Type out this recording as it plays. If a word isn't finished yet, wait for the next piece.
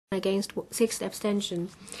Against 6 abstention.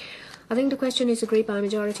 I think the question is agreed by a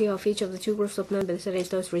majority of each of the 2 groups of members, that is,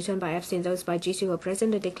 those returned by abstain, those by GC who are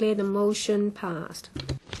present. I declare the motion passed.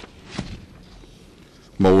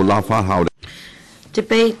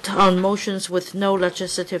 Debate on motions with no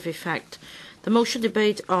legislative effect. The motion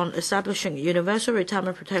debate on establishing a universal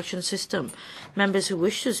retirement protection system. Members who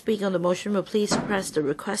wish to speak on the motion will please press the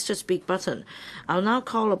request to speak button. I'll now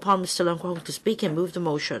call upon Mr. Leung Kwok-hung to speak and move the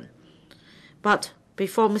motion. But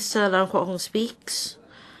before Mr. Leung Kwok-hung speaks,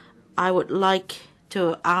 I would like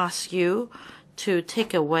to ask you to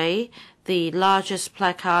take away the largest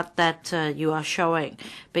placard that you are showing,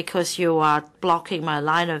 because you are blocking my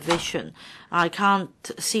line of vision. I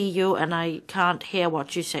can't see you and I can't hear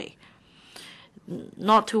what you say.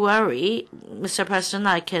 Not to worry, Mr. President,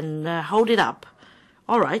 I can hold it up.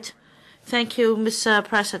 All right. Thank you, Mr.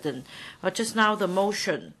 President. Just now the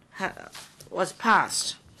motion was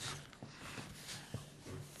passed.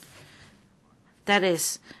 That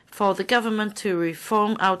is, for the government to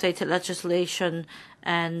reform outdated legislation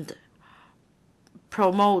and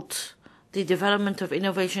promote the development of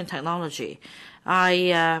innovation technology.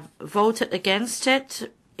 I voted against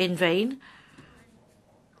it in vain.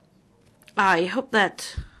 I hope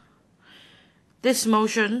that this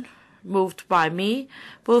motion, moved by me,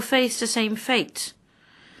 will face the same fate.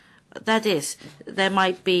 That is, there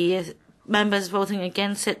might be members voting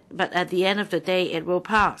against it, but at the end of the day, it will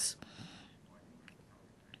pass.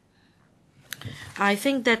 I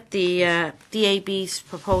think that the DAB's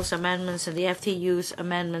proposed amendments and the FTU's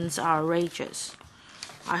amendments are outrageous.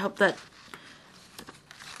 I hope that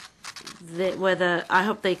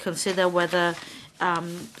they consider whether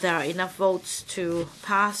there are enough votes to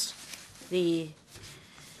pass the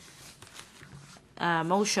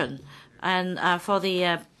motion. And for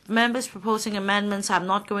the members proposing amendments, I'm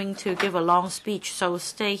not going to give a long speech, so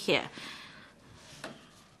stay here.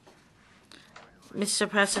 Mr.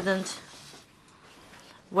 President,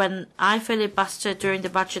 when I filibustered during the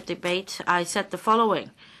budget debate, I said the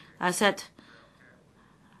following. I said,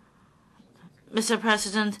 Mr.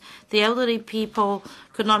 President, the elderly people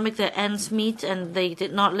could not make their ends meet and they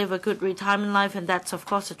did not live a good retirement life, and that's, of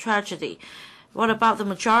course, a tragedy. What about the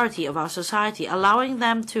majority of our society? Allowing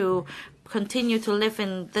them to continue to live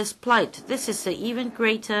in this plight, this is the even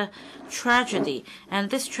greater tragedy, and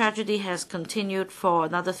this tragedy has continued for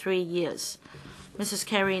another 3 years. Mrs.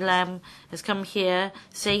 Carrie Lam has come here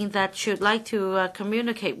saying that she would like to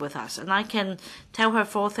communicate with us, and I can tell her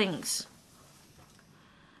 4 things.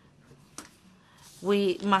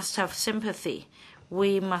 We must have sympathy.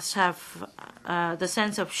 We must have the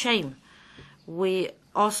sense of shame. We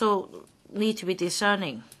also need to be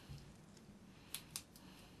discerning.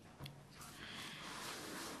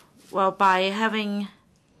 Well, by having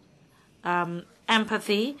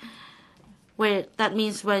empathy, that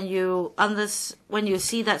means when you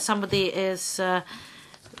see that somebody is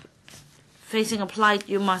facing a plight,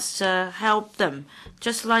 you must help them,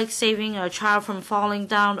 just like saving a child from falling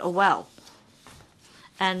down a well.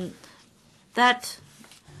 And that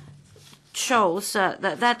shows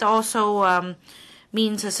that also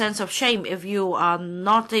means a sense of shame. If you are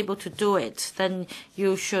not able to do it, then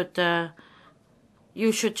you should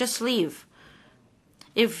just leave.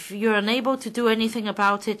 If you're unable to do anything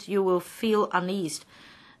about it, you will feel uneased.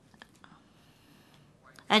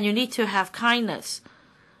 And you need to have kindness.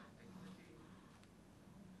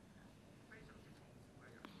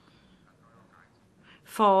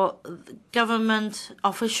 For government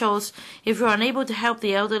officials, if you're unable to help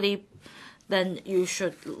the elderly, then you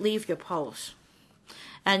should leave your post.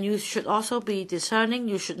 And you should also be discerning.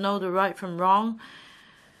 You should know the right from wrong.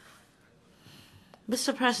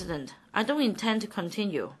 Mr. President, I don't intend to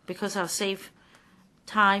continue because I'll save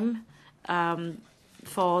time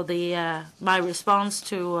for my response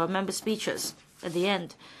to member speeches at the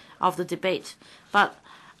end of the debate. But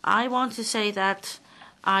I want to say that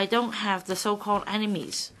I don't have the so-called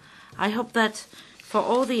enemies. I hope that for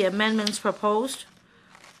all the amendments proposed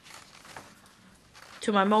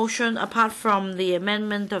to my motion, apart from the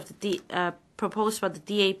amendment of the proposed by the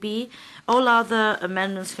DAB, all other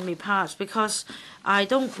amendments can be passed, because I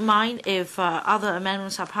don't mind if other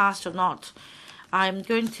amendments are passed or not. I'm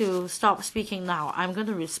going to stop speaking now. I'm going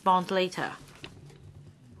to respond later.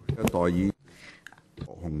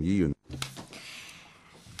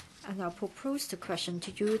 And I propose the question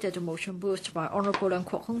to you that the motion moved by Honourable Leung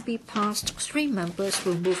Kwok-hung be passed. 3 members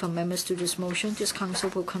will move amendments to this motion. This Council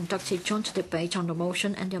will conduct a joint debate on the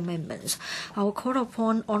motion and the amendments. I will call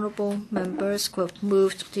upon honourable members who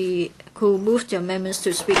moved the amendments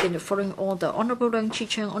to speak in the following order: Honourable Leung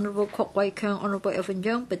Che-cheung, Honourable KWOK Wai-keung, Honourable Alvin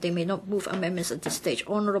YEUNG, but they may not move amendments at this stage.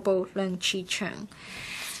 Honourable Leung Che-cheung.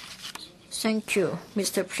 Thank you,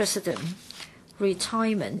 Mr. President.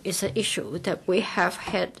 Retirement is an issue that we have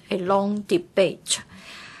had a long debate.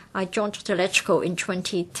 I joined the LegCo in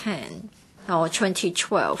 2010 or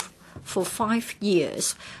 2012. For 5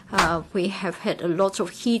 years, we have had a lot of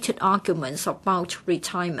heated arguments about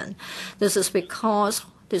retirement. This is because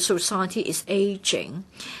the society is aging.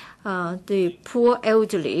 The poor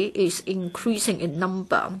elderly is increasing in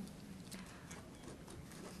number.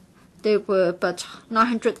 There were but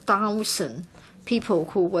 900,000 people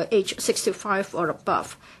who were aged 65 or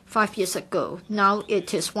above 5 years ago. Now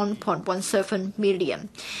it is 1.17 million.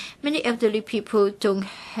 Many elderly people don't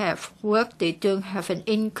have work, they don't have an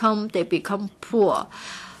income, they become poor.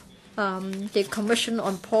 The Commission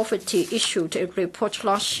on Poverty issued a report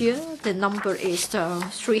last year. The number is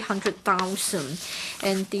 300,000,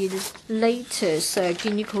 and the latest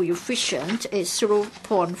Gini coefficient is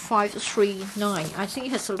 0.539. I think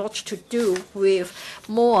it has a lot to do with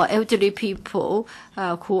more elderly people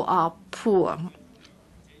who are poor.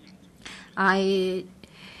 I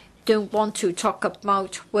don't want to talk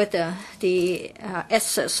about whether the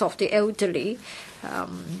assets of the elderly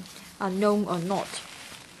are known or not.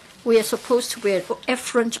 We are supposed to be an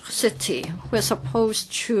affluent city. We are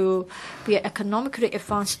supposed to be an economically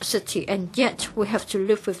advanced city, and yet we have to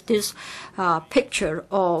live with this picture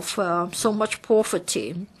of so much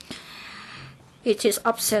poverty. It is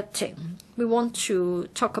upsetting. We want to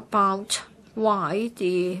talk about why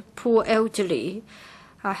the poor elderly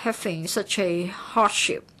are having such a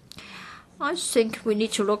hardship. I think we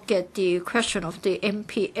need to look at the question of the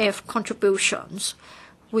MPF contributions.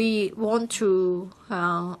 We want to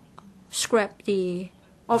scrap the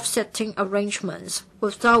offsetting arrangements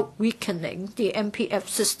without weakening the MPF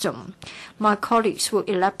system. My colleagues will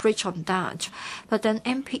elaborate on that. But then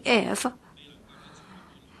MPF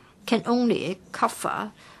can only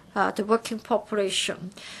cover the working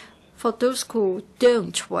population. For those who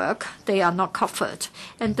don't work, they are not covered.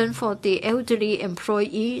 And then for the elderly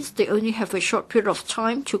employees, they only have a short period of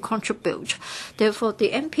time to contribute. Therefore,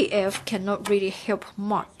 the MPF cannot really help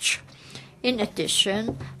much. In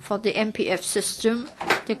addition, for the MPF system,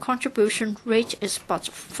 the contribution rate is but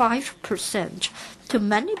 5%. To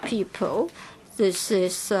many people, this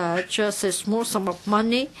is just a small sum of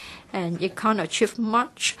money, and you can't achieve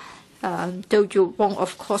much, though you won't,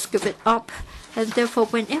 of course, give it up. And therefore,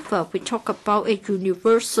 whenever we talk about a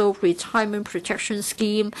universal retirement protection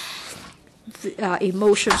scheme,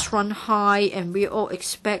 emotions run high, and we all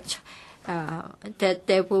expect that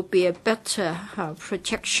there will be a better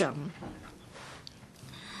protection.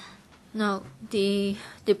 Now, the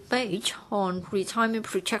debate on retirement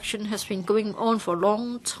protection has been going on for a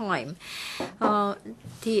long time.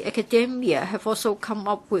 The academia have also come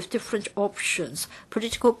up with different options.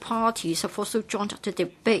 Political parties have also joined the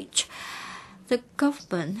debate. The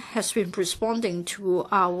government has been responding to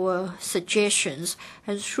our suggestions,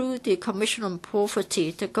 and through the Commission on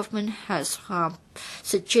Poverty, the government has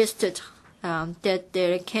suggested that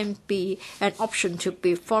there can be an option to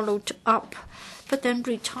be followed up. But then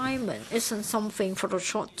retirement isn't something for the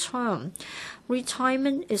short term.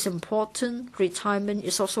 Retirement is important. Retirement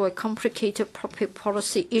is also a complicated public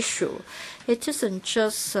policy issue. It doesn't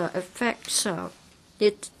just affect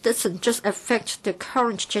the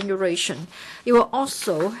current generation. It will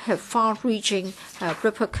also have far-reaching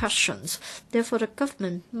repercussions. Therefore, the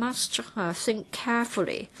government must think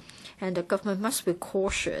carefully, and the government must be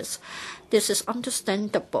cautious. This is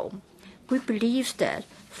understandable. We believe that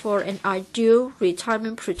for an ideal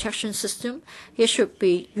retirement protection system, it should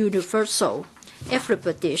be universal.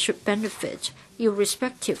 Everybody should benefit,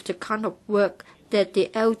 irrespective of the kind of work that the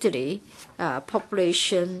elderly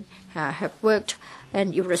population have worked,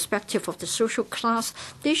 and irrespective of the social class,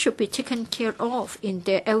 they should be taken care of in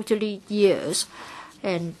their elderly years.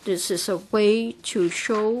 And this is a way to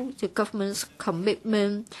show the government's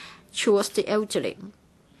commitment towards the elderly.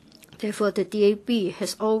 Therefore, the DAB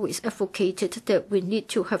has always advocated that we need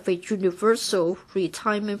to have a universal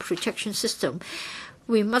retirement protection system.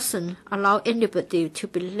 We mustn't allow anybody to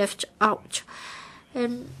be left out.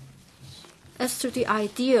 And as to the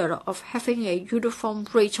idea of having a uniform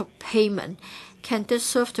rate of payment, can this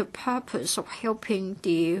serve the purpose of helping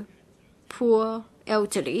the poor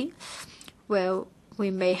elderly? Well, we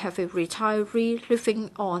may have a retiree living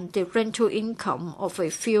on the rental income of a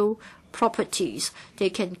few properties. They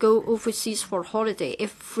can go overseas for holiday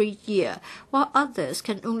every year, while others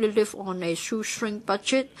can only live on a shoestring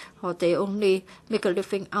budget, or they only make a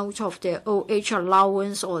living out of their old age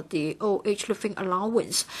allowance or the old age living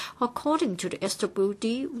allowance. According to the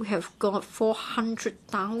SWD, we have got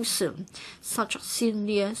 400,000 such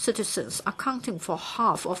senior citizens, accounting for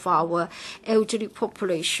half of our elderly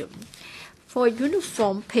population. For a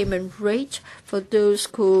uniform payment rate for those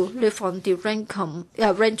who live on the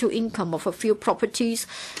rental income of a few properties,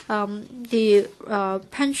 the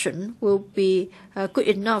pension will be good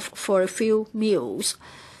enough for a few meals.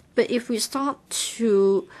 But if we start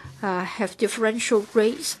to have differential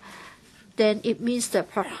rates, then it means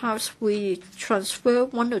that perhaps we transfer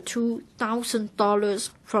 $1,000 or $2,000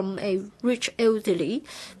 from a rich elderly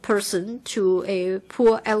person to a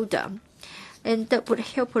poor elder. And that would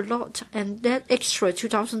help a lot, and that extra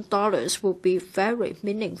 $2,000 will be very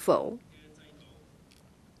meaningful.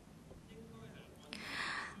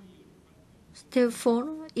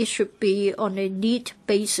 Therefore, it should be on a need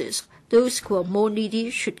basis. Those who are more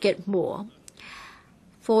needy should get more.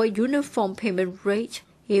 For a uniform payment rate,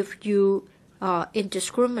 if you are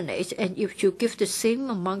indiscriminate and if you give the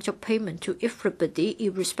same amount of payment to everybody,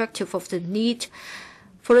 irrespective of the need,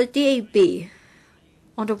 for a DAB,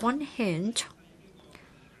 on the one hand,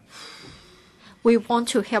 we want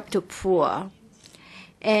to help the poor,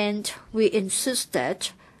 and we insist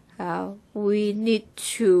that we need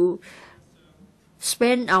to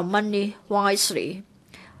spend our money wisely.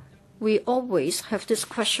 We always have this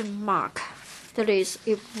question mark. That is,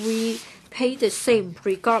 if we pay the same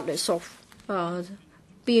regardless of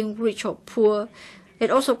being rich or poor,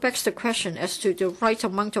 it also begs the question as to the right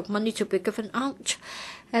amount of money to be given out.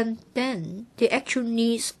 And then the actual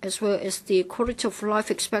needs as well as the quality of life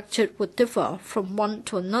expected would differ from one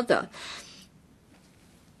to another.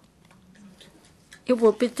 It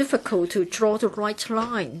will be difficult to draw the right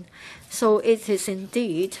line. So it is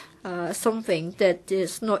indeed something that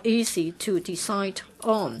is not easy to decide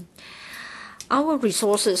on. Our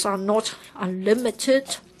resources are not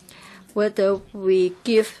unlimited. Whether we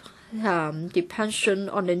give the pension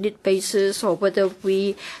on a need basis or whether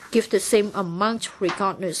we give the same amount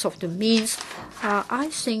regardless of the means, I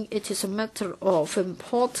think it is a matter of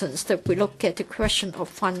importance that we look at the question of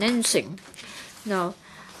financing. Now,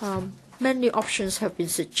 many options have been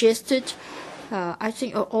suggested. I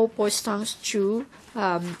think it all boils down to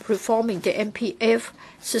reforming the MPF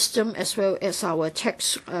system as well as our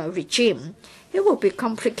tax regime. It will be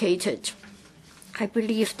complicated. I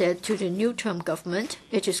believe that to the new term government,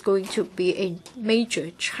 it is going to be a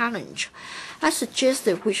major challenge. I suggest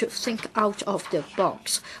that we should think out of the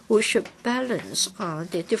box. We should balance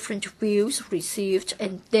the different views received,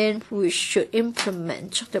 and then we should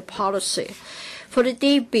implement the policy. For the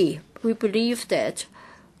DB, we believe that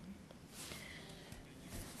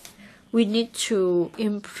we need to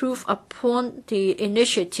improve upon the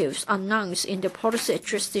initiatives announced in the policy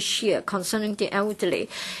address this year concerning the elderly,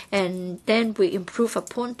 and then we improve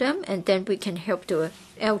upon them, and then we can help the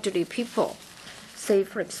elderly people. Say,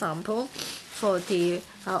 for example, for the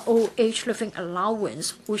old age living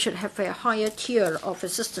allowance, we should have a higher tier of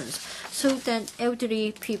assistance so that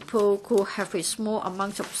elderly people who have a small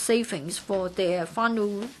amount of savings for their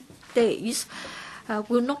final days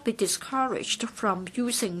will not be discouraged from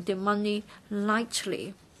using the money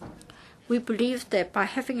lightly. We believe that by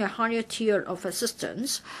having a higher tier of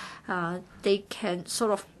assistance, they can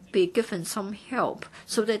sort of be given some help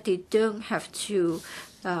so that they don't have to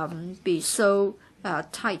be so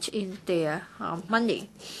tight in their money.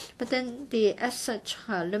 But then the asset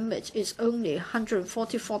limit is only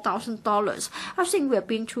 $144,000. I think we are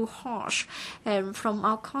being too harsh. And from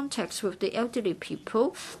our contacts with the elderly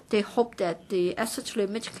people, they hope that the asset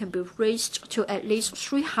limit can be raised to at least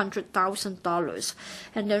 $300,000.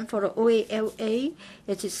 And then for the OALA,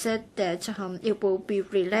 it is said that it will be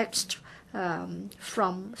relaxed from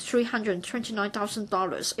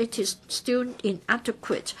 $329,000. It is still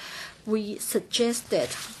inadequate. We suggest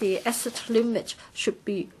that the asset limit should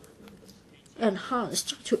be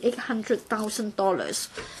enhanced to $800,000.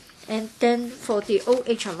 And then for the old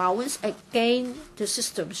age allowance, again, the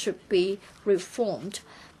system should be reformed.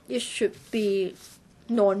 It should be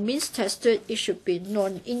non-means tested. It should be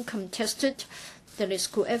non-income tested. That is,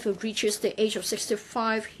 whoever reaches the age of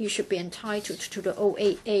 65, he should be entitled to the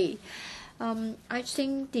OAA. I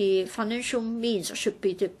think the financial means should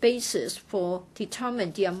be the basis for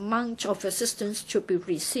determining the amount of assistance to be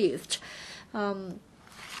received. By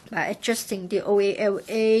adjusting the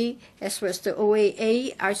OALA as well as the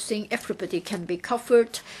OAA, I think everybody can be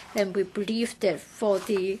covered, and we believe that for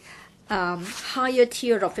the higher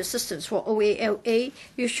tier of assistance for OALA,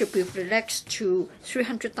 you should be relaxed to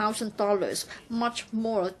 $300,000, much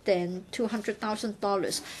more than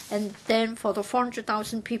 $200,000. And then for the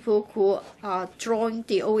 400,000 people who are drawing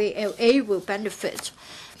the OALA will benefit.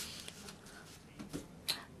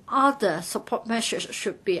 Other support measures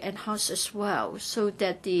should be enhanced as well so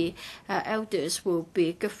that the elders will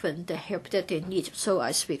be given the help that they need. So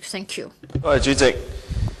I speak. Thank you. 主席。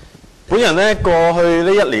本人呢過去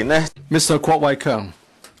呢一年呢 Mr. KWOK Wai-keung.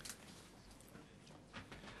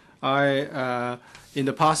 In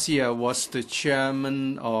the past year was the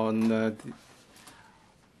chairman on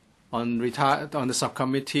the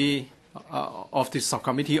subcommittee of the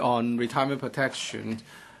subcommittee on retirement protection.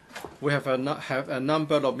 We have a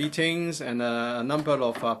number of meetings and a number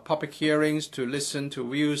of public hearings to listen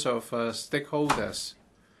to views of stakeholders.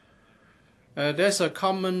 There's a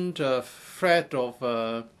common thread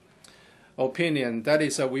of opinion, that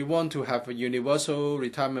is we want to have a universal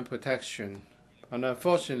retirement protection. And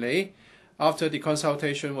unfortunately, after the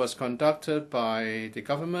consultation was conducted by the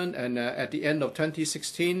government and at the end of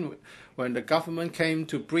 2016, when the government came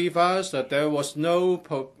to brief us that there was no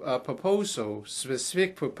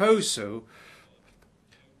specific proposal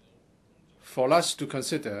for us to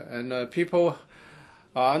consider, and people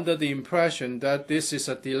are under the impression that this is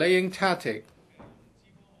a delaying tactic.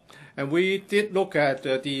 And we did look at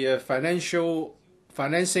the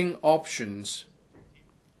financing options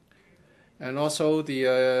and also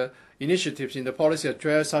the initiatives in the policy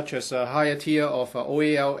address, such as a higher tier of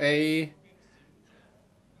OALA,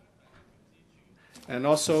 and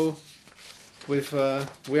also with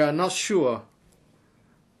we are not sure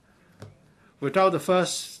without the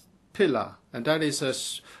first pillar, and that is a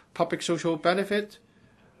public social benefit.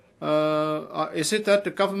 Is it that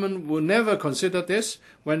the government will never consider this?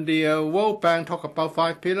 When the World Bank talk about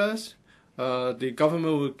 5 pillars, the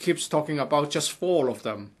government will keeps talking about just 4 of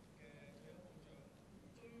them.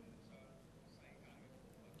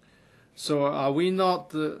 So are we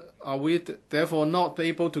therefore not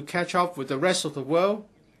able to catch up with the rest of the world?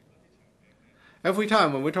 Every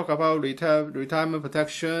time when we talk about retirement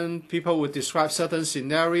protection, people would describe certain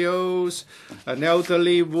scenarios: an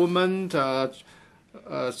elderly woman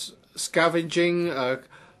scavenging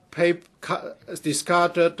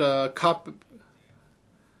discarded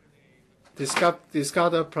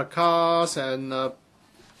placards and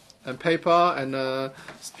paper, and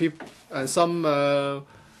some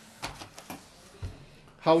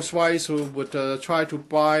housewives who would try to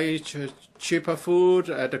buy cheaper food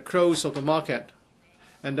at the close of the market,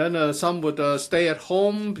 and then some would stay at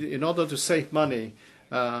home in order to save money.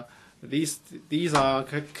 These are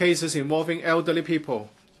cases involving elderly people.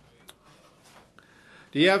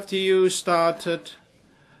 The FTU started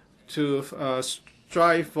to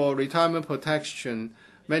strive for retirement protection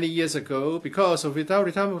many years ago, because without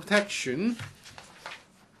retirement protection,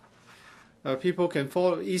 people can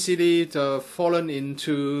easily fallen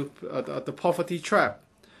into the poverty trap.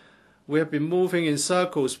 We have been moving in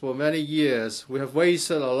circles for many years. We have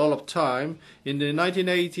wasted a lot of time. In the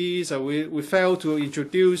 1980s, we failed to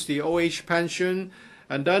introduce the OH pension,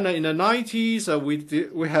 and then in the 90s,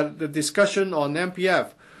 we had the discussion on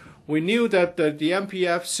MPF. We knew that the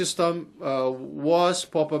MPF system was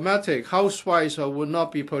problematic. Housewives would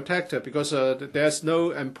not be protected because there's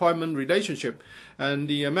no employment relationship, and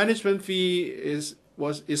the management fee is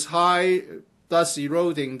high, thus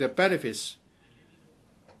eroding the benefits.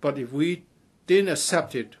 But if we didn't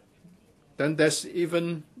accept it, then that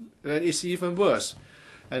is even worse.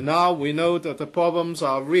 And now we know that the problems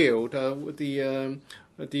are real. The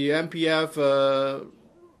MPF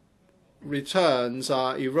returns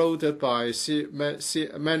are eroded by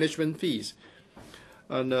management fees,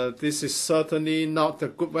 and this is certainly not a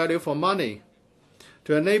good value for money.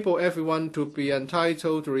 To enable everyone to be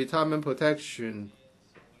entitled to retirement protection,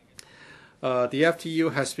 the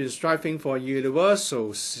FTU has been striving for a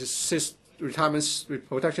universal retirement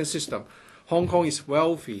protection system. Hong Kong is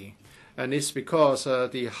wealthy, and it's because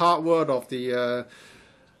the hard work of the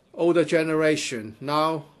older generation.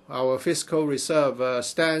 Now our fiscal reserve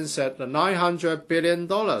stands at $900 billion,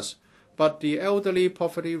 but the elderly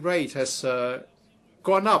poverty rate has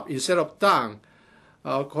gone up instead of down.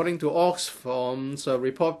 According to Oxfam's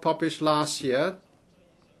report published last year,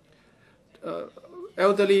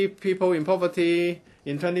 elderly people in poverty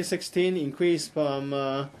in 2016 increased from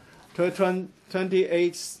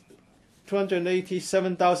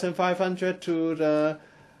 287,500 to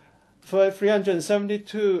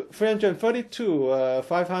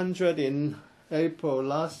 332,500 in April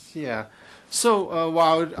last year. So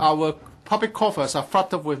while our public coffers are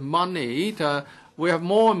flooded with money, we have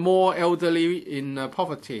more and more elderly in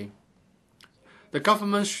poverty. The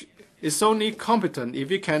government is only competent if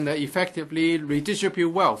it can effectively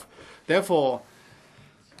redistribute wealth. Therefore,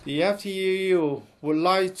 the FTU would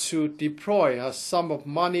like to deploy a sum of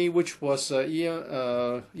money which was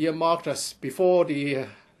earmarked as before the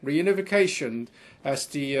reunification as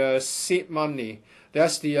the seed money.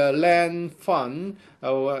 That's the land fund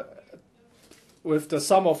with the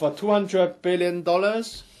sum of $200 billion.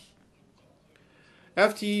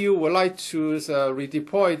 FTU would like to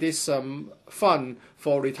redeploy this fund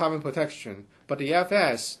for retirement protection, but the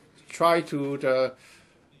FS try to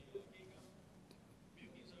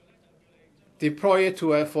deploy it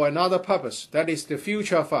for another purpose. That is the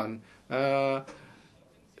future fund,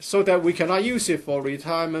 so that we cannot use it for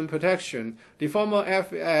retirement protection. The former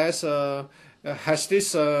FS has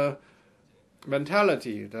this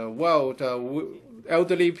mentality. The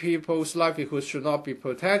elderly people's livelihood should not be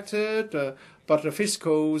protected, but the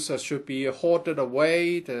fiscals should be hoarded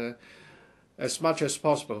away as much as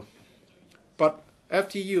possible. But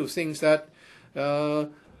FTU thinks that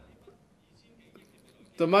the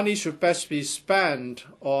money should best be spent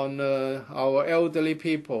on our elderly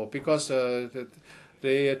people, because the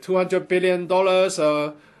 $200 billion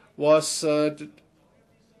was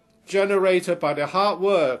generated by the hard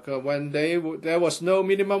work when there was no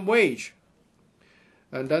minimum wage.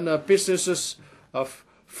 And then businesses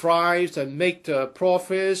thrive and make the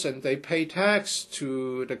profits, and they pay tax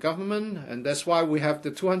to the government, and that's why we have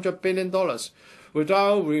the $200 billion.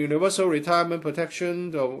 Without universal retirement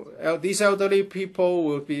protection, these elderly people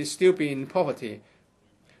will still be in poverty.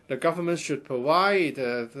 The government should provide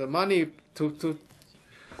the money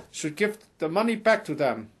should give the money back to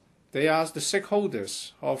them. They are the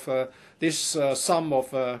stakeholders of this sum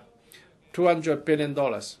of $200 billion.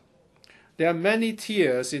 There are many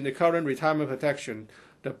tiers in the current retirement protection.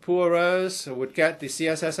 The poorest would get the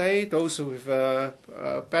CSSA. Those with a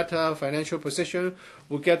better financial position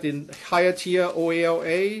would get the higher tier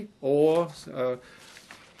OALA or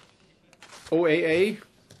OAA.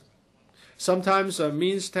 Sometimes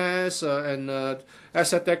means test and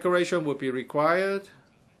asset declaration would be required.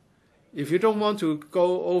 If you don't want to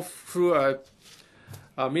go through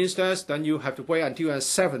a means test, then you have to wait until you're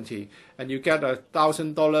 70 and you get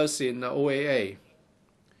 $1,000 in OAA.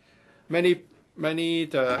 Many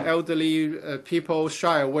the elderly people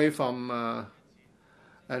shy away from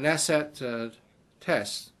an asset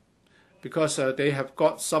test because they have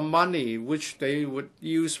got some money which they would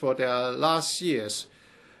use for their last years,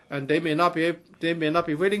 and they may not be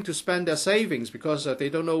willing to spend their savings because they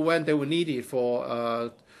don't know when they will need it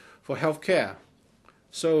for health care.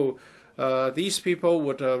 So these people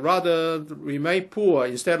would rather remain poor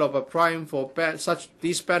instead of applying for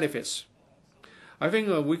these benefits. I think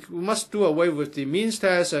we must do away with the means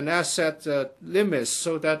test and asset limits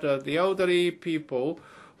so that the elderly people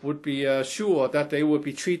would be sure that they will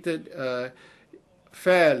be treated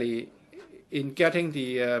fairly in getting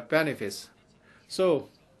the benefits. So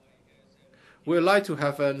we'd like to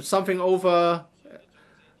have something over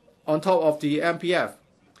on top of the MPF.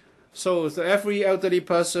 So every elderly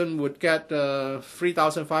person would get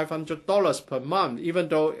 $3,500 per month, even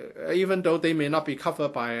though they may not be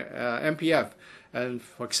covered by MPF. And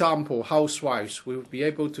for example, housewives will be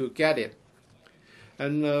able to get it.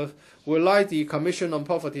 And we'd like the Commission on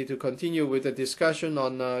Poverty to continue with the discussion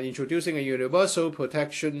on introducing a universal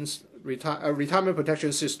retirement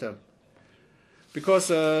protection system,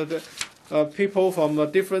 because people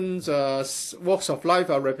from different walks of life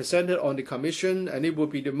are represented on the Commission, and it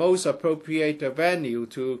would be the most appropriate venue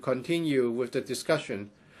to continue with the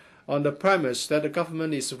discussion on the premise that the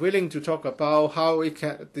government is willing to talk about how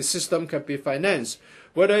the system can be financed,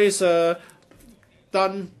 whether it's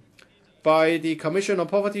done by the Commission on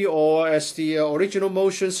Poverty or, as the original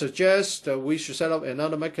motion suggests, we should set up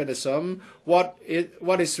another mechanism. What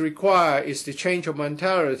is required is the change of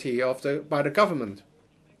mentality by the government.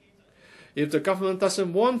 If the government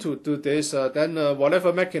doesn't want to do this, then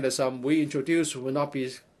whatever mechanism we introduce will not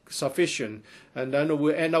be sufficient, and then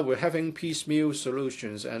we'll end up with having piecemeal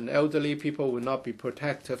solutions, and elderly people will not be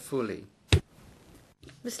protected fully.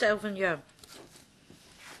 Mr. Alvin YEUNG.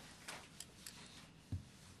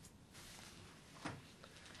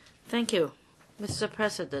 Thank you, Mr.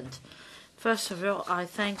 President. First of all, I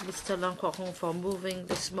thank Mr. Leung Kwok-hung for moving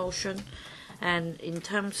this motion. And in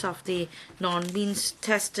terms of the non-means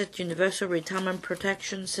tested universal retirement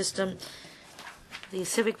protection system, the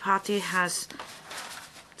Civic Party has,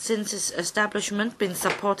 since its establishment, been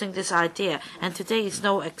supporting this idea, and today is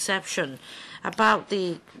no exception. About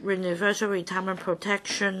the universal retirement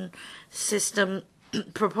protection system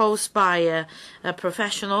proposed by a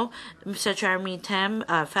professional, Mr. Jeremy Tam,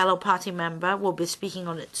 a fellow party member, will be speaking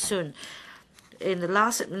on it soon. In the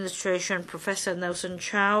last administration, Professor Nelson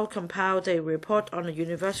Chow compiled a report on the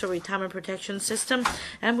universal retirement protection system,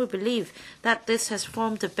 and we believe that this has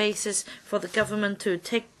formed the basis for the government to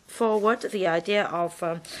take forward the idea of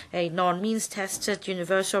a non-means tested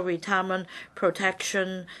universal retirement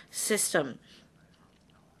protection system.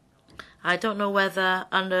 I don't know whether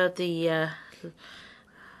under the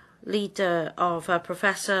leader of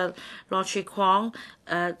Professor Lord Chi-kwong,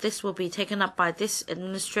 this will be taken up by this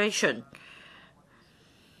administration.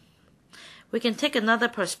 We can take another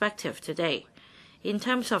perspective today. In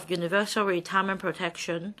terms of universal retirement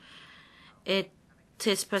protection, it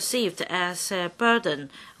is perceived as a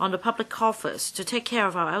burden on the public coffers to take care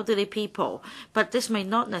of our elderly people, but this may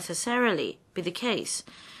not necessarily be the case.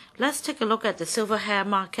 Let's take a look at the silver hair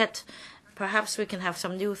market. Perhaps we can have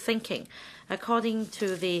some new thinking. According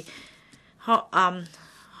to the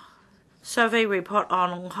survey report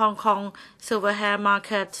on Hong Kong silver hair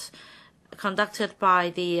market conducted by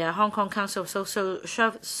the Hong Kong Council of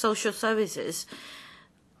Social Services,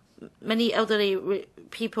 many elderly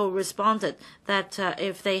people responded that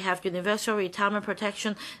if they have universal retirement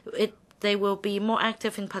protection, they will be more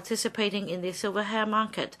active in participating in the silver hair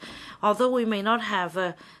market. Although we may not have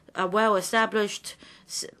a well-established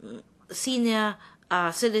senior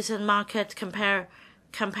citizen market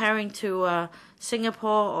comparing to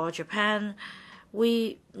Singapore or Japan,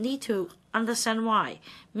 we need to understand why.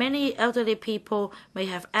 Many elderly people may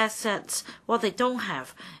have assets. What they don't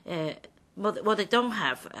have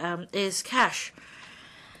is cash.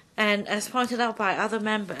 And as pointed out by other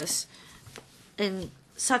members, in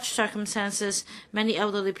such circumstances, many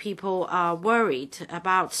elderly people are worried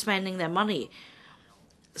about spending their money.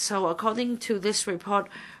 So according to this report,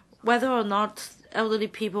 whether or not elderly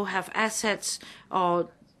people have assets or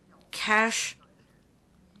cash,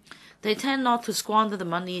 they tend not to squander the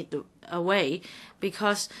money away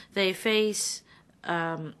because they face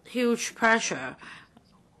huge pressure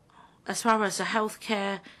as far as the health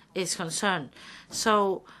care is concerned.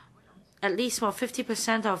 So at least for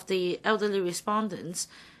 50% of the elderly respondents,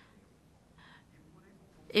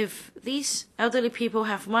 if these elderly people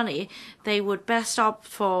have money, they would best opt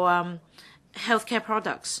for healthcare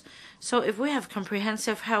products. So if we have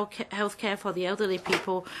comprehensive health care for the elderly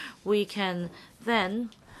people, we can then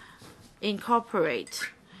incorporate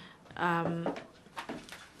a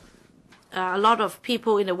lot of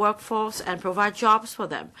people in the workforce and provide jobs for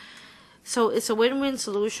them. So it's a win-win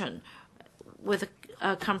solution. With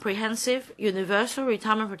a comprehensive universal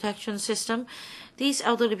retirement protection system, these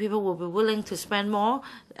elderly people will be willing to spend more,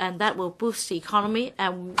 and that will boost the economy,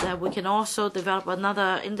 and we can also develop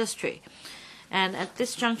another industry. And at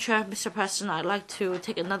this juncture, Mr. President, I'd like to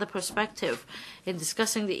take another perspective in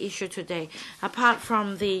discussing the issue today. Apart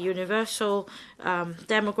from the universal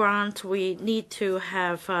demo grant, we need to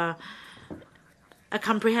have a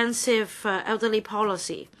comprehensive elderly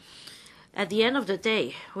policy. At the end of the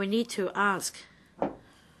day, we need to ask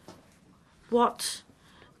what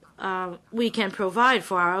we can provide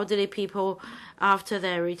for our elderly people after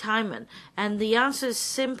their retirement. And the answer is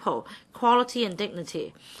simple: quality and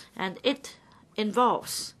dignity. And it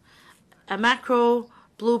involves a macro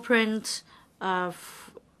blueprint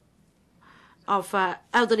of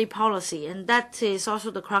elderly policy, and that is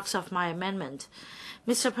also the crux of my amendment.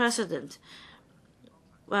 Mr. President,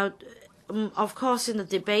 well, of course, in the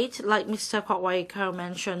debate, like Mr. KWOK Wai-keung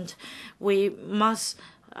mentioned, we must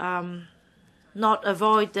not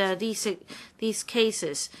avoid these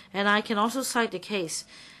cases. And I can also cite the case.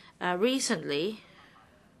 Recently,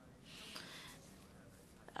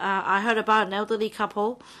 I heard about an elderly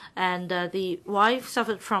couple, and the wife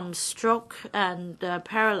suffered from stroke and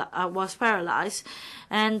was paralyzed,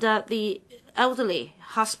 and the elderly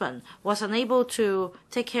husband was unable to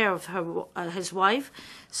take care of his wife,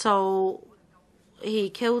 so he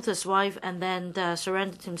killed his wife and then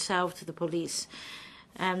surrendered himself to the police.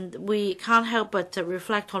 And we can't help but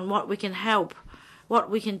reflect on what we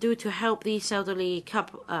can do to help these elderly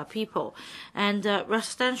people. And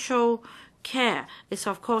residential care is,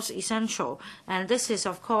 of course, essential. And this is,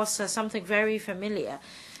 of course, something very familiar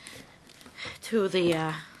to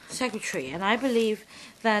the Secretary. And I believe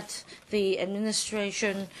that the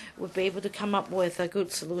administration would be able to come up with a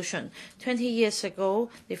good solution. 20 years ago,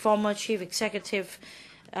 the former chief executive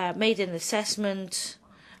made an assessment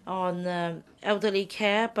on elderly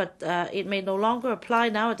care, but it may no longer apply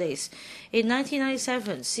nowadays. In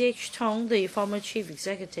 1997, C.H. Tung, the former chief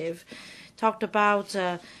executive, talked about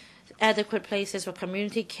adequate places for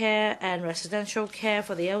community care and residential care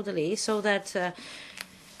for the elderly, so that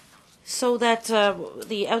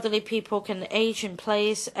the elderly people can age in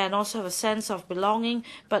place and also have a sense of belonging.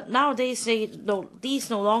 But nowadays, these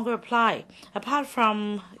no longer apply. Apart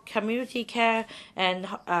from community care and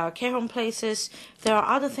care home places, there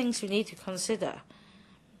are other things we need to consider.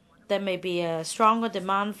 There may be a stronger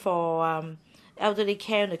demand for elderly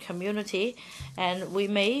care in the community, and we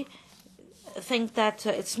may think that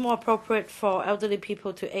it's more appropriate for elderly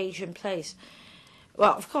people to age in place.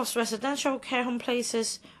 Well, of course, residential care home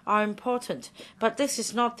places are important, but this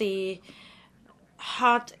is not the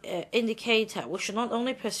hard indicator. We should not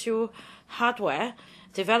only pursue hardware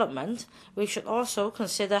development, we should also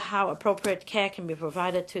consider how appropriate care can be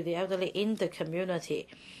provided to the elderly in the community.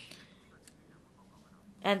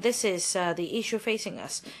 And this is the issue facing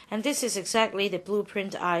us. And this is exactly the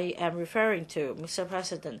blueprint I am referring to, Mr.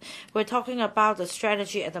 President. We're talking about the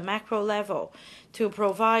strategy at the macro level to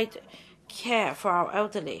provide care for our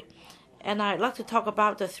elderly. And I'd like to talk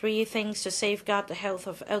about the 3 things to safeguard the health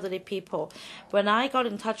of elderly people. When I got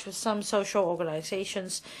in touch with some social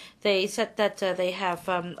organizations, they said that they have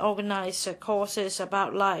organized courses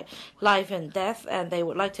about life and death, and they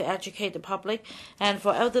would like to educate the public. And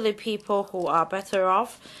for elderly people who are better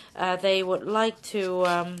off, they would like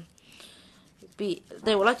to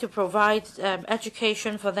provide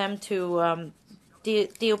education for them to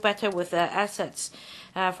deal better with their assets.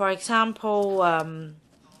 For example,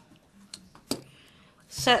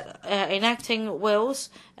 enacting wills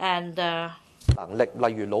and 能力，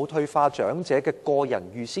例如腦退化長者嘅個人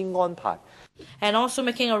預先安排。And also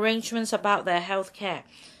making arrangements about their health care.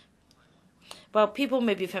 Well, people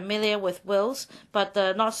may be familiar with wills, but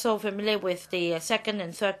not so familiar with the second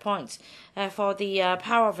and third points. For the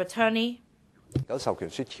power of attorney. 有授權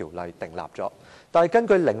書條例訂立咗，但係根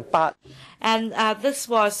據08 And this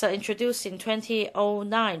was introduced in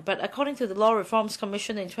 2009, but according to the Law Reforms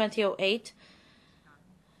Commission in 2008.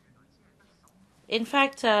 In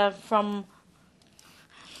fact,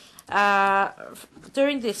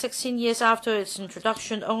 during the 16 years after its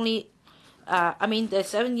introduction, the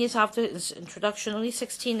 7 years after its introduction, only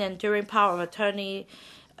 16 enduring power of attorney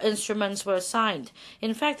instruments were signed.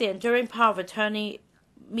 In fact, the enduring power of attorney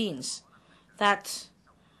means that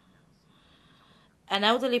an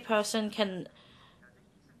elderly person can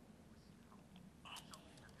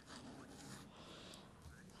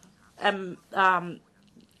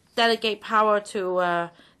delegate power to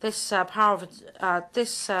this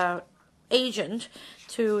agent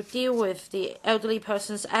to deal with the elderly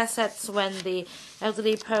person's assets when the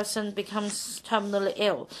elderly person becomes terminally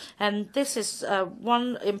ill. And this is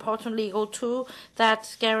one important legal tool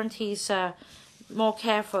that guarantees more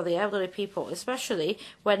care for the elderly people, especially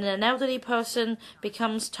when an elderly person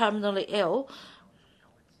becomes terminally ill.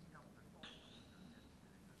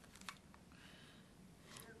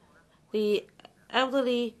 The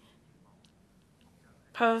elderly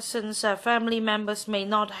person's family members may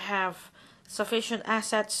not have sufficient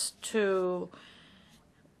assets to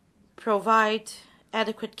provide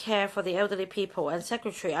adequate care for the elderly people. And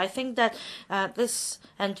Secretary, I think that this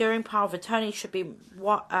enduring power of attorney should be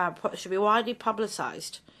widely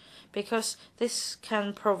publicized, because this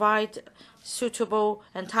can provide suitable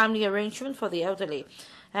and timely arrangement for the elderly.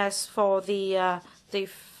 As for the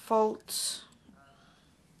default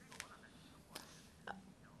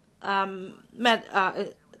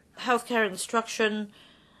healthcare instruction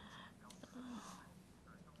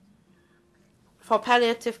for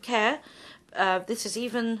palliative care, this is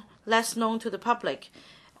even less known to the public.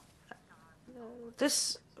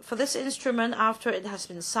 For this instrument, after it has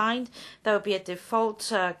been signed, there will be a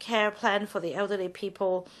default care plan for the elderly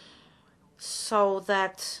people, so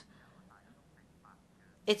that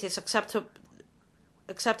it is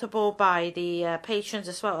acceptable by the patients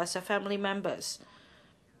as well as their family members.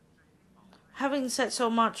 Having said so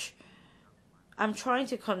much, I'm trying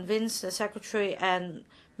to convince the Secretary and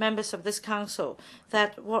members of this Council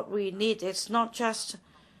that what we need is not just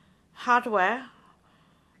hardware.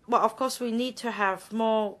 Well, of course, we need to have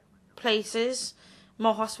more places,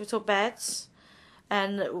 more hospital beds,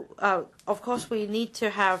 and of course, we need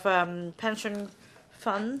to have pension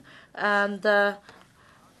fund. And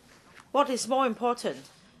what is more important,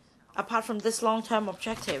 apart from this long-term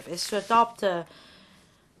objective, is to adopt a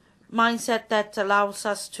mindset that allows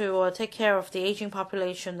us to take care of the aging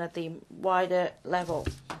population at the wider level.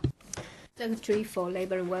 Secretary for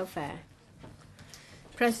Labour and Welfare.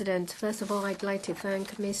 President, first of all, I'd like to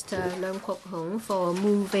thank Mr. Leung Kwok-hung for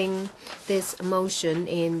moving this motion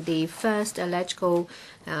in the first legislative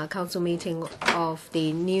council meeting of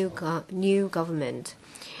the new government.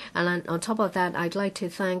 And on top of that, I'd like to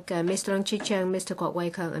thank Mr. Leung Che-cheung, Mr. KWOK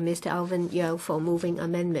Wai-keung, and Mr. Alvin YEUNG for moving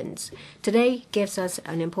amendments. Today gives us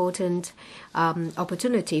an important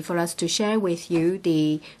opportunity for us to share with you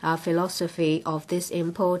the philosophy of this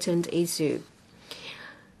important issue.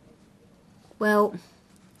 Well,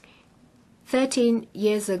 13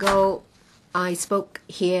 years ago, I spoke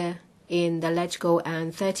here in the legislature,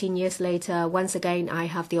 and 13 years later, once again, I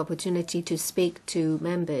have the opportunity to speak to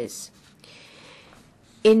members.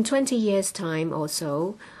 In 20 years' time or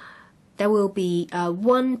so, there will be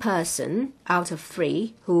one person out of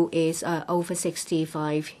three who is over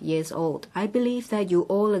 65 years old. I believe that you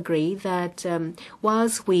all agree that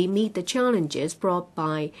whilst we meet the challenges brought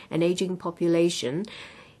by an aging population,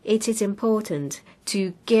 it is important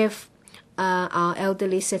to give our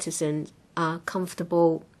elderly citizens a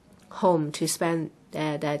comfortable home to spend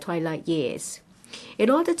their twilight years. In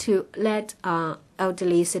order to let our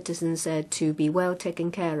elderly citizens to be well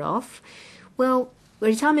taken care of, well,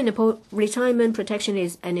 retirement protection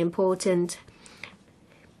is an important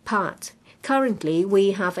part. Currently,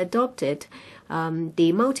 we have adopted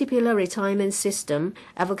the multi-pillar retirement system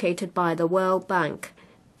advocated by the World Bank.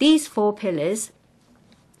 These 4 pillars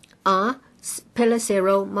are Pillar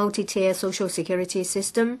 0, multi-tier social security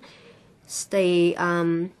system, the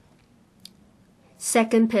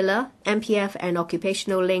second pillar, MPF and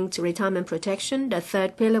occupational linked retirement protection, the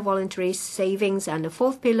third pillar, voluntary savings, and the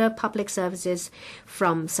fourth pillar, public services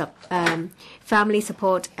from family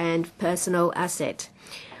support and personal asset.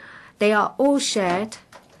 They are all shared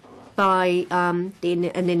by an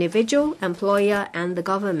individual, employer, and the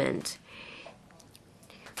government.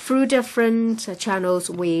 Through different channels,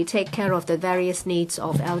 we take care of the various needs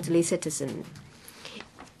of elderly citizens.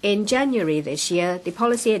 In January this year, the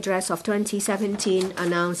policy address of 2017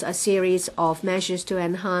 announced a series of measures to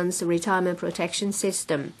enhance the retirement protection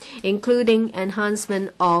system, including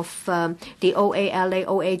enhancement of the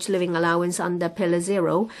OALA-OH living allowance under Pillar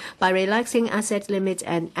 0 by relaxing asset limits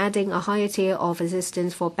and adding a higher tier of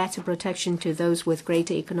assistance for better protection to those with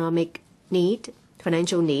greater economic need,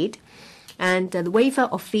 financial need, and the waiver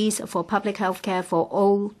of fees for public health care for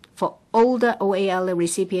older OALA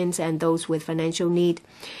recipients and those with financial need,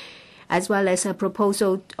 as well as a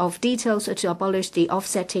proposal of details to abolish the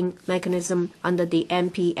offsetting mechanism under the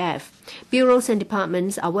MPF. Bureaus and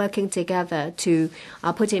departments are working together to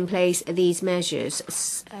put in place these measures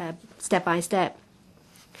step by step.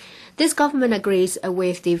 This government agrees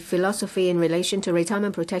with the philosophy in relation to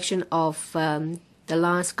retirement protection of the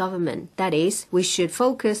last government. That is, we should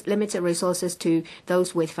focus limited resources to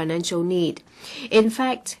those with financial need. In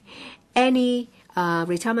fact, any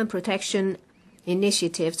retirement protection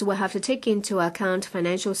initiatives will have to take into account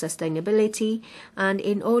financial sustainability, and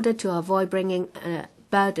in order to avoid bringing a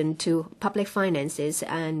burden to public finances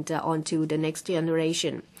and onto the next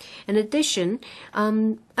generation. In addition,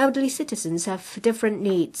 elderly citizens have different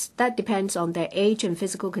needs. That depends on their age and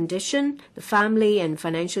physical condition, the family and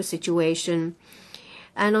financial situation.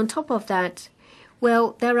 And on top of that,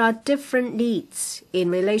 well, there are different needs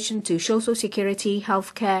in relation to social security,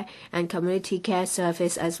 healthcare, and community care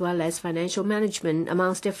service, as well as financial management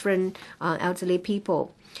amongst different elderly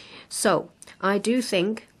people. So I do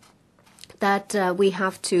think that we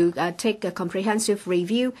have to take a comprehensive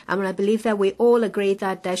review, and I believe that we all agree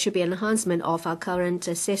that there should be an enhancement of our current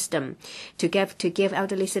system to give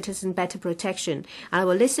elderly citizens better protection. I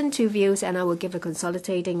will listen to views and I will give a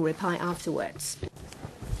consolidating reply afterwards.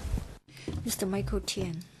 Mr. Michael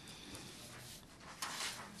Tien.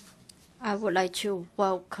 I would like to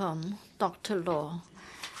welcome Dr. Law.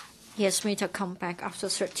 He has made a comeback after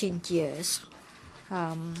 13 years.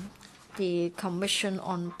 The Commission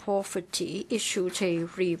on Poverty issued a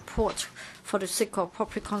report for the sake of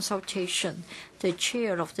public consultation. The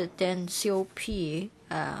chair of the then COP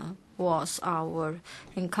was our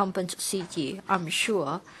incumbent CE. I'm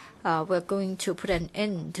sure we're going to put an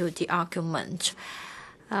end to the argument.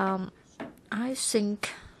 I think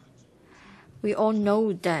we all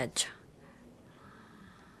know that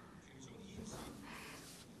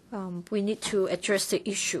we need to address the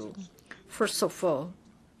issue. First of all,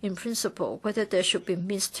 in principle, whether there should be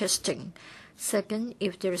means testing. Second,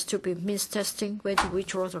 if there is to be means testing, where do we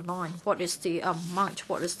draw the line? What is the amount?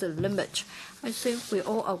 What is the limit? I think we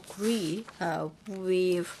all agree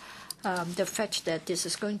with the fact that this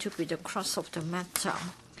is going to be the crux of the matter.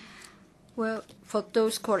 Well, for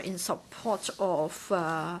those who are in support of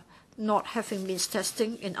not having means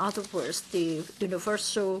testing, in other words, the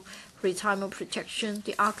universal retirement protection,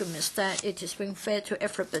 the argument is that it is being fair to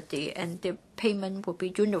everybody and the payment will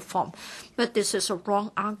be uniform. But this is a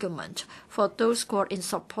wrong argument. For those who are in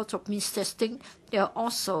support of means testing, they are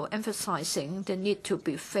also emphasizing the need to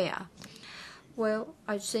be fair. Well,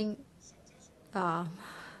 I think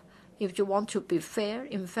if you want to be fair,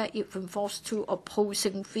 in fact, it involves two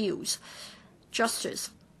opposing views: justice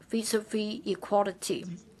vis-a-vis equality.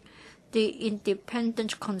 The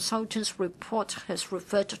independent consultant's report has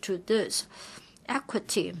referred to this.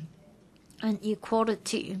 Equity and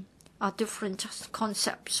equality are different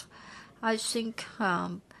concepts. I think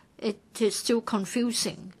it is still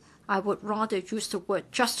confusing. I would rather use the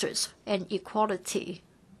word justice and equality.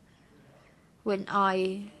 when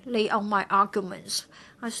I lay out my arguments,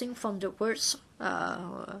 I think from the words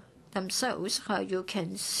themselves, you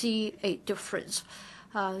can see a difference.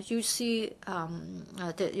 You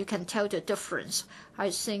can tell the difference. I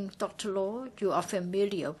think, Dr. Law, you are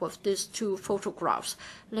familiar with these two photographs.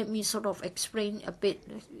 Let me sort of explain a bit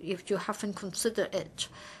if you haven't considered it.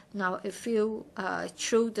 Now, a few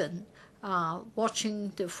children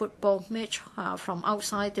watching the football match from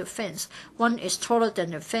outside the fence. One is taller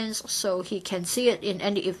than the fence, so he can see it in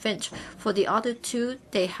any event. For the other two,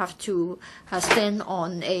 they have to stand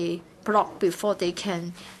on a block before they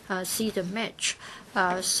can see the match.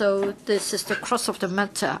 So this is the crux of the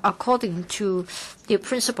matter. According to the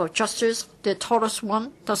principle of justice, the tallest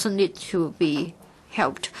one doesn't need to be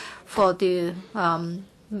helped. For the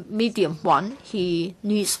medium one, he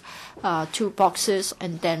needs 2 boxes,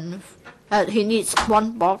 and then he needs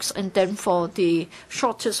 1 box, and then for the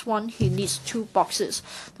shortest one, he needs 2 boxes.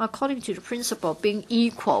 According to the principle of being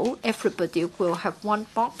equal, everybody will have 1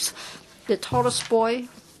 box. The tallest boy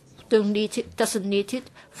doesn't need it.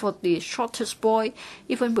 For the shortest boy,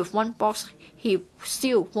 even with 1 box, he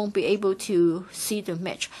still won't be able to see the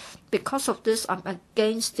match. Because of this, I'm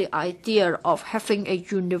against the idea of having a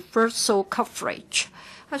universal coverage.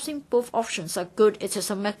 I think both options are good. It is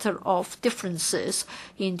a matter of differences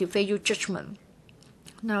in the value judgment.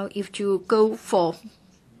 Now, if you go for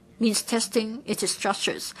means testing, it is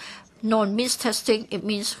justice. Non-means testing, it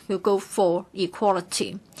means you go for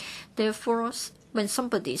equality. Therefore, when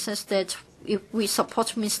somebody says that if we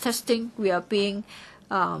support means testing, we are being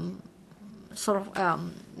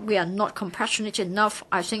we are not compassionate enough,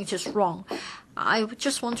 I think it is wrong. I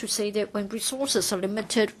just want to say that when resources are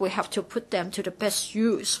limited, we have to put them to the best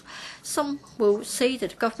use. Some will say that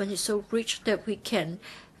the government is so rich that we can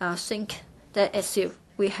think that as if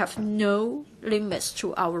we have no limits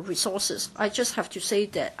to our resources. I just have to say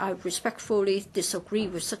that I respectfully disagree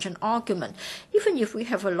with such an argument. Even if we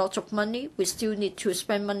have a lot of money, we still need to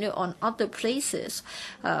spend money on other places,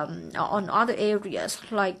 on other areas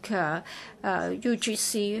like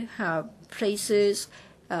UGC places,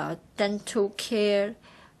 dental care,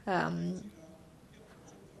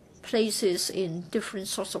 places in different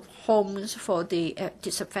sorts of homes for the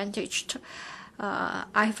disadvantaged.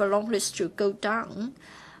 I have a long list to go down,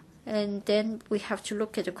 and then we have to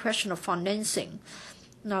look at the question of financing.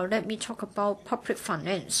 Now let me talk about public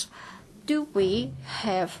finance. Do we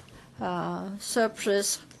have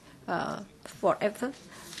surplus forever?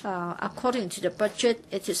 According to the budget,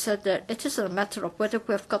 it is said that it isn't a matter of whether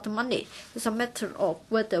we have got the money. It's a matter of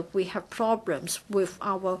whether we have problems with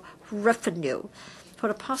our revenue. For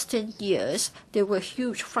the past 10 years, there were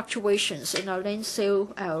huge fluctuations in our land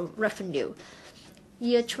sale revenue.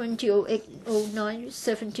 Year 2008-09,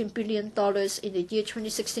 $17 billion. In the year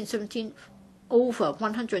 2016-17, over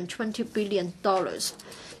 $120 billion.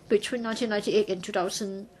 Between 1998 and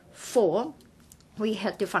 2004, we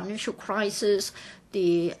had the financial crisis,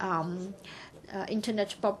 the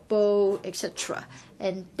internet bubble, etc.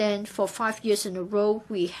 And then for 5 years in a row,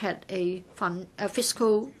 we had a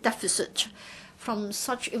fiscal deficit. From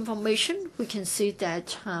such information, we can see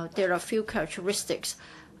that there are few characteristics.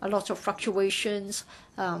 A lot of fluctuations,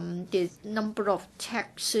 the number of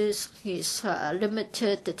taxes is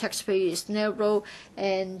limited, the taxpayer is narrow,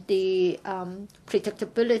 and the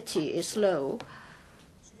predictability is low.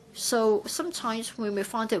 So sometimes we may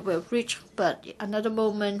find that we're rich, but another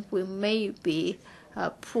moment we may be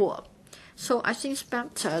poor. So I think it's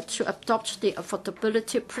better to adopt the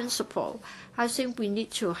affordability principle. I think we need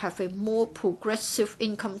to have a more progressive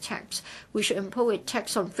income tax. We should impose a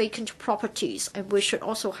tax on vacant properties, and we should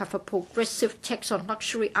also have a progressive tax on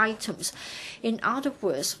luxury items. In other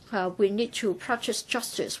words, we need to practice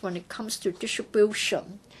justice when it comes to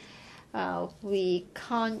distribution. We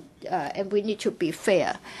can't, and we need to be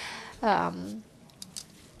fair.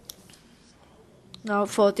 Now,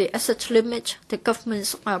 for the asset limit, the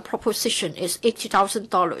government's proposition is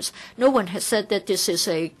 $80,000. No one has said that this is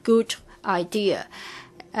a good idea.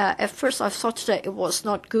 At first, I thought that it was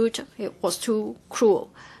not good. It was too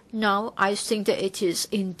cruel. Now, I think that it is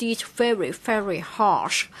indeed very, very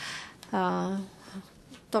harsh.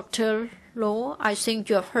 Dr. Law, I think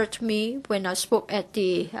you have heard me when I spoke at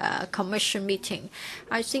the commission meeting.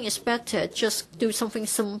 I think it's better just do something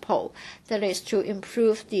simple, that is to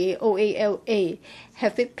improve the OALA,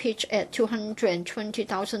 have it pitched at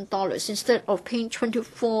 $220,000. Instead of paying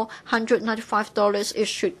 $2,495, it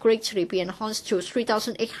should greatly be enhanced to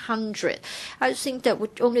 $3,800. I think that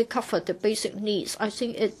would only cover the basic needs. I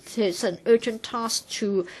think it is an urgent task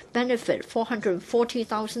to benefit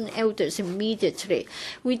 440,000 elders immediately.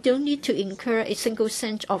 We don't need to incur a single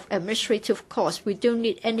cent of administrative cost. We don't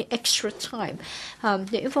need any extra time.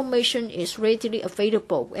 The information is readily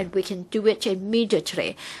available and we can do it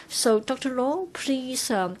immediately. So Dr. Law, please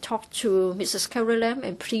talk to Mrs. Carrie Lam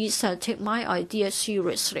and please take my idea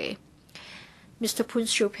seriously. Mr. Poon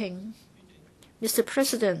Siu Ping. Mr.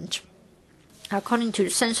 President, according to the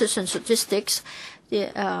Census and Statistics,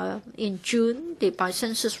 in June, the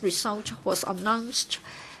by-census result was announced.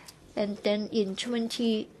 And then in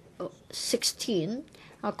 2016,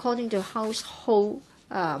 according to household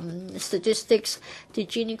statistics, the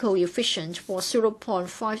Gini coefficient was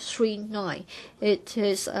 0.539. It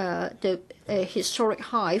is the historic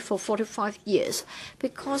high for 45 years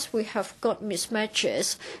because we have got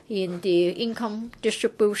mismatches in the income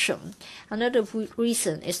distribution. Another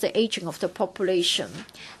reason is the aging of the population.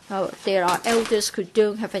 There are elders who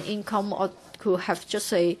don't have an income or who have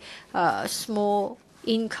just a small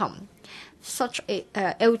income. Such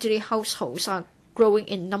elderly households are growing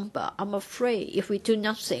in number. I'm afraid if we do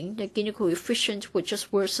nothing, the Gini coefficient would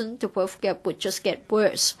just worsen, the wealth gap would just get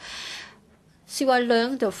worse. C.Y.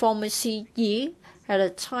 Leung, the former CE, at the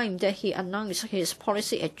time that he announced his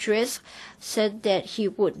policy address, said that he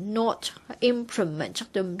would not implement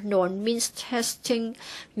the non-means testing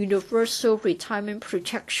universal retirement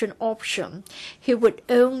protection option. He would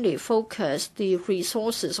only focus the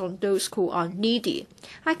resources on those who are needy.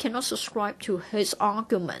 I cannot subscribe to his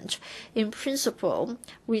argument. In principle,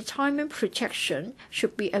 retirement protection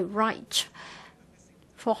should be a right.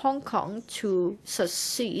 For Hong Kong to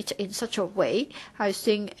succeed in such a way, I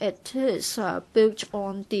think it is built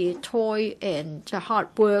on the toil and the hard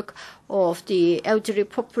work of the elderly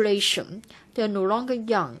population. They are no longer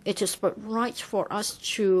young. It is but right for us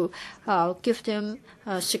to give them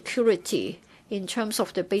security in terms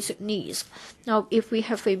of the basic needs. Now, if we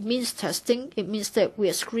have a means testing, it means that we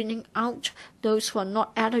are screening out those who are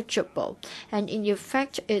not eligible. And in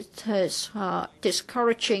effect, it is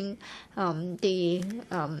discouraging the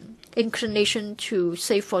inclination to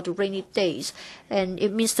save for the rainy days. And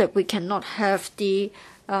it means that we cannot have the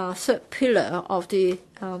third pillar of the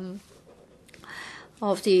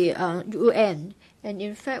UN. And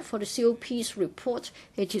in fact, for the COP's report,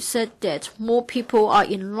 it is said that more people are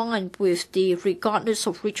in line with the regardless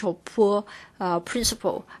of rich or poor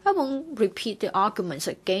principle. I won't repeat the arguments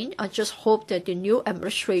again. I just hope that the new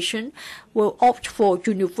administration will opt for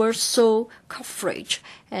universal coverage,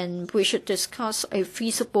 and we should discuss a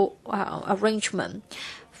feasible arrangement.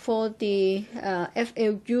 For the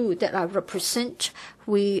FLU that I represent,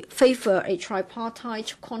 we favor a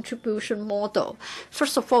tripartite contribution model.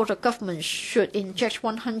 First of all, the government should inject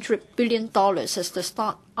 $100 billion as the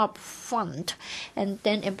start-up fund, and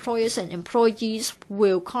then employers and employees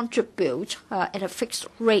will contribute at a fixed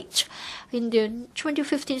rate. In the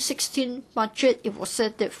 2015-16 budget, it was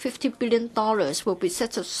said that $50 billion will be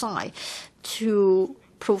set aside to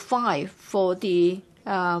provide for the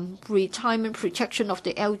retirement protection of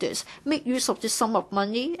the elders. Make use of this sum of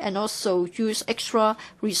money and also use extra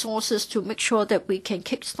resources to make sure that we can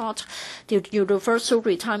kickstart the universal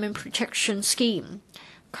retirement protection scheme.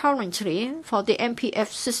 Currently, for the MPF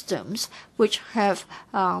systems, which have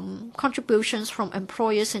contributions from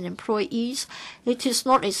employers and employees, it is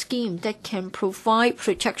not a scheme that can provide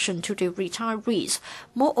protection to the retirees.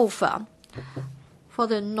 Moreover, for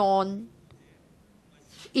the non-income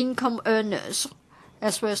earners,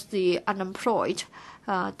 as well as the unemployed,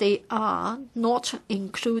 they are not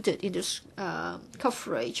included in the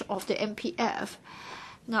coverage of the MPF.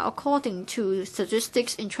 Now, according to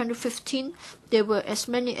statistics in 2015, there were as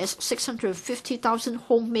many as 650,000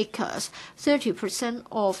 homemakers. 30%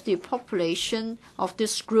 of the population of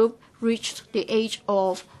this group reached the age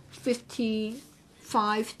of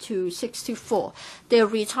 55 to 64. Their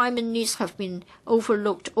retirement needs have been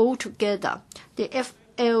overlooked altogether. The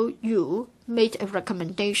FLU made a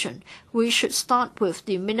recommendation. We should start with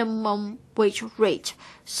the minimum wage rate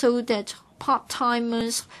so that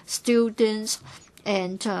part-timers, students,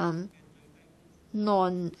 and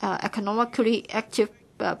non-economically active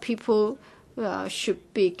people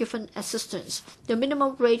should be given assistance. The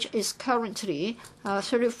minimum wage is currently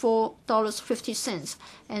 $34.50,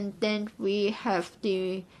 and then we have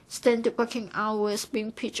the standard working hours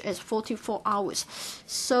being pitched as 44 hours.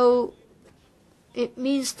 So it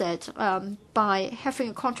means that by having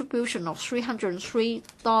a contribution of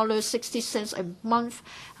 $303.60 a month,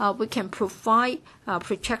 we can provide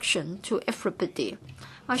protection to everybody.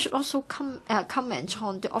 I should also comment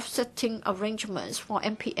on the offsetting arrangements for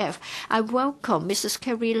MPF. I welcome Mrs.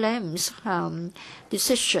 Carrie Lam's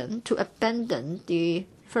decision to abandon the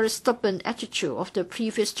very stubborn attitude of the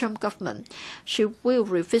previous term government, she will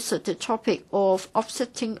revisit the topic of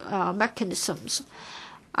offsetting mechanisms.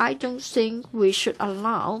 I don't think we should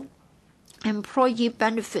allow employee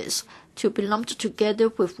benefits to be lumped together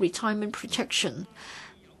with retirement protection,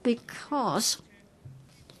 because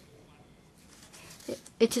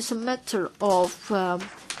it is a matter of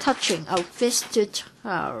touching our vested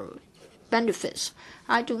benefits.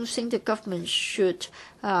 I don't think the government should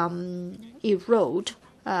erode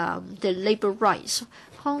the labor rights.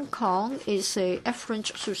 Hong Kong is an affluent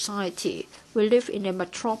society. We live in a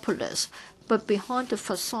metropolis, but behind the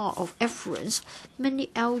facade of affluence, many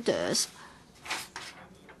elders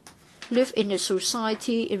live in a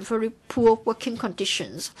society in very poor working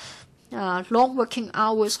conditions. Long working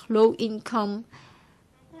hours, low income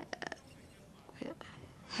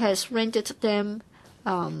has rendered them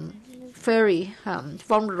very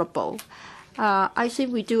vulnerable. I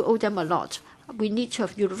think we do owe them a lot. We need to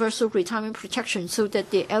have universal retirement protection so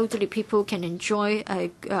that the elderly people can enjoy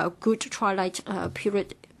a good twilight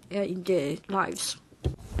period in their lives.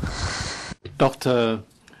 Dr.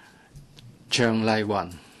 Cheung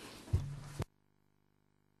Lai-wan.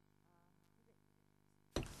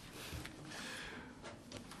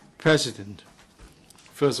 President,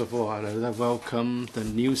 first of all, I'd like to welcome the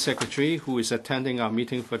new secretary who is attending our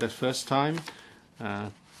meeting for the first time,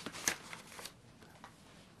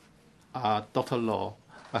 Dr. Law.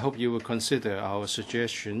 I hope you will consider our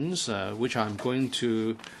suggestions, which I'm going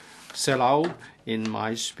to set out in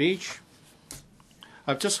my speech.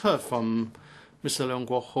 I've just heard from Mr. Leung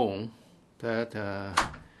Kwok-hung that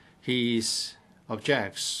he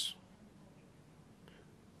objects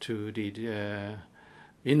to the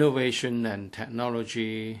innovation and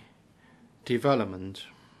technology development.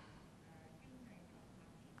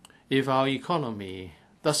 If our economy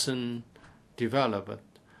doesn't develop,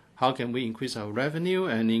 how can we increase our revenue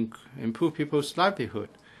and improve people's livelihood?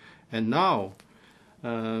 And now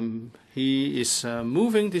he is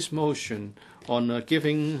moving this motion on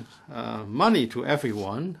giving money to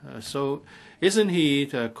everyone. So isn't he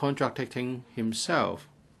contradicting himself?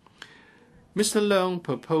 Mr. Leung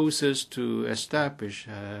proposes to establish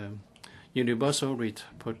a universal retirement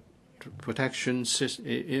protection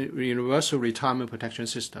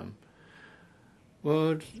system.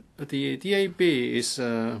 Well, the DAB is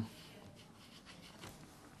in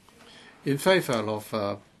favor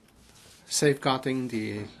of safeguarding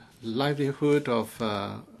the livelihood of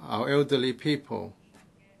our elderly people.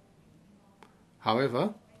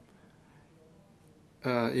 However,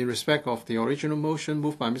 in respect of the original motion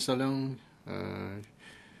moved by Mr. Leung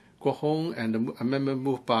Kwok-hung and the amendment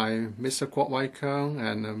moved by Mr. KWOK Wai-keung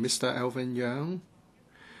and Mr. Alvin YEUNG,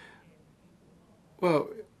 well,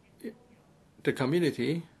 the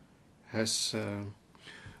community has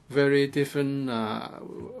very different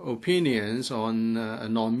opinions on a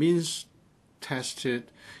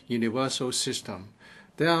non-means-tested universal system.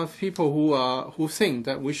 There are people who think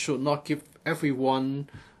that we should not give everyone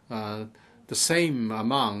the same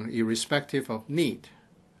amount, irrespective of need.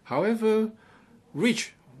 However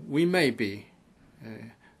rich we may be,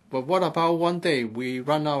 but what about one day we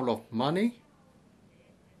run out of money?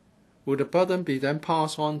 Would the burden be then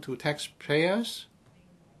passed on to taxpayers?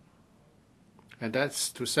 And that's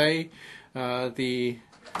to say, the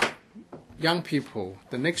young people,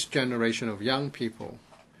 the next generation of young people.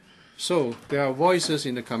 So there are voices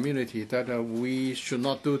in the community that we should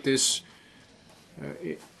not do this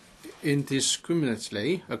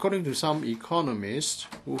indiscriminately. According to some economists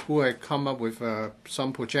who have come up with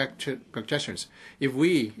some projections,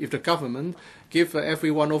 if the government give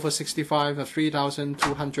everyone over 65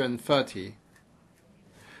 3,230,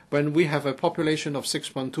 when we have a population of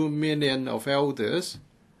 6.2 million of elders,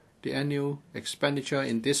 the annual expenditure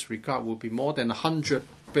in this regard will be more than $100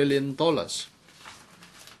 billion.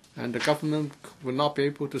 And the government will not be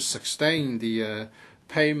able to sustain the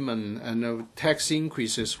payment, and the tax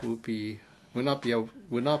increases will have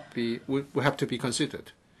to be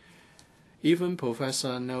considered. Even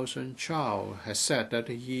Professor Nelson Chow has said that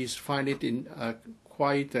he finds it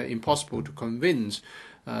quite impossible to convince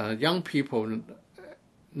young people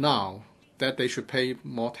now that they should pay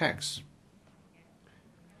more tax.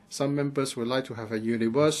 Some members would like to have a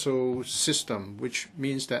universal system, which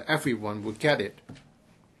means that everyone will get it.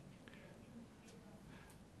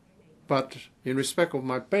 But in respect of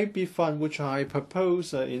my baby fund, which I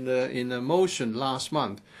proposed in a motion last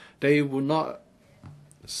month, they would not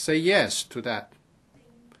say yes to that.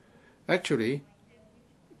 Actually,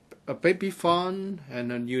 a baby fund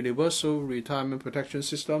and a universal retirement protection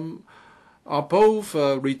system are both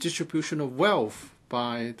redistribution of wealth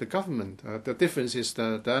by the government. The difference is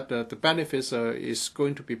that the benefits is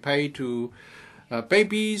going to be paid to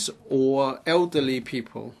babies or elderly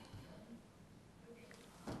people.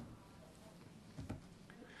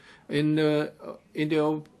 In the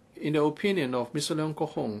opinion of Mr. Leung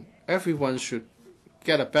Kwok-hung, everyone should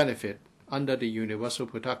get a benefit under the universal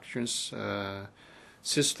protection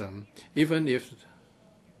system, even if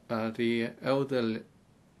the elderly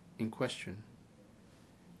in question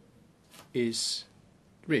is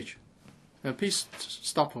rich. And please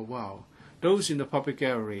stop a while. Those in the public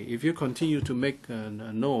area, if you continue to make a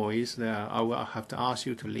noise, I will have to ask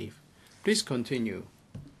you to leave. Please continue.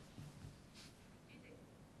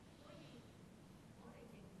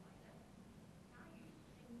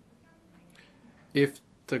 If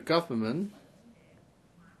the government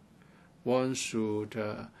wants to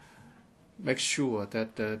make sure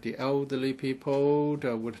that the elderly people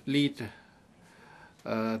would lead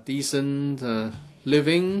decent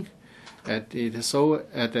living when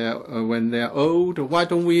they're old, why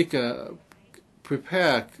don't we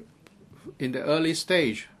prepare in the early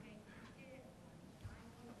stage?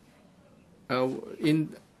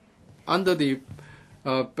 Under the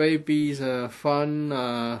babies fund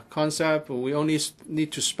concept, we only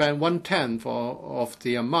need to spend 1/10 of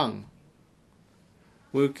the amount.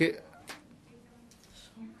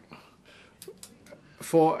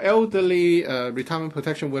 For elderly retirement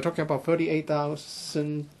protection, we're talking about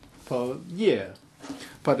 38,000 per year,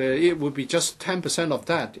 but it would be just 10% of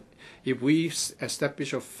that if we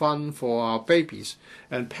establish a fund for our babies,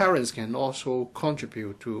 and parents can also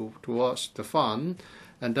contribute towards the fund.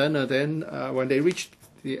 And then when they reach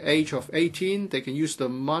the age of 18, they can use the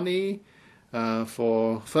money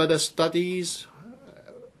for further studies,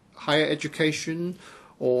 higher education,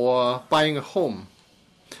 or buying a home.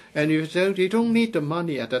 And if they don't need the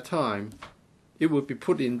money at that time, it would be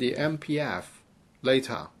put in the MPF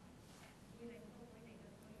later.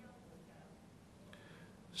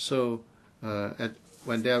 So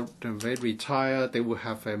when they retire, they will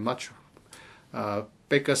have a much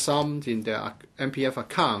bigger sum in their MPF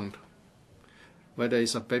account, whether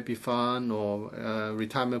it's a baby fund or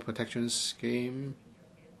retirement protection scheme.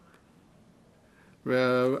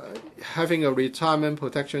 Having a retirement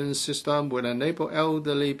protection system will enable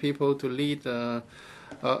elderly people to lead a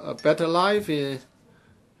better life,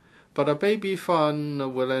 but a baby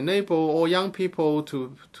fund will enable all young people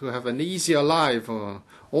to have an easier life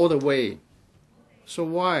all the way. So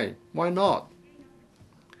why not?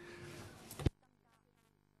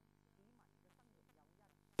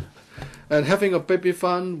 And having a baby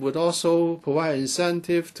fund would also provide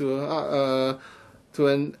incentive to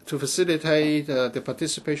facilitate the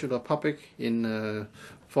participation of the public in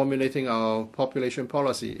formulating our population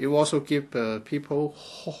policy. It will also give people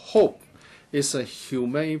hope. It's a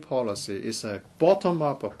humane policy. It's a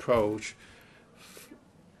bottom-up approach.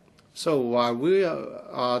 So while we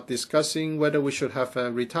are discussing whether we should have a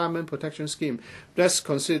retirement protection scheme, let's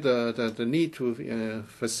consider the need to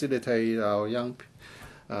facilitate our young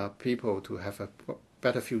people to have a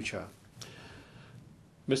better future.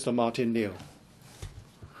 Mr. Martin Liu.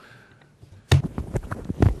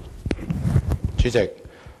 主席，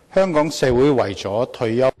香港社會為咗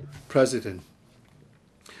退休 President,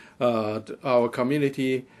 our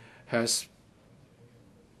community has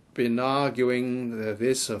been arguing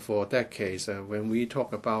this for decades. When we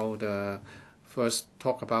talk about first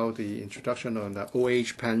talk about the introduction of the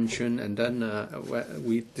old-age pension, and then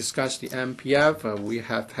we discussed the MPF, we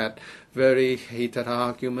have had very heated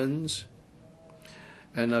arguments.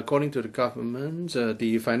 And according to the government,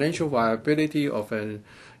 the financial viability of a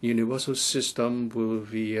universal system will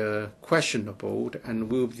be questionable and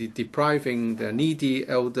will be depriving the needy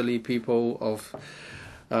elderly people of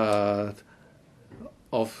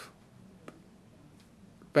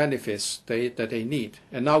benefits that they need.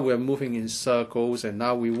 And now we're moving in circles, and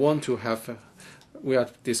now we are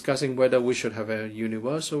discussing whether we should have a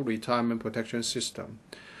universal retirement protection system.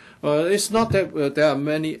 It's not that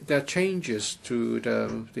there are changes to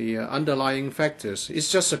the underlying factors.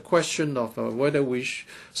 It's just a question of whether we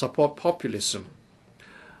support populism.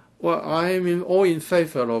 Well, I'm all in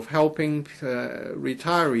favor of helping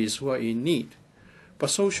retirees who are in need,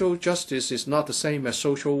 but social justice is not the same as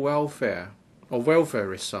social welfare or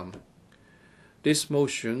welfarism. This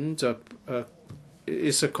motion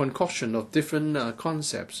is a concoction of different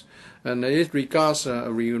concepts, and it regards a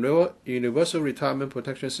universal retirement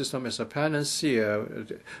protection system as a panacea,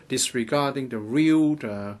 disregarding the real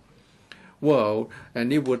world,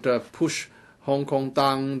 and it would push Hong Kong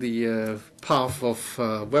down the path of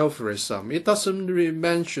welfarism. It doesn't really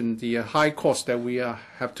mention the high cost that we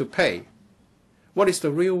have to pay. What is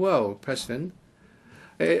the real world, President?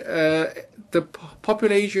 The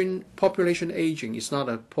population aging is not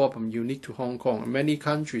a problem unique to Hong Kong. Many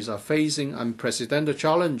countries are facing unprecedented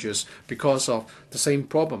challenges because of the same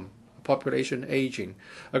problem, population aging.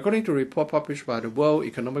 According to a report published by the World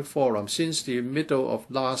Economic Forum, since the middle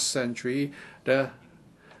of last century, the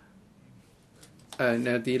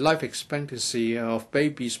life expectancy of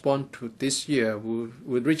babies born to this year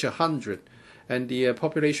would reach 100, and the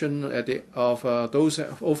population of those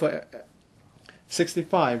over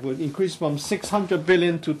 65 will increase from $600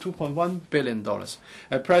 billion to $2.1 billion.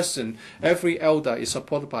 At present, every elder is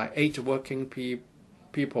supported by 8 working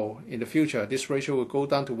people. In the future, this ratio will go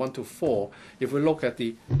down to 1 to 4. If we look at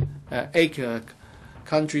the 8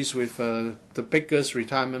 countries with the biggest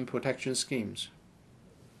retirement protection schemes,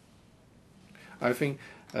 I think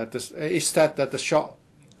it's that the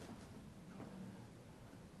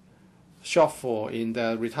shortfall in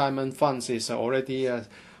the retirement funds is already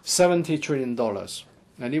 $70 trillion,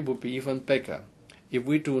 and it would be even bigger if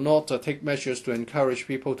we do not take measures to encourage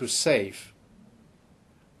people to save.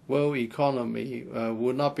 World economy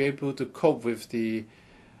will not be able to cope with the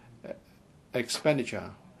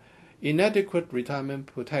expenditure. Inadequate retirement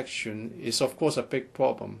protection is, of course, a big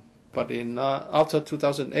problem. But after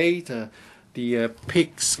 2008, the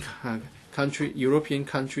PIGS European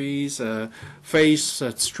countries face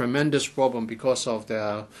a tremendous problem because of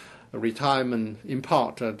their retirement, in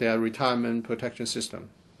part, their retirement protection system.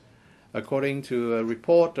 According to a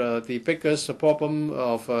report, the biggest problem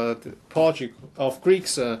of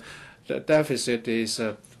Greece's deficit is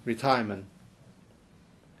retirement,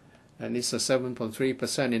 and it's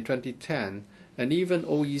 7.3% in 2010. And even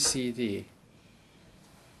OECD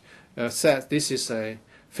said this is a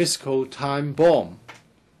fiscal time bomb.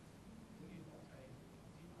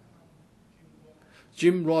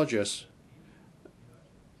 Jim Rogers,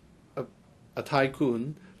 a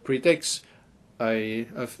tycoon, predicts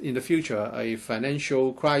in the future a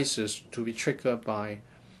financial crisis to be triggered by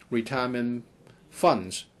retirement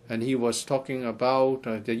funds, and he was talking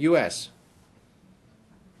about the U.S.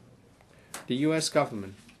 The U.S.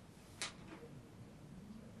 government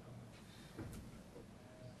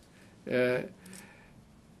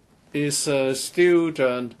is still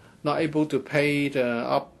not able to pay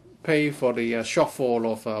for the shortfall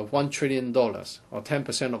of $1 trillion, or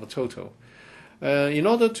 10% of the total. In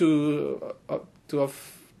order to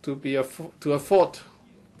afford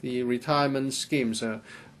the retirement schemes,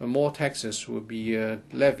 more taxes will be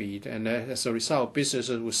levied, and as a result,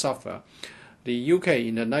 businesses will suffer. The UK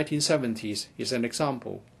in the 1970s is an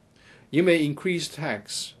example. You may increase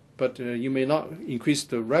tax, but you may not increase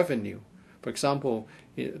the revenue. For example,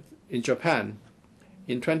 in Japan,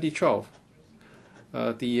 in 2012,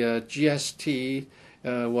 the GST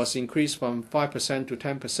was increased from 5% to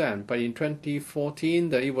 10%, but in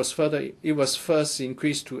 2014 it was first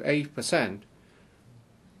increased to 8%.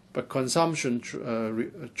 But consumption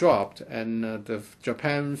dropped, and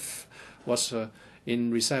Japan was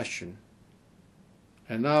in recession.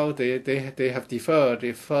 And now they have deferred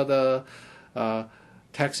a further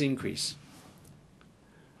tax increase.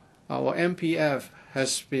 Our MPF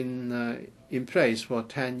has been in place for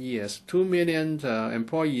 10 years. 2 million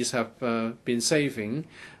employees have been saving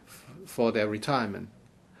for their retirement.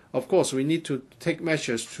 Of course, we need to take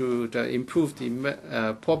measures to improve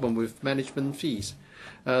the problem with management fees.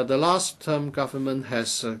 The last term government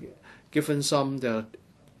has given some the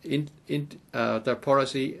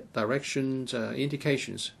policy directions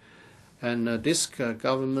indications, and this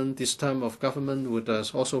term of government would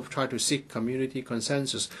also try to seek community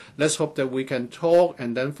consensus. Let's hope that we can talk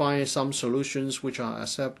and then find some solutions which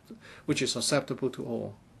is acceptable to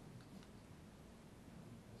all.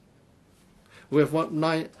 We have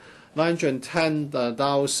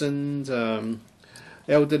 910,000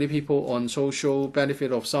 elderly people on social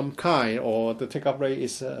benefit of some kind, or the take-up rate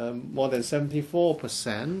is more than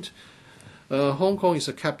 74%. Hong Kong is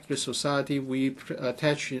a capitalist society. We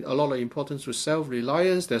attach a lot of importance to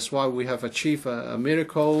self-reliance. That's why we have achieved a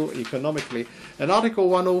miracle economically. And Article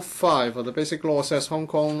 105 of the Basic Law says Hong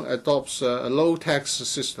Kong adopts a low-tax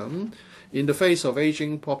system in the face of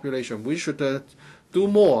aging population. We should do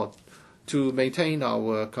more to maintain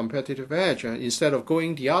our competitive edge instead of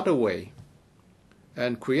going the other way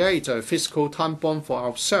and create a fiscal time bomb for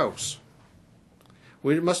ourselves.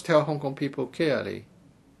 We must tell Hong Kong people clearly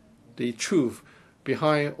the truth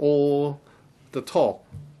behind all the talk.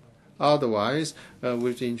 Otherwise,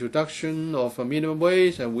 with the introduction of a minimum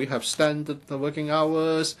wage, and we have standard working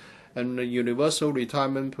hours and universal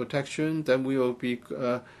retirement protection, then we will be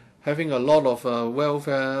having a lot of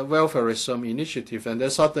welfareism initiative, and then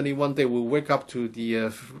suddenly one day we'll wake up to the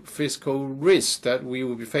fiscal risk that we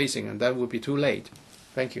will be facing, and that will be too late.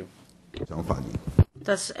 Thank you.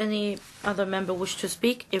 Does any other member wish to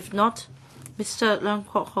speak? If not, Mr. Leung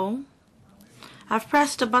Kwok-hung. I've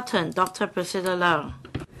pressed the button, Dr. Priscilla Leung.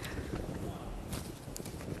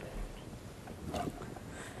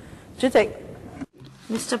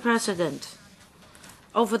 Mr. President,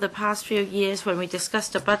 over the past few years when we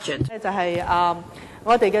discussed the budget,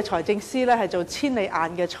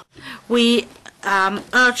 we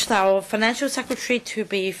urged our financial secretary to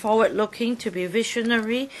be forward-looking, to be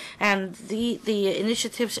visionary, and the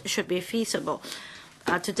initiatives should be feasible.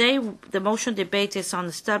 Today, the motion debate is on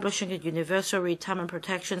establishing a universal retirement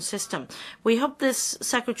protection system. We hope this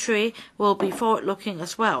secretary will be forward-looking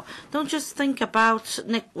as well. Don't just think about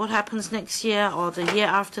what happens next year or the year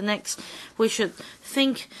after next. We should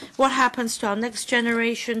think what happens to our next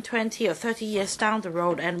generation 20 or 30 years down the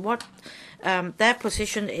road and what their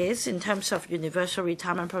position is in terms of universal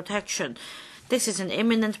retirement protection. This is an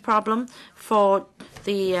imminent problem for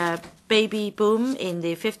the baby boom in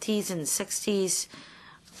the 50s and 60s.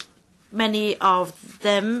 Many of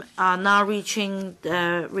them are now reaching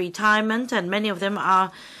retirement, and many of them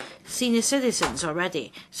are senior citizens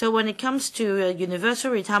already. So when it comes to a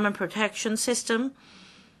universal retirement protection system,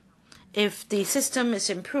 if the system is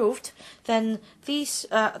improved, then this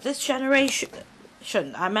generation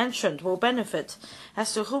I mentioned will benefit.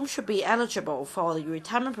 As to whom should be eligible for the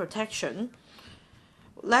retirement protection,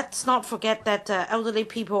 let's not forget that elderly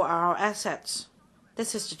people are our assets.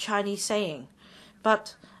 This is the Chinese saying.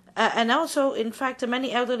 But and also, in fact,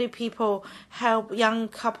 many elderly people help young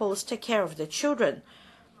couples take care of their children.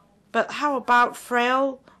 But how about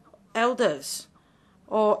frail elders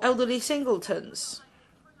or elderly singletons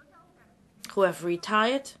who have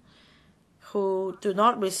retired, who do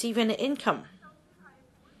not receive any income?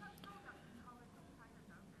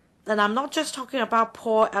 And I'm not just talking about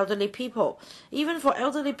poor elderly people. Even for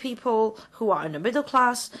elderly people who are in the middle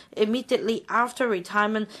class, immediately after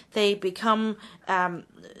retirement, they become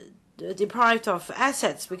deprived of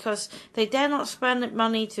assets because they dare not spend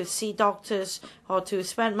money to see doctors or to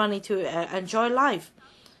spend money to enjoy life.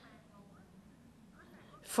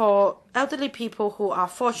 For elderly people who are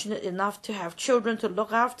fortunate enough to have children to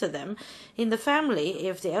look after them, in the family,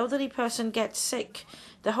 if the elderly person gets sick,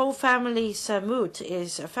 the whole family's mood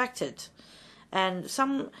is affected. And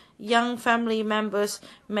some young family members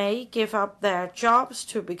may give up their jobs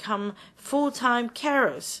to become full-time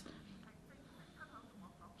carers.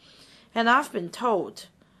 And I've been told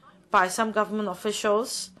by some government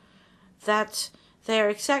officials that they're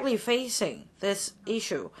exactly facing this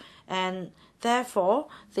issue, and therefore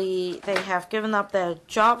they have given up their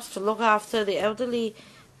jobs to look after the elderly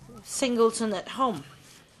singleton at home.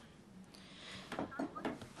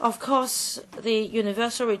 Of course, the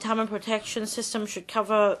universal retirement protection system should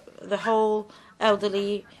cover the whole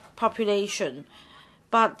elderly population,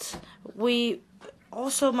 but we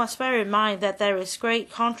also must bear in mind that there is great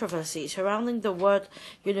controversy surrounding the word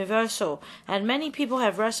universal, and many people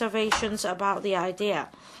have reservations about the idea.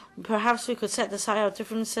 Perhaps we could set aside our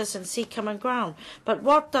differences and seek common ground. But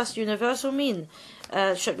what does universal mean?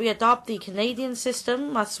 Should we adopt the Canadian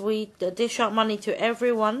system? Must we dish out money to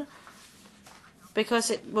everyone? Because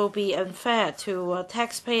it will be unfair to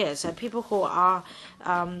taxpayers and people who are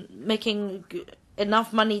making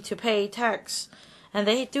enough money to pay tax. And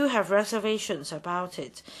they do have reservations about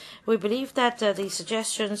it. We believe that the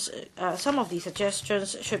suggestions, some of the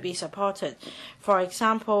suggestions should be supported. For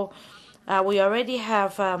example, we already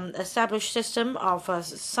have established system of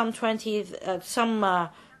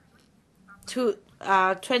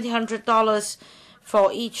 $2,000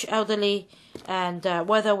 for each elderly, and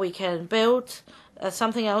whether we can build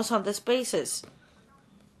something else on this basis.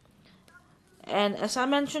 And as I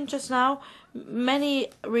mentioned just now, many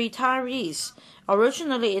retirees,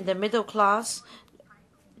 originally in the middle class,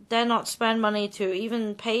 dare not spend money to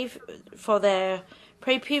even pay for their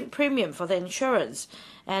premium for their insurance.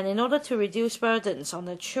 And in order to reduce burdens on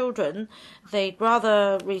the children, they'd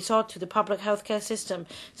rather resort to the public healthcare system.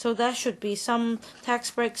 So there should be some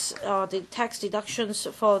tax breaks or the tax deductions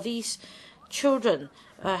for these children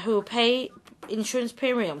who pay insurance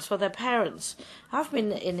premiums for their parents. I've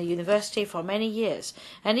been in the university for many years,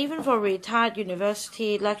 and even for retired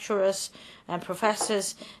university lecturers and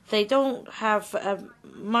professors, they don't have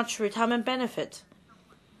much retirement benefit.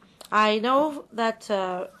 I know that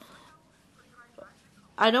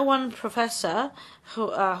I know one professor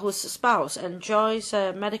whose spouse enjoys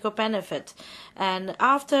medical benefit, and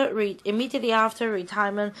immediately after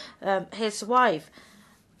retirement, his wife,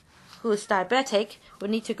 who is diabetic, will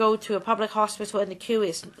need to go to a public hospital, and the queue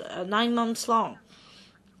is 9 months long.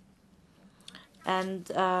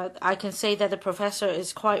 And I can say that the professor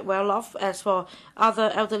is quite well off. As for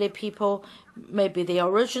other elderly people, maybe they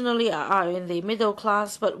originally are in the middle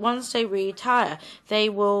class, but once they retire, they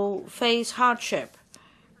will face hardship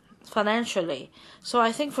financially. So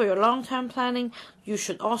I think for your long-term planning, you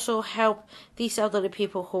should also help these elderly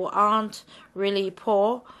people who aren't really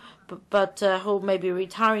poor, but who may be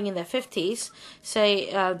retiring in their 50s. Say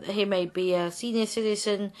he may be a senior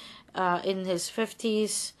citizen in his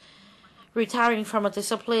 50s, retiring from a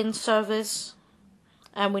disciplined service,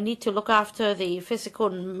 and we need to look after the physical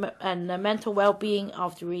and mental well-being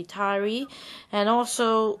of the retiree, and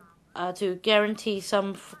also to guarantee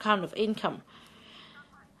some kind of income.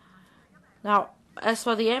 Now, as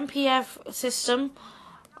for the MPF system,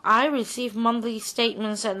 I receive monthly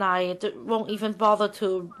statements, and I won't even bother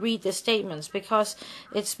to read the statements because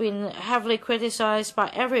it's been heavily criticized by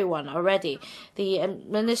everyone already. The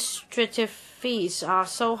administrative fees are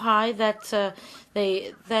so high that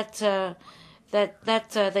they've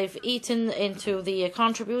eaten into the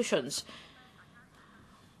contributions.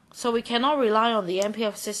 So we cannot rely on the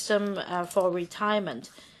MPF system for retirement.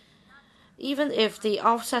 Even if the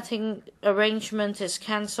offsetting arrangement is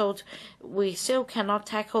cancelled, we still cannot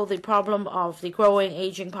tackle the problem of the growing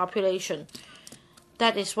aging population.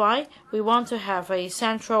 That is why we want to have a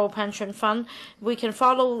central pension fund. We can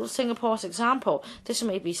follow Singapore's example. This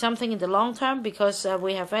may be something in the long term because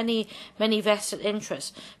we have many vested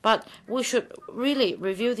interests. But we should really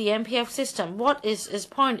review the MPF system. What is its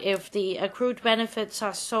point if the accrued benefits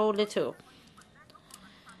are so little?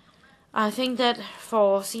 I think that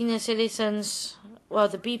for senior citizens, well,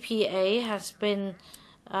 the BPA has been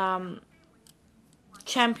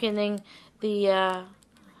championing the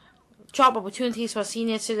job opportunities for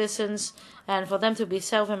senior citizens and for them to be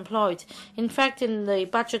self-employed. In fact, in the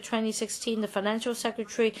budget 2016, the Financial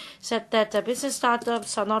Secretary said that business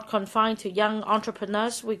startups are not confined to young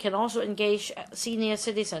entrepreneurs. We can also engage senior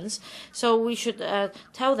citizens. So we should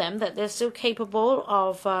tell them that they're still capable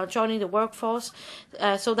of joining the workforce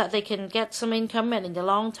so that they can get some income and in the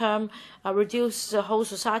long term reduce the whole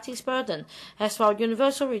society's burden. As for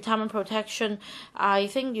universal retirement protection, I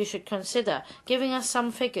think you should consider giving us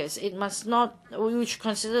some figures. We should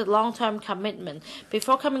consider long-term commitment.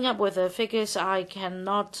 Before coming up with the figures, I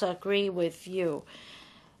cannot agree with you.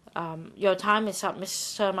 Your time is up,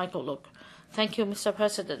 Mr. Michael Look. Thank you, Mr.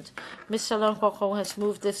 President. Mr. Leung Kwok-hung has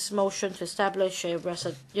moved this motion to establish a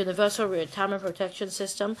universal retirement protection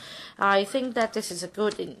system. I think that this is a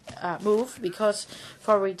good move because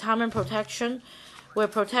for retirement protection, we're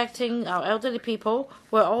protecting our elderly people.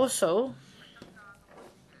 We're also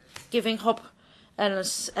giving hope and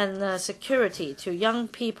security to young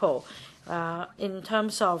people in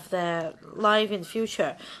terms of their life in the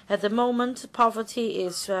future. At the moment, poverty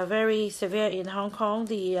is very severe in Hong Kong.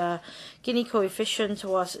 The Gini coefficient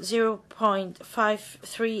was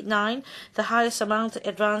 0.539, the highest among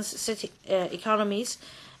advanced city economies,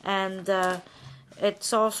 and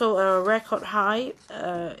it's also a record high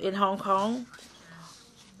in Hong Kong.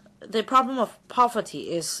 The problem of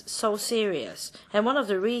poverty is so serious, and one of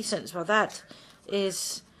the reasons for that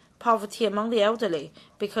is poverty among the elderly,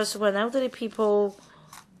 because when elderly people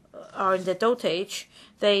are in the adult age,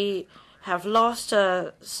 they have lost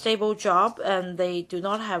a stable job and they do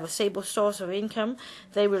not have a stable source of income.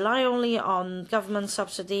 They rely only on government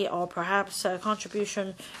subsidy or perhaps a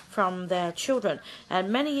contribution from their children.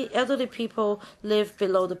 And many elderly people live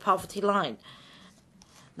below the poverty line.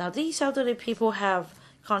 Now, these elderly people have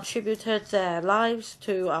contributed their lives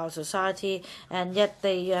to our society, and yet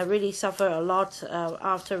they really suffer a lot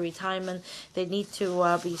after retirement. They need to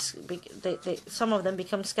some of them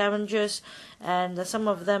become scavengers, and some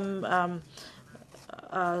of them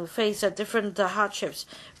face different hardships.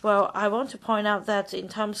 Well, I want to point out that in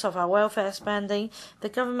terms of our welfare spending, the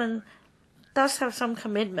government does have some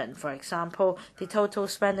commitment. For example, the total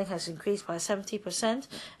spending has increased by 70%,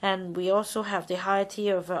 and we also have the higher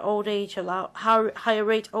tier of higher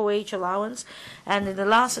rate old age allowance. And in the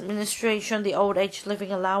last administration, the old age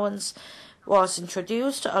living allowance was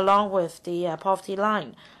introduced along with the poverty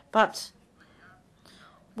line. But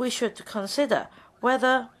we should consider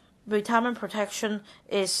whether retirement protection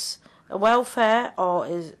is a welfare or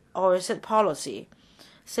is it policy.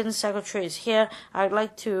 Since Secretary is here, I'd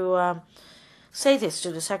like to say this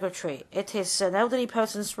to the Secretary. It is an elderly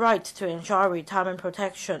person's right to enjoy retirement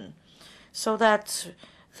protection so that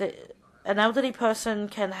an elderly person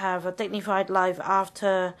can have a dignified life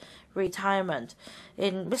after retirement.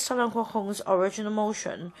 In Mr. Leung Kwok-hung's original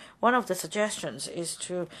motion, one of the suggestions is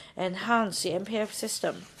to enhance the MPF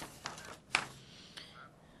system.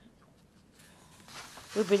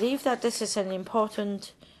 We believe that this is an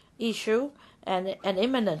important issue, and an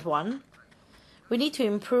imminent one, we need to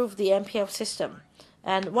improve the MPF system.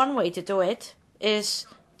 And one way to do it is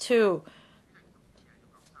to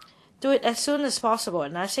do it as soon as possible.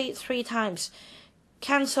 And I say it 3 times.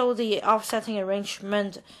 Cancel the offsetting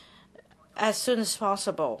arrangement as soon as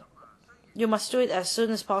possible. You must do it as soon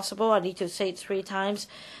as possible. I need to say it 3 times.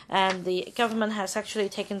 And the government has actually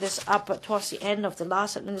taken this up towards the end of the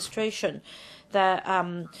last administration.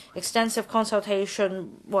 The extensive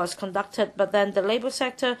consultation was conducted, but then the labor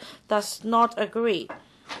sector does not agree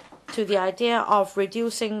to the idea of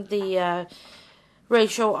reducing the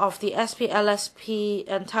ratio of the SP-LSP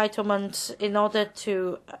entitlements in order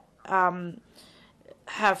to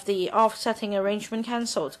have the offsetting arrangement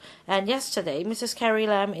cancelled. And yesterday, Mrs. Carrie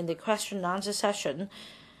Lam, in the question and answer session,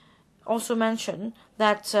 also mentioned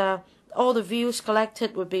that all the views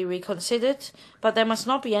collected would be reconsidered, but there must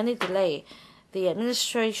not be any delay. The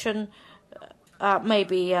administration may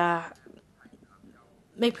be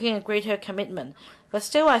making a greater commitment. But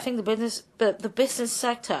still, I think the business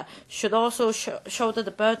sector should also shoulder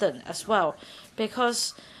the burden as well,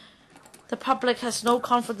 because the public has no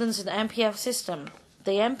confidence in the MPF system.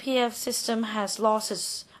 The MPF system has lost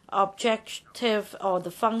its objective or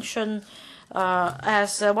the function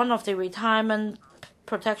as one of the retirement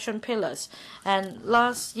protection pillars. And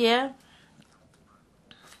last year,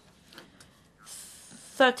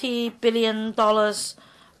 $30 billion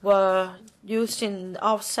were used in the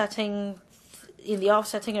offsetting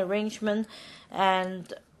arrangement,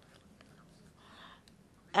 and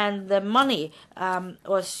the money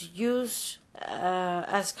was used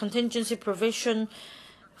as contingency provision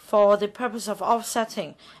for the purpose of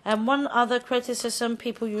offsetting. And one other criticism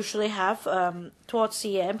people usually have towards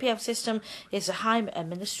the MPF system is the high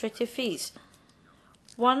administrative fees.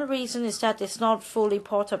 One reason is that it's not fully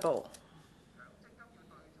portable,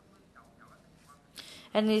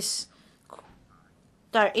 and is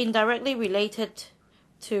indirectly related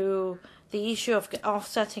to the issue of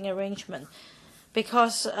offsetting arrangement,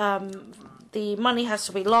 because the money has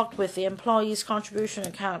to be locked with the employee's contribution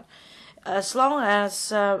account. As long as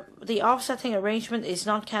the offsetting arrangement is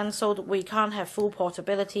not cancelled, we can't have full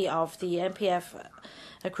portability of the MPF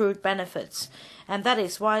accrued benefits. And that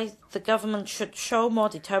is why the government should show more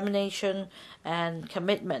determination and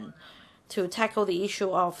commitment to tackle the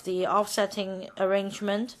issue of the offsetting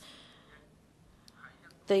arrangement.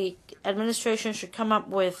 The administration should come up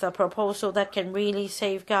with a proposal that can really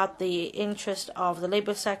safeguard the interest of the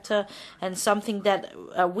labor sector, and something that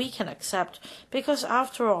we can accept, because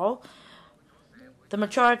after all, the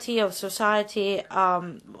majority of society are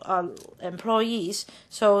employees,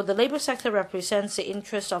 so the labor sector represents the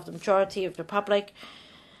interest of the majority of the public.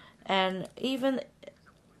 And even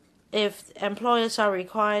if employers are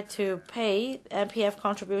required to pay MPF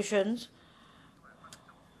contributions,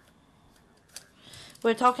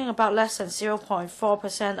 we're talking about less than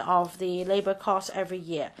 0.4% of the labor cost every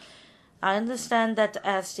year. I understand that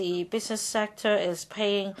as the business sector is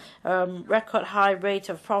paying record high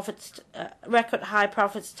profits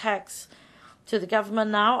tax to the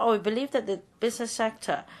government now, we believe that the business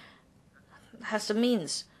sector has the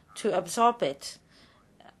means to absorb it.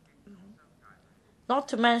 Not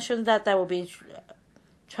to mention that there will be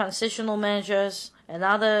transitional measures and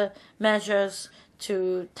other measures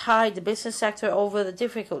to tide the business sector over the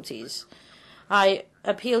difficulties. I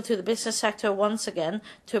appeal to the business sector once again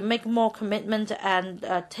to make more commitment and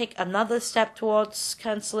take another step towards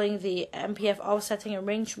cancelling the MPF offsetting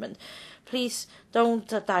arrangement. Please don't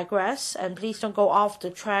digress, and please don't go off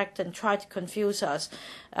the track and try to confuse us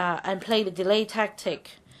and play the delay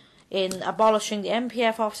tactic in abolishing the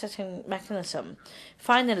MPF offsetting mechanism.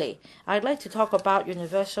 Finally, I'd like to talk about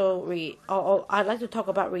I'd like to talk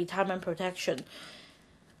about retirement protection.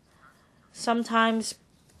 Sometimes,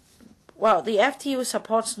 the FTU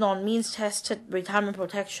supports non-means tested retirement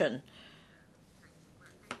protection.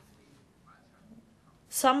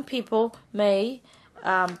 Some people may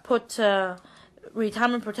put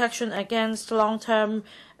retirement protection against long-term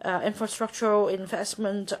infrastructural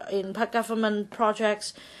investment in government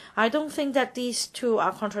projects. I don't think that these two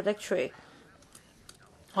are contradictory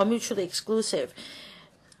or mutually exclusive.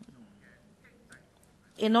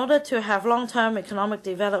 In order to have long-term economic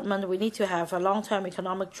development, we need to have a long-term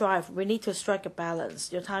economic drive. We need to strike a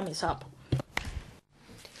balance. Your time is up.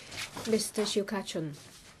 Mr. Siu Ka-chun.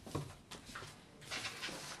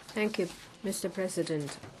 Thank you, Mr.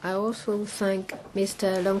 President. I also thank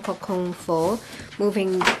Mr. Leung Kwok-hung for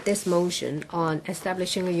moving this motion on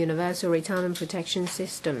establishing a universal retirement protection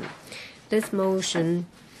system. This motion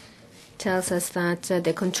tells us that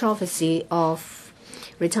the controversy of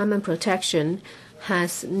retirement protection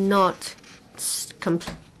has not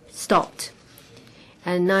stopped.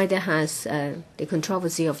 and neither has the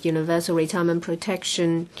controversy of universal retirement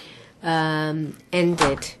protection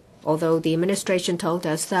ended, although the administration told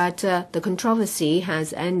us that the controversy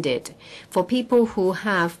has ended. For people who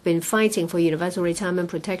have been fighting for universal retirement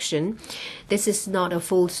protection, this is not a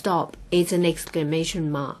full stop, it's an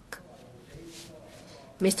exclamation mark.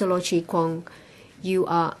 Mr. Lord Chi-kwong, you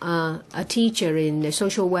are a teacher in the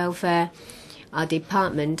social welfare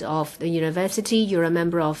department of the university. You're a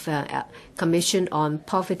member of Commission on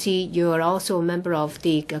Poverty. You are also a member of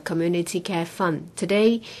the Community Care Fund.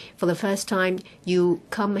 Today, for the first time, you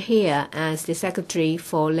come here as the Secretary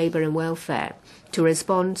for Labor and Welfare to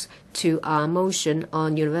respond to our motion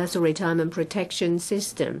on universal retirement protection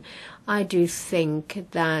system. I do think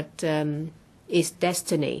that is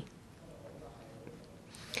destiny.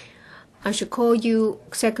 I should call you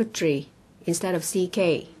Secretary instead of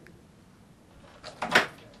CK.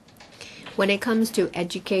 When it comes to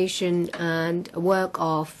education and work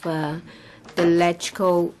of the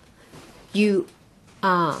LegCo, you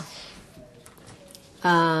are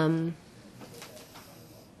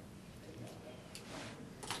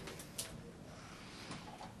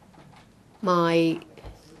my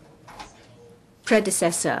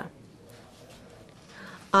predecessor.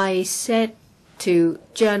 I said to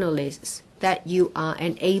journalists that you are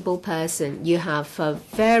an able person. You have a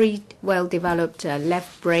very well-developed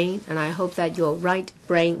left brain, and I hope that your right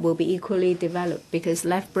brain will be equally developed, because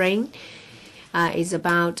left brain is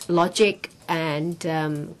about logic and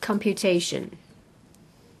computation.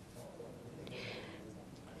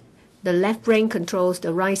 The left brain controls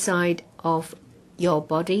the right side of your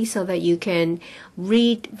body so that you can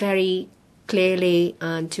read very clearly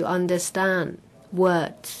and to understand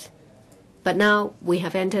words. But now we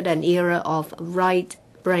have entered an era of right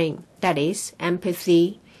brain, that is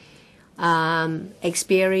empathy,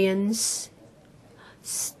 experience,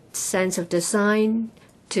 sense of design,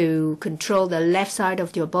 to control the left side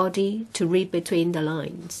of your body, to read between the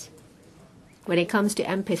lines. When it comes to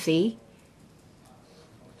empathy,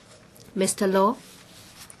 Mr. Law,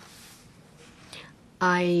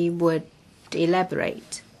 I would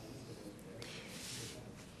elaborate.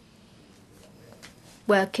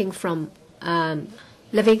 Living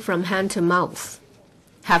from hand to mouth.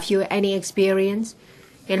 Have you any experience?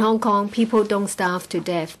 In Hong Kong, people don't starve to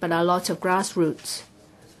death, but a lot of grassroots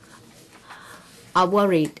are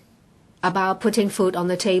worried about putting food on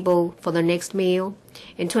the table for the next meal.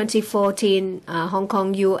 In 2014, Hong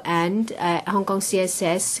Kong UN, Hong Kong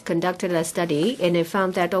CSS conducted a study, and it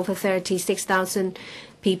found that over 36,000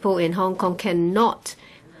 people in Hong Kong cannot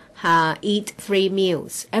eat 3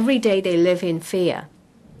 meals. Every day they live in fear.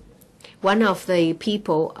 One of the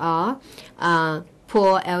people are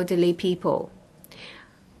poor elderly people,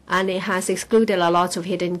 and it has excluded a lot of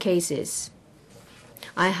hidden cases.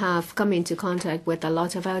 I have come into contact with a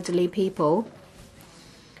lot of elderly people.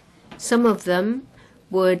 Some of them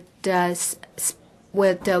would make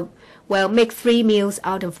 3 meals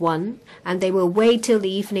out of 1, and they will wait till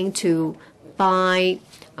the evening to buy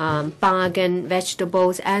bargain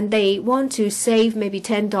vegetables, and they want to save maybe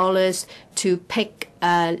 $10 to pick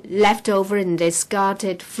leftover and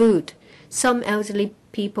discarded food. Some elderly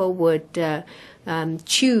people would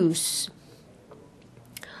choose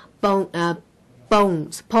pork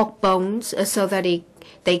bones, so that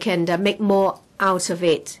they can make more out of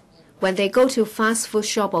it. When they go to fast food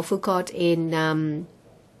shop or food court in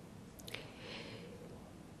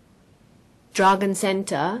Dragon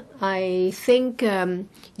Center, I think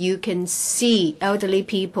you can see elderly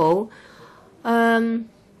people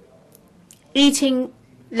eating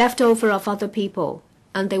leftover of other people,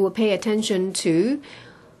 and they will pay attention to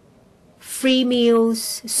free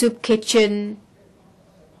meals, soup kitchen.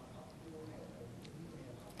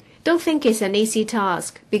 Don't think it's an easy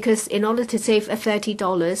task, because in order to save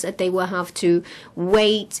 $30, they will have to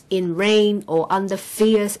wait in rain or under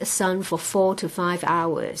fierce sun for 4 to 5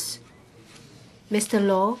 hours. Mr.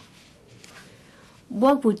 Law,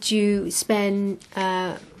 what would you spend?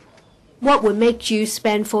 What would make you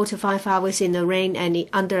spend 4 to 5 hours in the rain and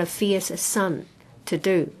under a fierce sun to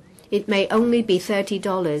do? It may only be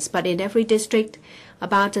 $30, but in every district,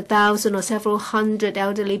 about 1,000 or several hundred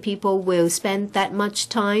elderly people will spend that much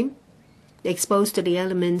time exposed to the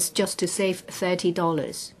elements just to save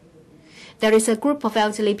 $30. There is a group of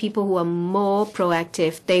elderly people who are more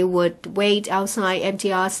proactive. They would wait outside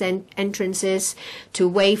MTR entrances to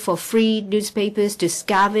wait for free newspapers, to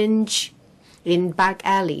scavenge in back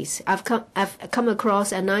alleys. I've come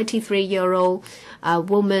across a 93-year-old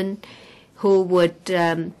woman who would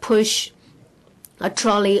push a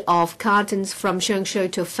trolley of cartons from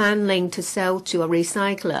Shengshui to Fanling to sell to a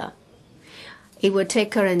recycler. it would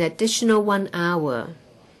take her an additional 1 hour.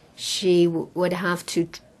 She would have to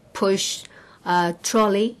push a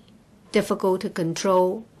trolley, difficult to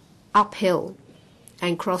control, uphill,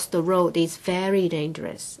 and cross the road. Is very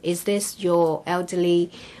dangerous. Is this your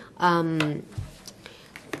elderly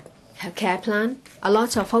care plan? A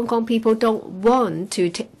lot of Hong Kong people don't want to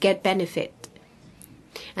get benefit.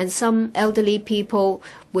 And some elderly people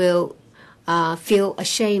will feel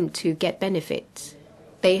ashamed to get benefits.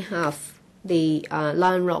 They have the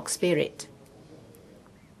Lion Rock spirit.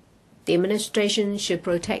 The administration should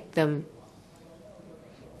protect them.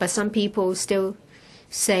 But some people still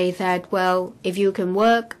say that, well, if you can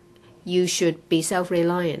work, you should be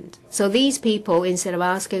self-reliant. So these people, instead of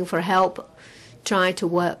asking for help, try to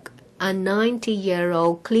work. A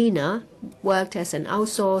 90-year-old cleaner worked as an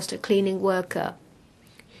outsourced cleaning worker.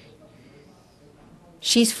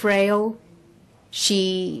 She's frail.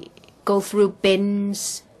 She goes through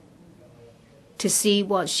bins to see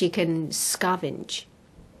what she can scavenge.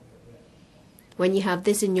 When you have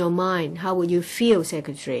this in your mind, how would you feel,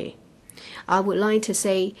 Secretary? I would like to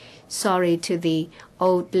say sorry to the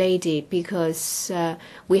old lady because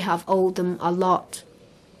we have owed them a lot.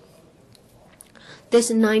 This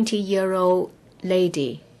 90-year-old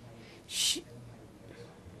lady,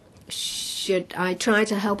 should I try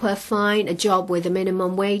to help her find a job with a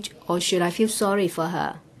minimum wage, or should I feel sorry for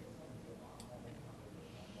her?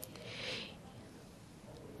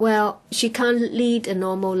 Well, she can't lead a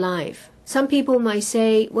normal life. Some people might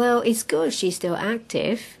say, well, it's good she's still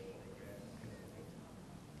active.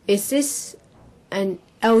 Is this an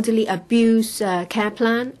elderly abuse care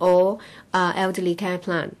plan or elderly care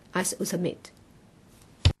plan? I submit.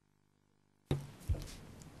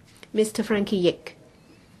 Mr. Frankie Yik.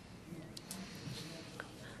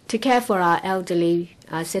 To care for our elderly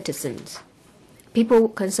citizens. People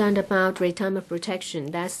concerned about retirement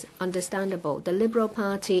protection, that's understandable. The Liberal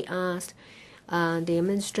Party asked the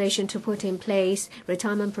administration to put in place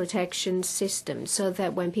retirement protection system so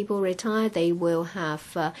that when people retire, they will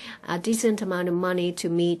have a decent amount of money to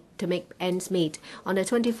make ends meet. On the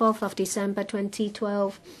 24th of December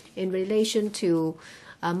 2012, in relation to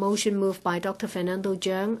a motion moved by Dr. Fernando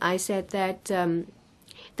Cheung, I said that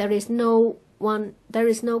there is no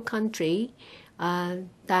country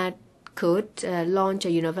that could launch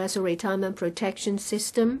a universal retirement protection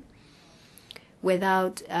system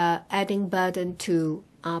without adding burden to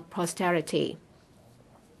posterity.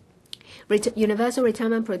 Universal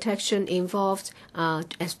retirement protection involves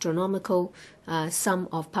astronomical sum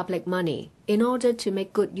of public money. In order to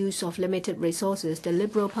make good use of limited resources, the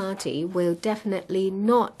Liberal Party will definitely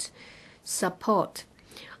not support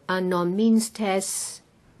a non-means test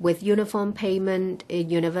with uniform payment in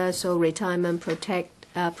universal retirement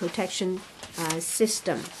protection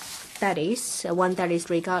system. That is, one that is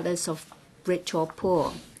regardless of rich or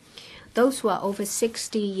poor. Those who are over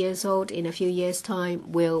 60 years old in a few years'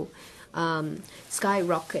 time will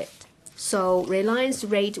skyrocket. So reliance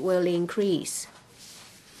rate will increase.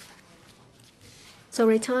 So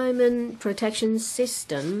retirement protection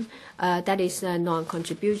system that is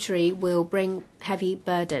non-contributory will bring heavy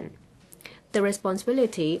burden. The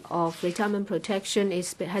responsibility of retirement protection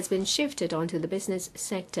has been shifted onto the business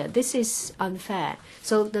sector. This is unfair.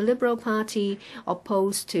 So the Liberal Party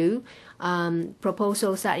opposed to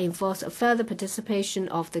proposals that enforce further participation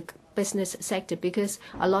of the business sector because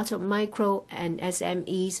a lot of micro and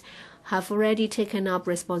SMEs have already taken up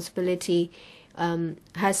responsibility,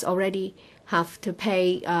 has already have to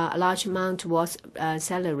pay a large amount towards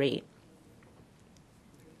salary.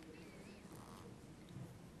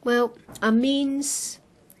 Well, a means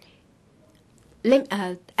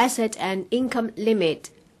asset and income limit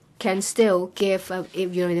can still give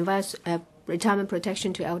universal retirement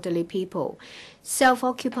protection to elderly people.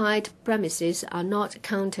 Self-occupied premises are not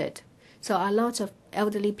counted. So a lot of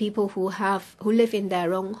elderly people who live in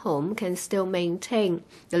their own home can still maintain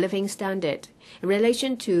the living standard. In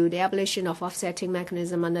relation to the abolition of offsetting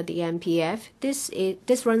mechanism under the MPF,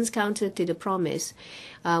 this runs counter to the promise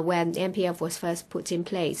when the MPF was first put in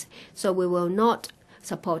place. So we will not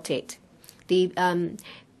support it. The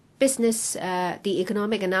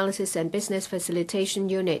Economic Analysis and Business Facilitation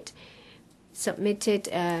Unit submitted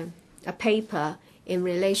a paper in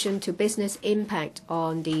relation to business impact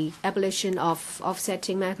on the abolition of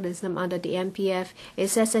offsetting mechanism under the MPF. It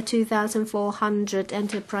says that 2,400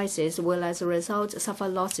 enterprises will, as a result, suffer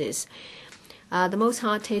losses. The most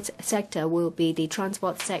hard-hit sector will be the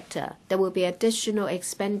transport sector. There will be additional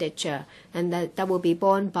expenditure, and that will be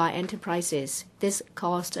borne by enterprises. This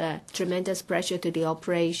caused tremendous pressure to the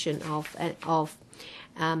operation of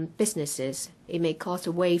businesses. It may cause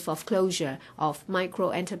a wave of closure of micro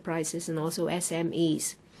enterprises and also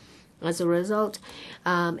SMEs. As a result,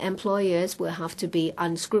 employers will have to be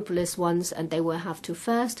unscrupulous ones, and they will have to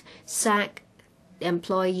first sack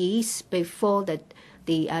employees before the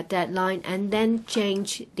deadline and then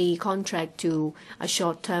change the contract to a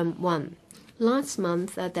short-term one. Last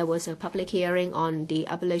month, there was a public hearing on the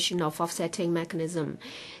abolition of offsetting mechanism.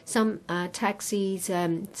 Some taxis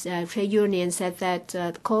trade unions said that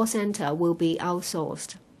the call center will be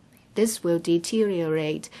outsourced. This will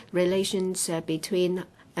deteriorate relations between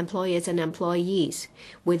employers and employees.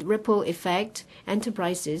 With ripple effect,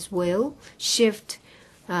 enterprises will shift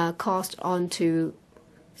cost onto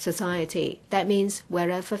society. That means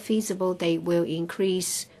wherever feasible, they will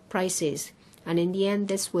increase prices. And in the end,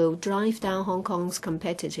 this will drive down Hong Kong's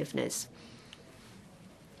competitiveness.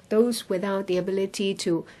 Those without the ability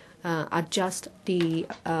to adjust the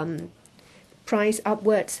price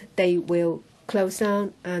upwards, they will close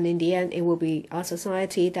down, and in the end, it will be our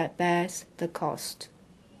society that bears the cost.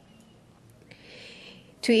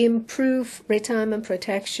 To improve retirement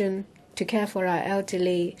protection, to care for our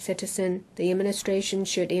elderly citizens, the administration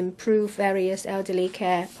should improve various elderly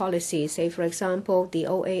care policies, say, for example, the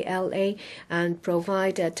OALA, and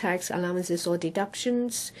provide tax allowances or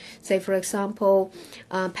deductions. Say, for example,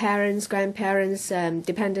 parents, grandparents,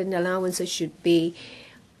 dependent allowances should be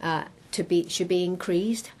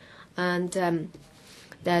increased, and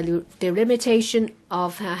the limitation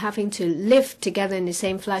of having to live together in the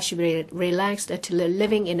same flat should be relaxed to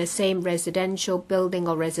living in the same residential building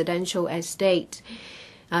or residential estate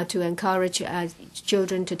to encourage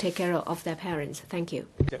children to take care of their parents. Thank you.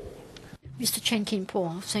 Mr. Chen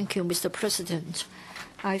Kin-po, thank you, Mr. President.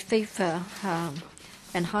 I favor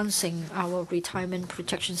enhancing our retirement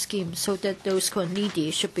protection scheme so that those who are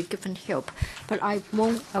needy should be given help. But I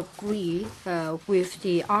won't agree with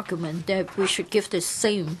the argument that we should give the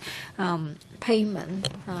same payment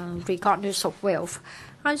regardless of wealth.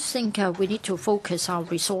 I think we need to focus our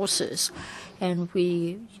resources, and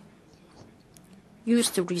we use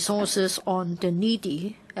the resources on the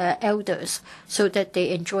needy elders so that they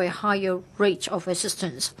enjoy a higher rate of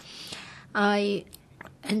assistance. I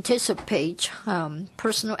anticipate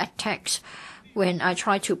personal attacks when I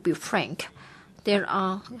try to be frank. There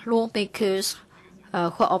are lawmakers who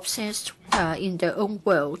are obsessed in their own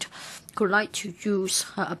world, who like to use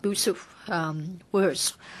abusive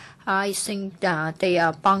words. I think that they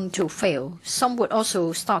are bound to fail. Some would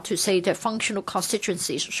also start to say that functional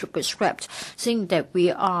constituencies should be scrapped, saying that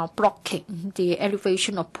we are blocking the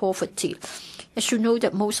elevation of poverty. As you know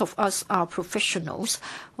that most of us are professionals,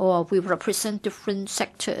 or we represent different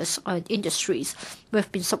sectors and industries. We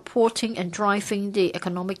have been supporting and driving the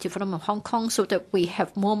economic development of Hong Kong so that we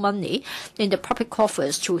have more money in the public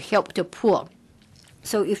coffers to help the poor.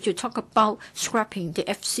 So if you talk about scrapping the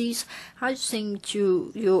FCs, I think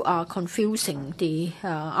you are confusing the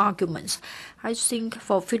arguments. I think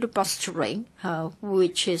for filibustering,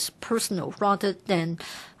 which is personal rather than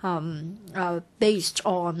based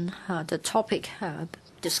on the topic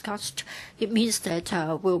discussed, it means that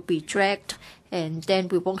we'll be dragged and then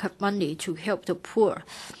we won't have money to help the poor.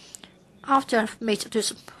 After I've made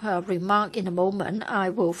this remark in a moment, I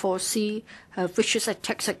will foresee vicious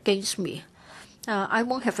attacks against me. I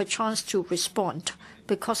won't have a chance to respond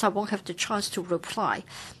because I won't have the chance to reply.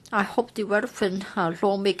 I hope the relevant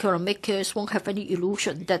lawmakers won't have any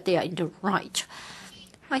illusion that they are in the right.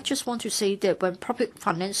 I just want to say that when public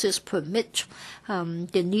finances permit,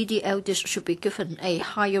 the needy elders should be given a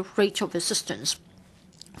higher rate of assistance.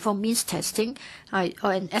 For means testing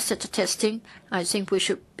and asset testing, I think we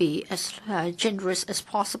should be as generous as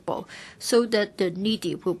possible so that the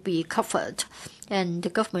needy will be covered. And the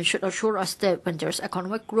government should assure us that when there's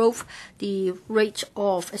economic growth, the rate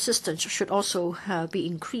of assistance should also be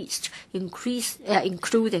increased,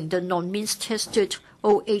 including the non-means tested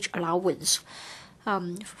old age allowance.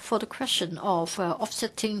 For the question of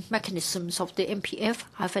offsetting mechanisms of the MPF,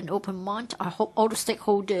 I have an open mind. I hope all the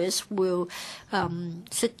stakeholders will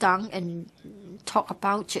sit down and talk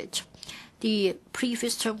about it. The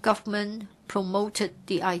previous term government promoted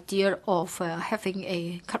the idea of having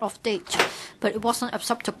a cut-off date, but it wasn't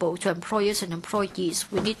acceptable to employers and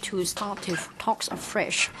employees. We need to start the talks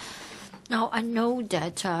afresh. Now, I know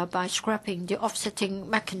that by scrapping the offsetting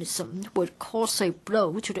mechanism would cause a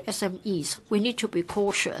blow to the SMEs. We need to be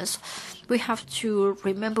cautious. We have to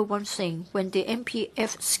remember one thing. When the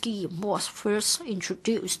MPF scheme was first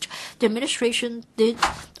introduced, the administration did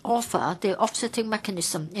offer the offsetting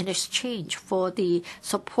mechanism in exchange for the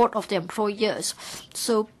support of the employers.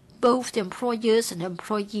 So both the employers and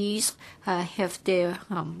employees have their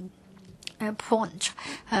point.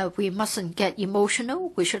 We mustn't get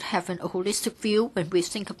emotional. We should have a holistic view when we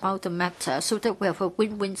think about the matter so that we have a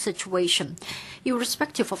win-win situation.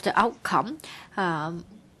 Irrespective of the outcome,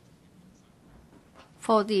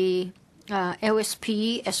 for the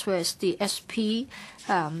LSP as well as the SP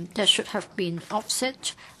that should have been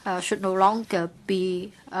offset should no longer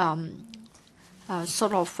be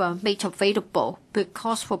made available,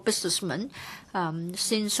 because for businessmen,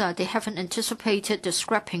 since they haven't anticipated the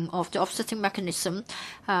scrapping of the offsetting mechanism,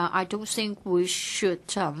 I don't think we should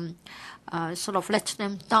let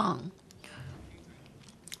them down.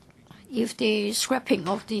 If the scrapping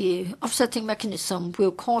of the offsetting mechanism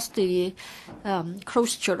will cause the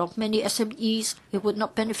closure of many SMEs, it would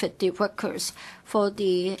not benefit the workers. For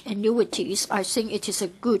the annuities, I think it is a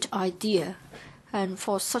good idea. And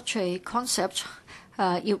for such a concept,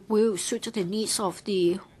 it will suit the needs of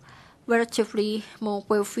the relatively more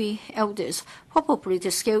wealthy elders. Probably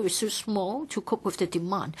the scale is too small to cope with the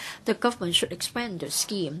demand. The government should expand the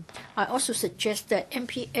scheme. I also suggest that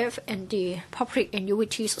MPF and the public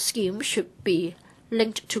annuities scheme should be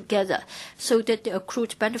linked together so that the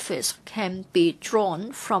accrued benefits can be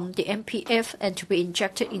drawn from the MPF and to be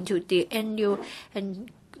injected into the annual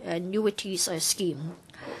annuities scheme.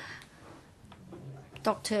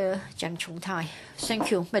 Dr. Jiang Chongtai. Thank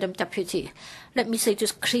you, Madam Deputy. Let me say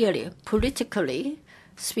this clearly. Politically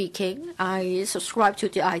speaking, I subscribe to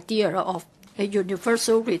the idea of a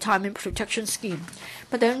universal retirement protection scheme.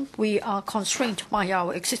 But then we are constrained by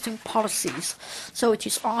our existing policies, so it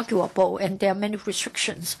is arguable and there are many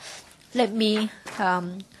restrictions. Let me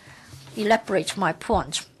elaborate my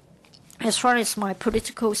point. As far as my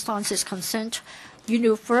political stance is concerned,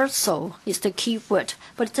 universal is the key word,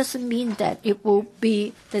 but it doesn't mean that it will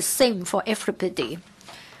be the same for everybody.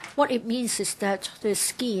 What it means is that the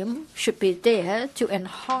scheme should be there to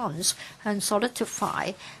enhance and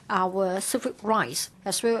solidify our civic rights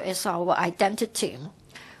as well as our identity.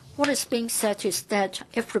 What is being said is that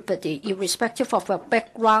everybody, irrespective of your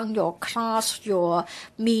background, your class, your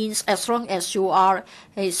means, as long as you are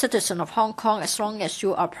a citizen of Hong Kong, as long as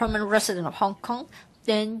you are a permanent resident of Hong Kong,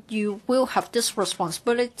 then you will have this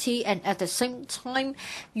responsibility, and at the same time,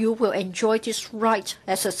 you will enjoy this right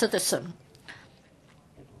as a citizen.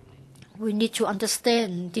 We need to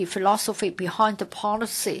understand the philosophy behind the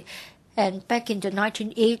policy. And back in the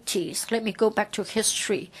 1980s, let me go back to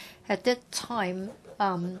history. At that time,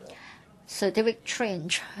 Sir David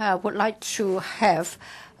Trench would like to have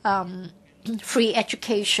free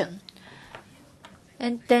education.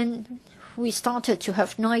 And then we started to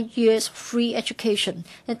have 9 years free education.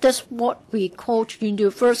 And that's what we call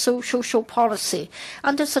universal social policy.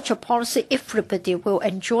 Under such a policy, everybody will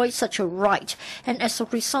enjoy such a right. And as a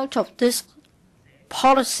result of this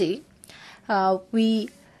policy, we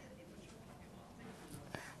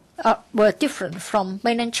were different from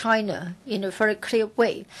mainland China in a very clear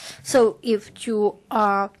way. So if you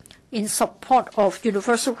are in support of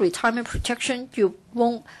universal retirement protection, you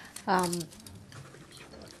won't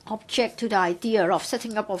object to the idea of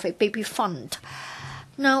setting up of a baby fund.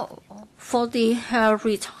 Now, for the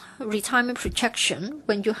retirement protection,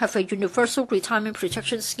 when you have a universal retirement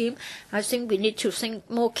protection scheme, I think we need to think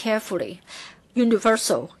more carefully.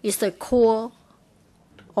 Universal is the core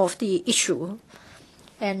of the issue,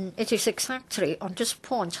 and it is exactly on this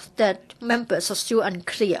point that members are still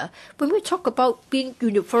unclear. When we talk about being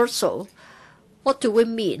universal, what do we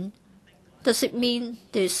mean? Does it mean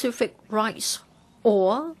the civic rights,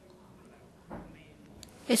 or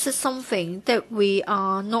is it something that we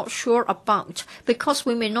are not sure about because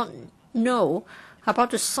we may not know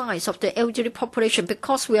about the size of the elderly population,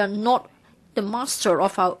 because we are not the master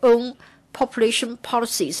of our own population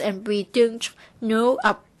policies and we don't know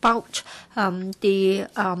about the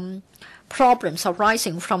problems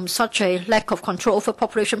arising from such a lack of control over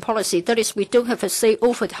population policy. That is, we don't have a say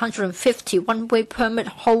over the 150 one-way permit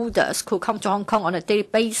holders who come to Hong Kong on a daily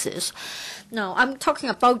basis. Now, I'm talking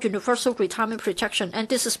about universal retirement protection, and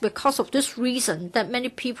this is because of this reason that many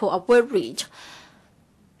people are worried.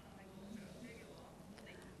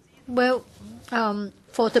 Well,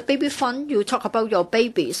 for the baby fund, you talk about your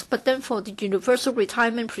babies, but then for the universal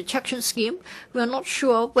retirement protection scheme, we are not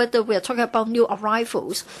sure whether we are talking about new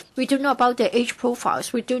arrivals. We don't know about their age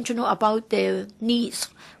profiles. We don't know about their needs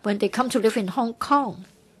when they come to live in Hong Kong.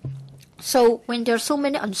 So when there are so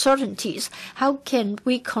many uncertainties, how can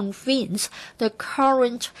we convince the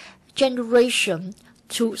current generation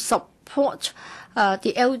to support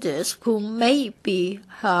the elders who may be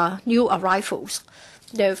new arrivals?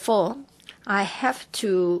 Therefore, I have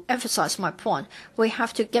to emphasize my point. We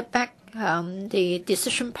have to get back the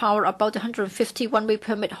decision power about the 150 one-way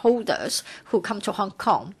permit holders who come to Hong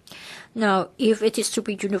Kong. Now, if it is to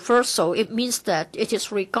be universal, it means that it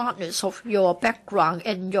is regardless of your background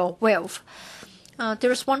and your wealth.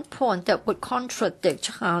 There is one point that would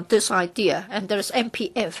contradict this idea, and there is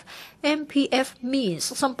MPF. MPF means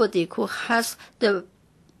somebody who has the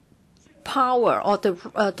power or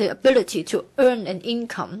the ability to earn an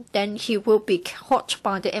income, then he will be caught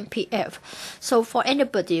by the MPF. So for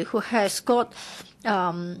anybody who has got,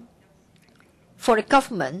 for the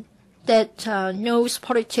government that knows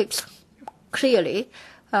politics clearly,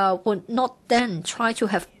 would not then try to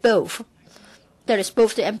have both. There is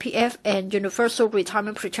both the MPF and universal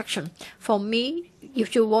retirement protection. For me,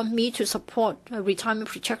 if you want me to support retirement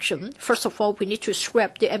protection, first of all, we need to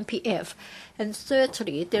scrap the MPF. And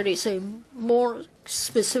thirdly, there is a more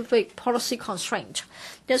specific policy constraint.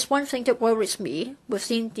 There's one thing that worries me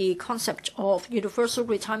within the concept of universal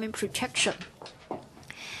retirement protection.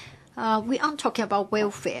 We aren't talking about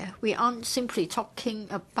welfare. We aren't simply talking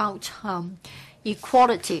about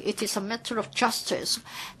equality. It is a matter of justice.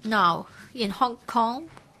 Now, in Hong Kong,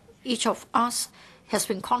 each of us has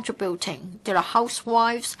been contributing. There are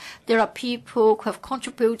housewives, there are people who have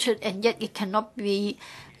contributed, and yet it cannot be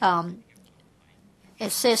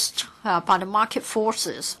assessed by the market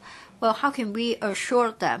forces. Well, how can we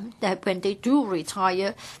assure them that when they do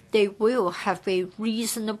retire, they will have a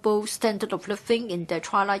reasonable standard of living in their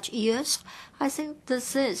twilight years? I think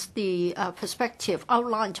this is the perspective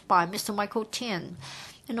outlined by Mr. Michael Tian.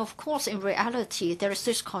 And of course, in reality, there is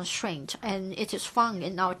this constraint, and it is found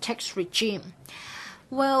in our tax regime.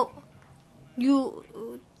 Well, do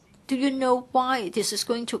you know why this is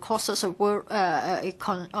going to cause us a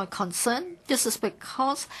concern? This is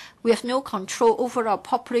because we have no control over our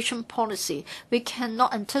population policy. We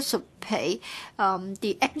cannot anticipate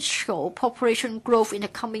the actual population growth in the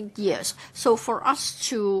coming years. So for us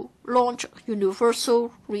to launch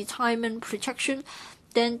universal retirement protection,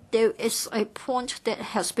 then there is a point that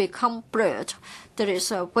has become blurred. That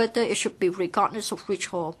is whether it should be regardless of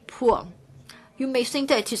rich or poor. You may think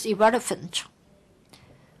that it is irrelevant.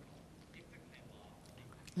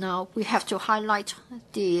 Now, we have to highlight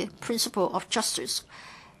the principle of justice,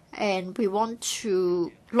 and we want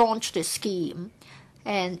to launch the scheme.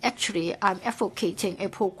 And actually, I'm advocating a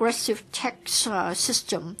progressive tax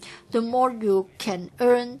system. The more you can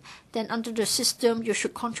earn, then under the system, you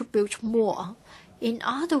should contribute more. In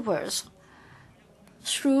other words,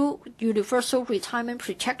 through universal retirement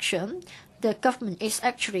protection, the government is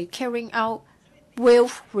actually carrying out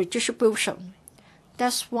wealth redistribution.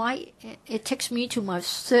 That's why it takes me to my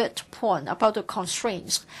third point about the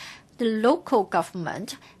constraints. The local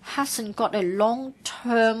government hasn't got a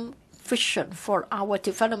long-term vision for our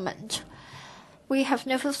development. We have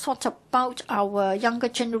never thought about our younger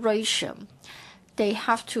generation. They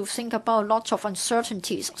have to think about lots of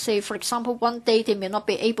uncertainties. Say, for example, one day they may not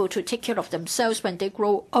be able to take care of themselves when they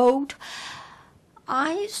grow old.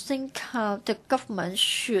 I think the government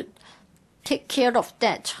should take care of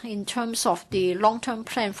that in terms of the long-term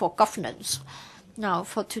plan for governance. Now,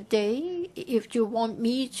 for today, if you want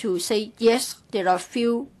me to say yes, there are a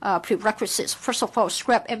few prerequisites. First of all,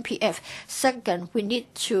 scrap MPF. Second, we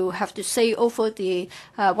need to have to say over the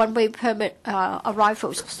one-way permit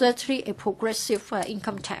arrivals. Thirdly, a progressive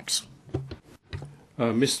income tax.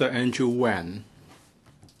 Mr. Andrew Wan.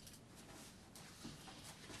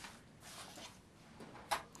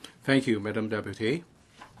 Thank you, Madam Deputy.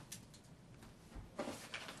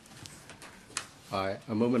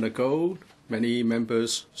 A moment ago, many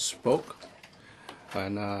members spoke,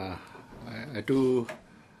 and I do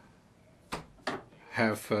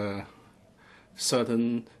have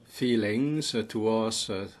certain feelings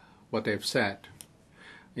towards what they've said.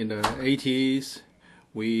 In the 80s,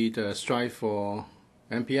 we strive for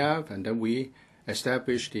MPF, and then we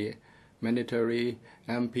established the mandatory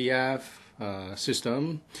MPF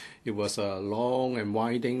system. It was a long and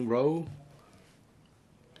winding road.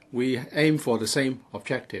 We aim for the same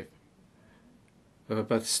objective.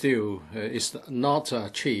 But still, it's not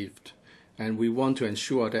achieved, and we want to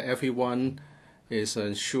ensure that everyone is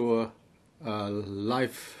ensured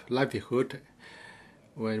livelihood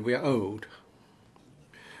when we are old.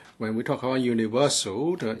 When we talk about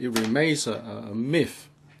universal, it remains a myth.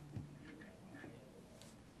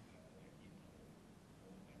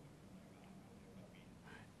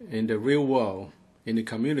 In the real world, in the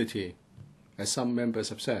community, as some members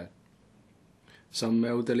have said, some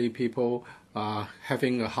elderly people are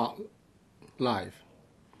having a hard life.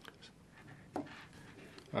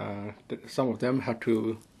 Some of them have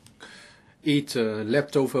to eat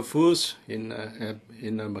leftover foods in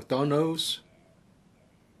a McDonald's.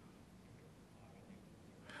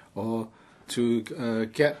 or to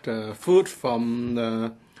get food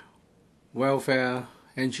from welfare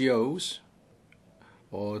NGOs,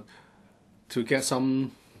 or to get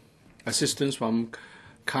some assistance from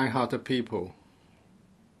kind-hearted people.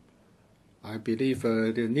 I believe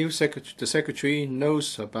the secretary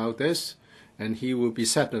knows about this, and he will be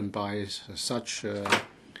saddened by such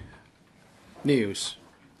news.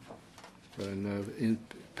 And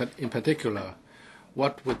in particular,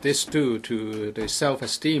 what would this do to the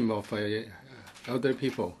self-esteem of elderly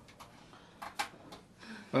people?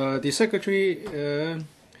 The secretary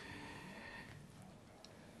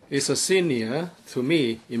is a senior to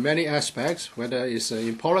me in many aspects, whether it's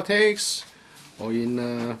in politics or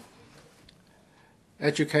in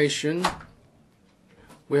education.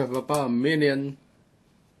 We have about 1 million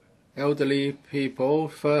elderly people.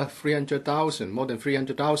 300,000, more than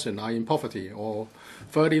 300,000 are in poverty, or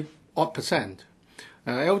 30%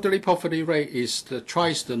 elderly poverty rate is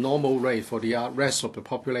twice the normal rate for the rest of the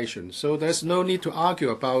population. So there's no need to argue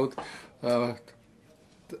about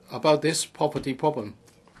this poverty problem.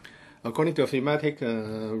 According to a thematic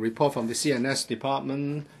report from the CNS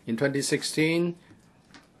department in 2016,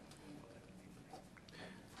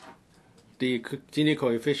 the Gini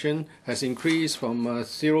coefficient has increased from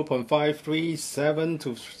 0.537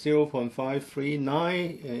 to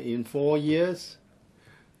 0.539 in 4 years.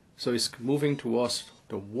 So it's moving towards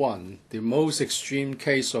the 1, the most extreme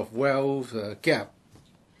case of wealth gap.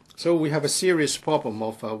 So we have a serious problem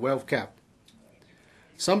of wealth gap.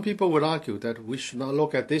 Some people would argue that we should not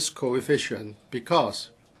look at this coefficient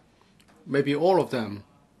because maybe all of them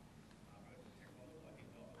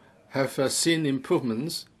have seen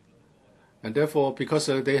improvements, and therefore because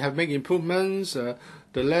they have made improvements, the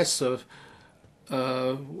less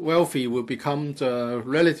wealthy will become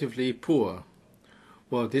relatively poor.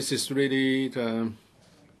 Well, this is really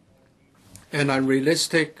an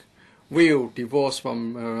unrealistic view divorced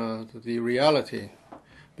from the reality,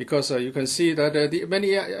 because you can see that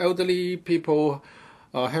many elderly people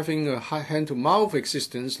are having a hand-to-mouth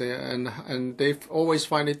existence, and they always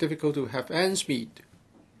find it difficult to have ends meet.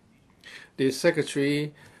 The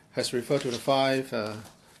secretary has referred to the 5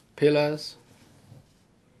 pillars.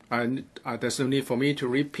 There's no need for me to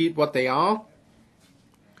repeat what they are,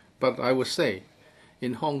 but I would say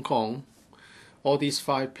in Hong Kong, all these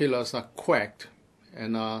 5 pillars are quacked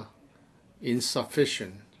and are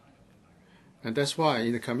insufficient. And that's why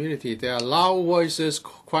in the community there are loud voices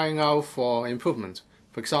crying out for improvement.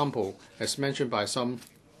 For example, as mentioned by some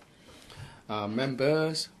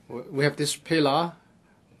members, we have this pillar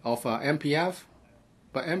of MPF,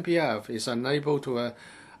 but MPF is unable to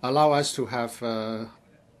allow us to have a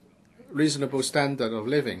reasonable standard of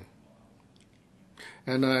living.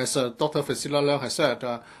 And as Dr. Priscilla Leung has said,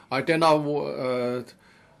 I did not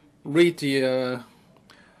read the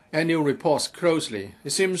annual reports closely. It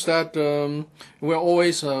seems that we're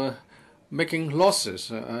always making losses,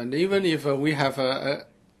 and even if we have a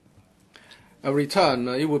return,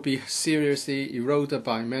 it would be seriously eroded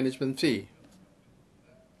by management fee.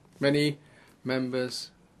 Many members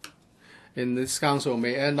in this council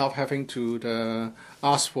may end up having to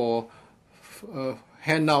ask for food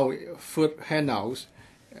handouts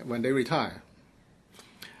when they retire.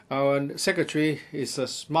 Our secretary is a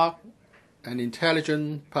smart and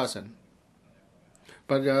intelligent person,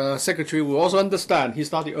 but the secretary will also understand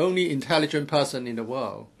he's not the only intelligent person in the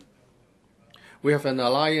world. We have an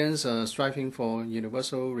alliance striving for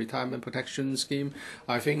universal retirement protection scheme.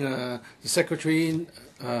 I think the secretary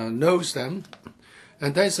knows them,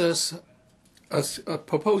 and there's a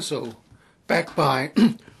proposal backed by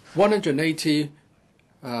 180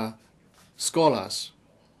 scholars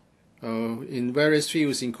in various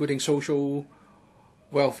fields, including social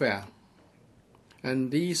welfare. And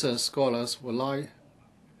these scholars were like,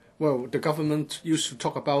 well, the government used to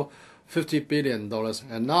talk about $50 billion,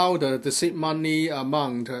 and now the seed money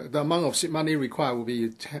amount, the amount of seed money required will be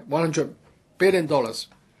 $100 billion.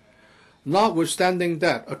 Notwithstanding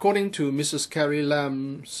that, according to Mrs. Carrie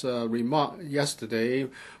Lam's remark yesterday,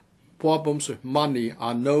 problems with money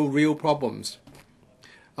are no real problems.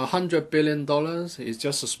 $100 billion is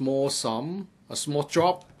just a small sum, a small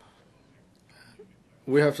drop.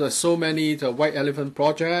 We have so many white elephant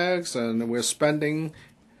projects, and we're spending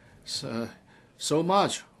so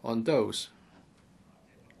much on those.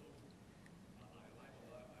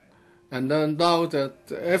 And then now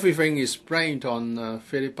that everything is blamed on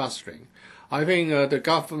filibustering, I think the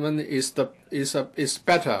government is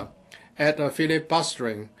better at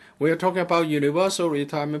filibustering. We are talking about universal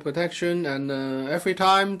retirement protection, and every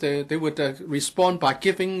time they would respond by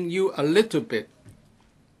giving you a little bit.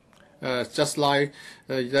 Just like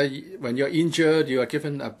when you're injured, you are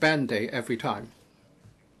given a Band-Aid every time.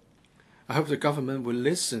 I hope the government will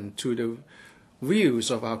listen to the views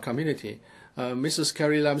of our community. Mrs.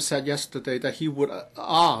 Carrie Lam said yesterday that he would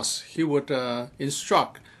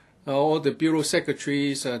instruct all the bureau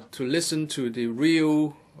secretaries to listen to the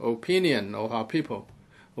real opinion of our people.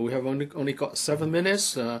 We have only got 7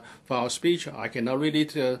 minutes for our speech. I cannot really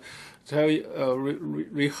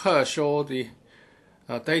rehearse all the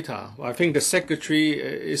data. I think the secretary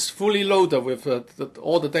is fully loaded with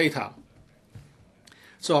all the data.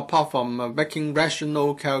 So apart from making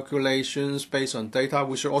rational calculations based on data,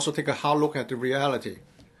 we should also take a hard look at the reality.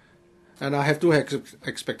 And I have two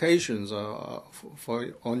expectations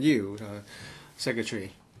on you,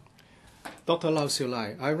 Secretary. Dr. Lau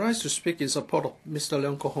Siu-lai, I rise to speak in support of Mr.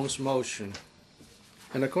 Leung Kwok-hung's motion.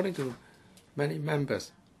 And according to many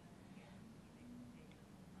members,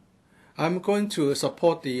 I'm going to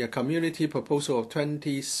support the community proposal of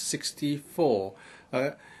 2064.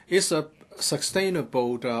 It's a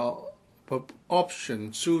sustainable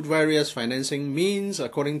option through various financing means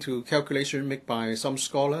according to calculation made by some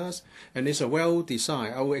scholars, and it's a well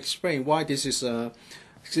designed. I will explain why this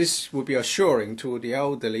will be assuring to the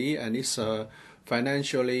elderly and it's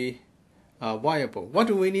financially viable. What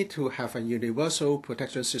do we need to have a universal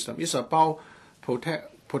protection system? It's about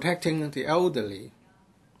protecting the elderly.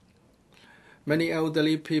 Many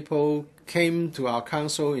elderly people came to our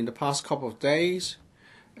council in the past couple of days,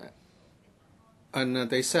 and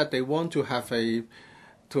they said they want to have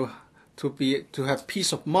to have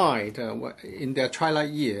peace of mind in their twilight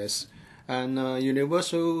years. And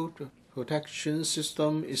universal protection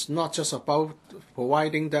system is not just about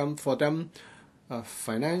providing them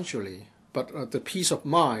financially, but the peace of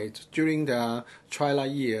mind during their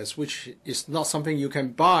twilight years, which is not something you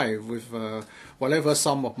can buy with whatever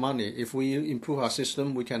sum of money. If we improve our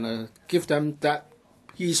system, we can give them that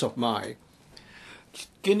peace of mind.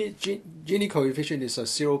 Gini coefficient is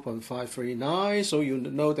 0.539, so you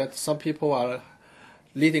know that some people are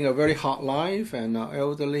leading a very hard life, and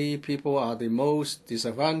elderly people are the most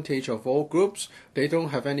disadvantaged of all groups. They don't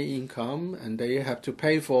have any income, and they have to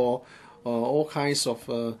pay for all kinds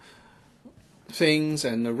of things,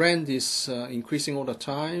 and the rent is increasing all the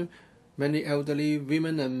time. Many elderly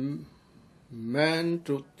women and men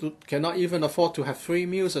cannot even afford to have 3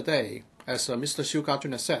 meals a day, as Mr. Siu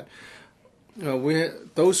Ga-jun has said.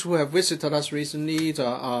 Those who have visited us recently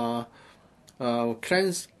are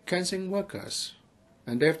cleansing workers,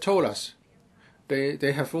 and they have told us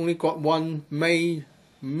they have only got 1 main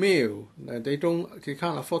meal. They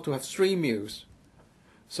can't afford to have 3 meals.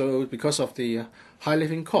 So because of the high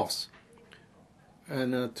living costs,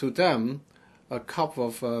 and to them, a cup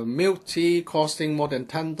of milk tea costing more than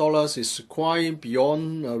 $10 is quite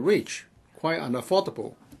beyond reach, quite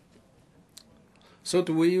unaffordable. So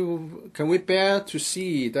can we bear to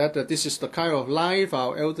see that this is the kind of life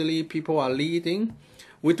our elderly people are leading?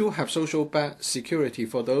 We do have social security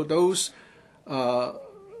for those at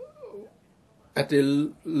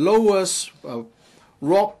the lowest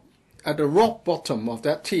at the rock bottom of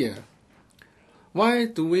that tier. Why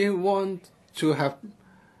do we want to have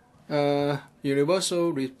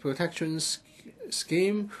universal protection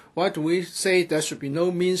scheme? Why do we say there should be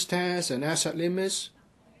no means test and asset limits?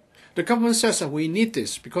 The government says that we need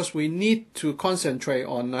this because we need to concentrate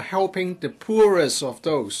on helping the poorest of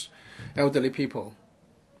those elderly people.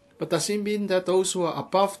 But does it mean that those who are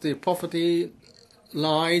above the poverty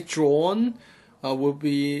line drawn will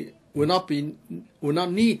not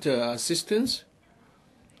need assistance?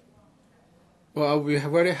 Well, we are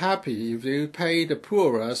very happy if you pay the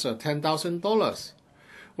poorest $10,000.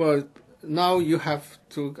 Well, now you have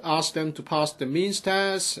to ask them to pass the means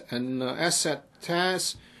test and asset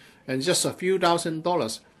test, and just a few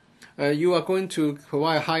 $1,000s. You are going to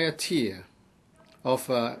provide a higher tier of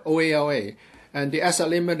OALA, and the asset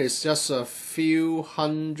limit is just a few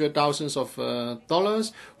 $100,000s of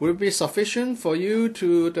dollars. Will it be sufficient for you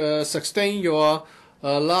to sustain your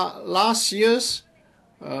last year's?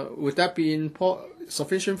 Would that be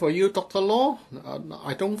sufficient for you, Dr. Law?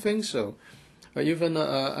 I don't think so. Even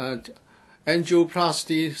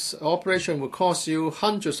angioplasty operation will cost you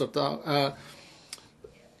hundreds of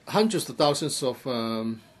thousands of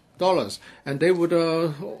dollars, and they would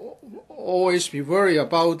always be worried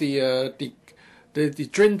about the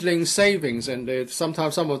dwindling savings, and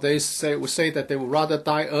sometimes some of them would say that they would rather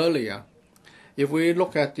die earlier. If we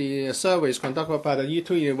look at the surveys conducted by the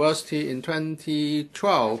E2 University in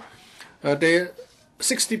 2012,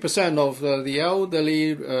 60% of the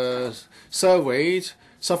elderly surveyed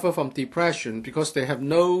suffer from depression because they have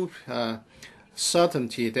no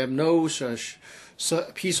certainty, they have no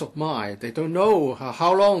peace of mind. They don't know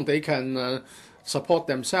how long they can support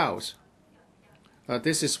themselves.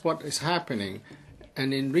 This is what is happening,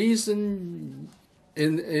 and recently,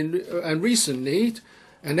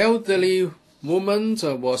 an elderly woman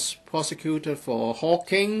was prosecuted for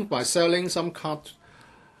hawking by selling some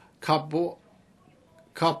cardboard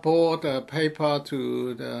paper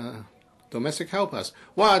to the domestic helpers.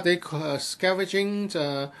 Why are they scavenging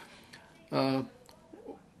the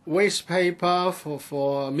waste paper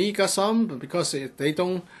for meager sum? Because they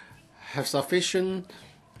don't have sufficient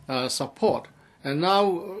support. And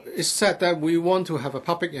now it's said that we want to have a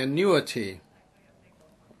public annuity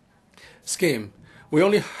scheme. We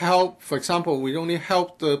only help, for example, we only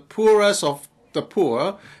help the poorest of the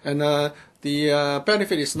poor, and the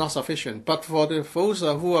benefit is not sufficient. But for those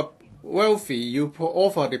who are wealthy, you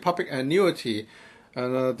offer the public annuity,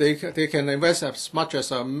 and they can invest as much as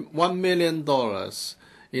 $1 million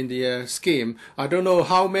in the scheme. I don't know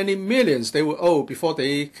how many millions they will owe before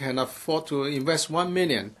they can afford to invest $1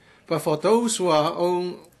 million. But for those who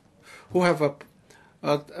have a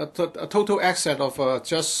total asset of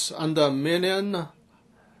just under $1 million,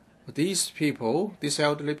 these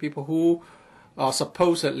elderly people who are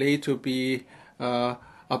supposedly to be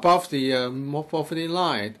above the poverty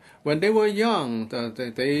line, when they were young,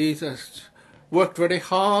 they worked very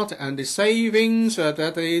hard, and the savings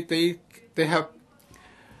that they have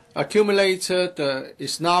accumulated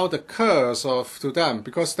is now the curse to them,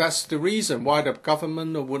 because that's the reason why the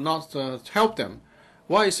government would not help them.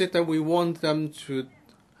 Why is it that we want them to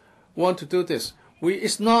do this?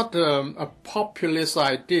 It's not a populist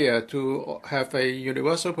idea to have a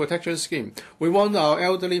universal protection scheme. We want our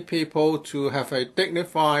elderly people to have a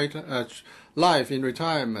dignified life in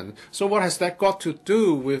retirement. So what has that got to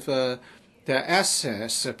do with their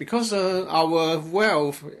assets? Because our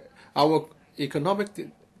wealth, our economic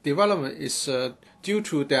development is due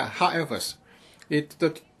to their hard efforts.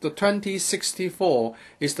 The 2064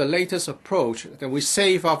 is the latest approach that we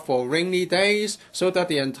save up for rainy days, so that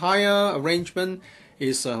the entire arrangement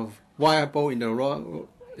is viable in the long,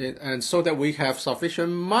 and so that we have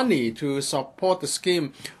sufficient money to support the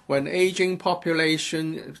scheme when aging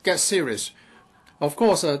population gets serious. Of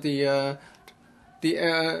course, the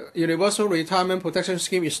Universal Retirement Protection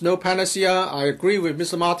Scheme is no panacea. I agree with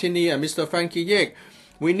Mr. Martini and Mr. Frankie Yik.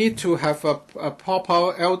 We need to have a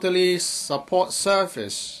proper elderly support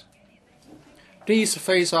service. Please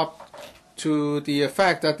face up to the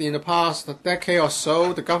fact that in the past decade or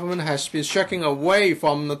so, the government has been shirking away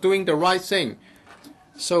from doing the right thing.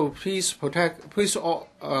 So please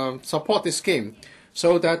support this scheme,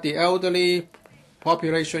 so that the elderly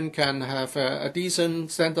population can have a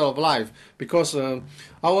decent standard of life. Because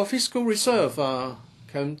our fiscal reserve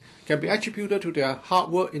can be attributed to their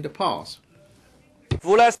hard work in the past.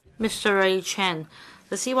 Mr. Ray Chen,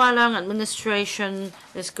 the C.Y. Leung administration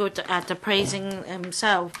is good at praising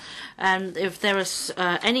himself, and if there is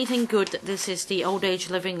anything good, this is the old age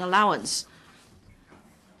living allowance.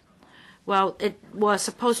 Well, it was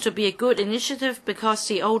supposed to be a good initiative because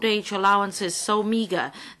the old age allowance is so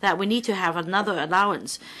meager that we need to have another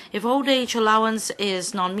allowance. If old age allowance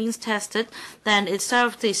is non-means tested, then it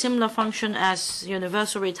serves the similar function as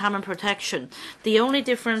universal retirement protection. The only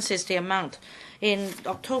difference is the amount. In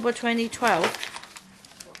October 2012,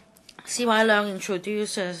 C.Y. Leung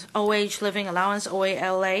introduced old age living allowance,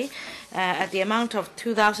 OALA, at the amount of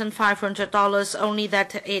 $2,500, only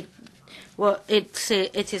that it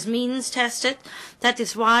is means tested. That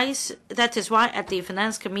is why at the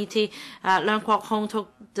Finance Committee, Leung Kwok-hung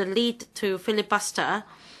took the lead to filibuster,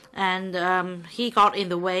 and he got in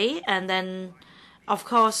the way. And then, of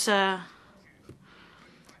course, when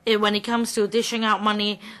it comes to dishing out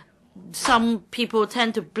money, some people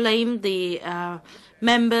tend to blame the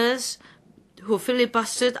members who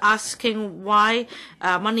filibustered, asking why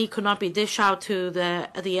money could not be dished out to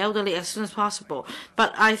the elderly as soon as possible.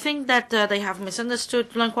 But I think that they have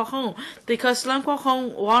misunderstood Leung Kwok-hung, because Leung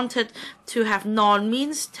Kwok-hung wanted to have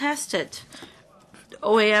non-means tested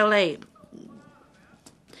OALA.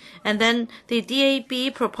 And then the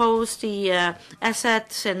DAB proposed the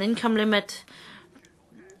assets and income limit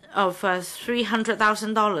of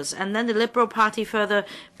 $300,000, and then the Liberal Party further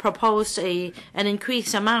proposed an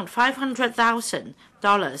increased amount,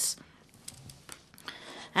 $500,000.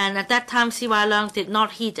 And at that time, C.Y. Leung did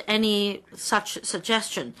not heed any such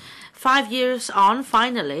suggestion. 5 years on,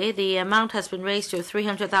 finally, the amount has been raised to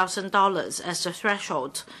 $300,000 as the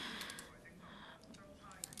threshold.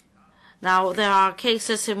 Now, there are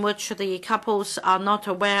cases in which the couples are not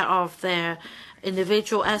aware of their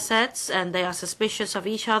individual assets and they are suspicious of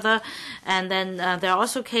each other. And then there are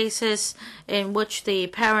also cases in which the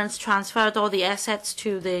parents transferred all the assets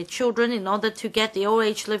to the children in order to get the old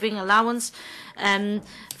age living allowance. And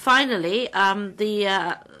finally,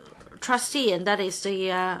 the trustee, and that is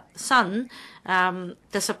the son,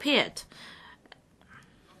 disappeared.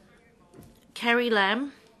 Carrie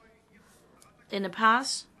Lam, in the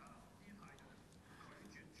past,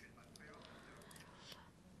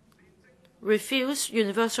 refused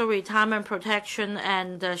universal retirement protection,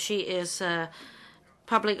 and she is a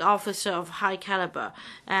public officer of high caliber.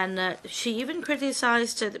 And she even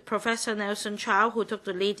criticized Professor Nelson Chow, who took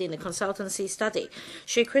the lead in the consultancy study.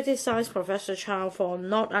 She criticized Professor Chow for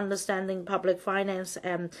not understanding public finance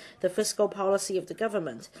and the fiscal policy of the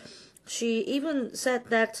government. She even said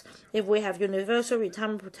that if we have universal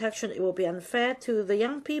retirement protection, it will be unfair to the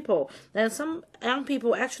young people. And some young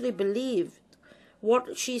people actually believe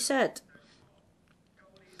what she said.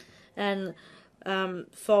 And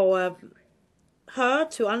for her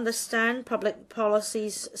to understand public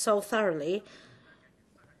policies so thoroughly,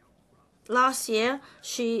 last year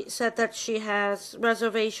she said that she has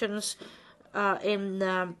reservations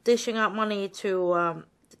in dishing out money to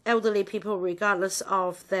elderly people regardless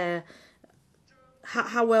of their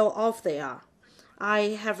how well off they are.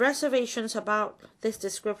 I have reservations about this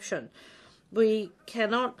description. We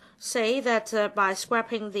cannot say that by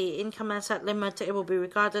scrapping the income asset limit, it will be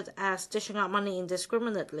regarded as dishing out money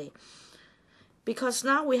indiscriminately. Because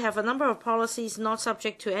now we have a number of policies not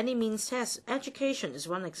subject to any means test. Education is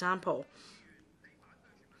one example.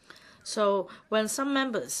 So when some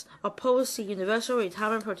members oppose the universal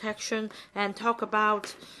retirement protection and talk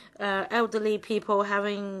about elderly people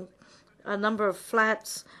having a number of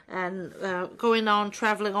flats and going on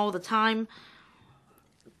traveling all the time,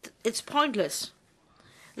 it's pointless.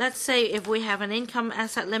 Let's say if we have an income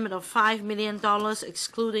asset limit of $5 million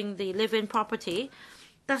excluding the live-in property,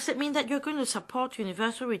 does it mean that you're going to support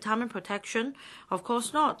universal retirement protection? Of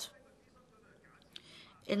course not.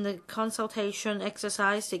 In the consultation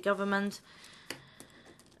exercise, the government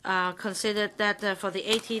considered that for the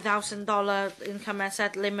 $80,000 income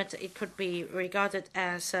asset limit, it could be regarded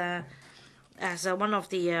as one of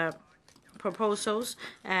the proposals,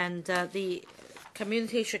 and the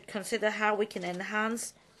community should consider how we can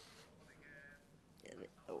enhance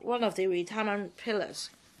one of the retirement pillars.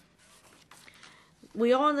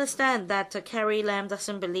 We all understand that Carrie Lam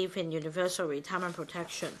doesn't believe in universal retirement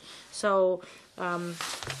protection. So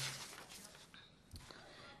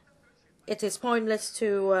it is pointless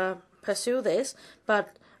to pursue this,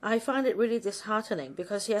 but I find it really disheartening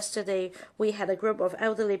because yesterday we had a group of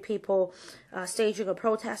elderly people staging a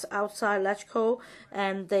protest outside LegCo,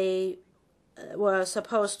 and they were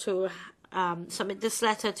supposed to submit this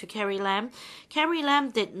letter to Carrie Lam. Carrie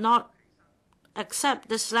Lam did not accept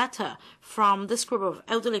this letter from this group of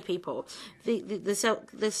elderly people. These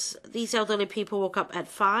elderly people woke up at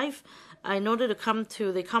 5 in order to come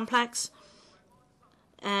to the complex.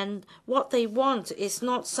 And what they want is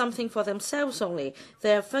not something for themselves only.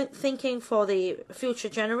 They're thinking for the future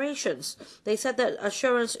generations. They said that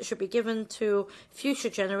assurance should be given to future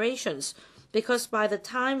generations, because by the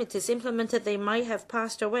time it is implemented, they might have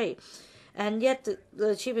passed away. And yet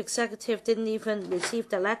the chief executive didn't even receive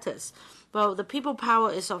the letters. Well, the people power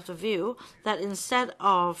is of the view that instead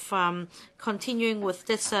of continuing with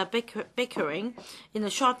this bickering, in the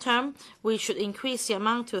short term, we should increase the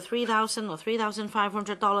amount to $3,000 or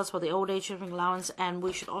 $3,500 for the old age living allowance, and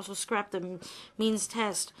we should also scrap the means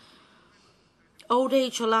test. Old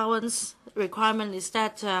age allowance requirement is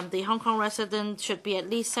that the Hong Kong resident should be at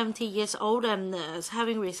least 70 years old and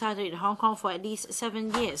having resided in Hong Kong for at least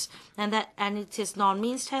 7 years, and it is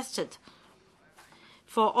non-means tested.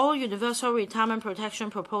 For all universal retirement protection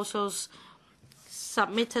proposals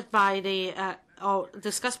submitted by the or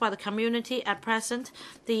discussed by the community at present,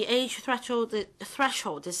 the age threshold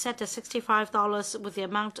is set at $65 with the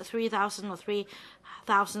amount $3,000 or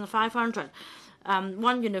 $3,500.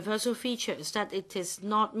 One universal feature is that it is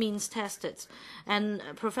not means tested, and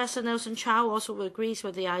Professor Nelson Chow also agrees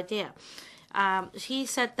with the idea. He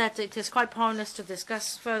said that it is quite pointless to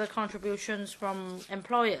discuss further contributions from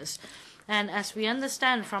employers. And as we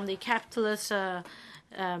understand from the capitalist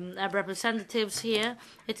representatives here,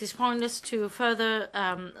 it is pointless to further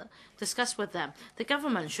discuss with them. The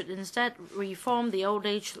government should instead reform the old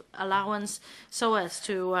age allowance so as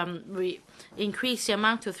to increase the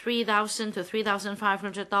amount to $3,000 to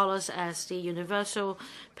 $3,500 as the universal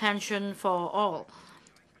pension for all.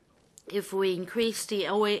 if we increase the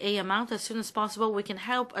OAA amount as soon as possible, we can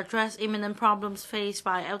help address imminent problems faced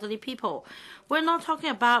by elderly people. We're not talking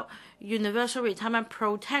about universal retirement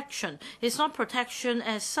protection. It's not protection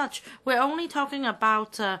as such. We're only talking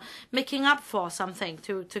about making up for something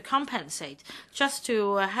to compensate, just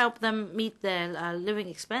to help them meet their living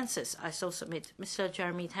expenses. I so submit. Mr.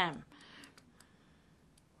 Jeremy Tam.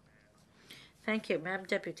 Thank you, Madam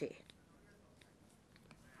Deputy.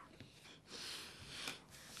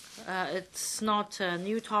 It's not a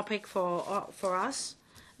new topic for us.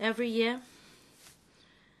 Every year,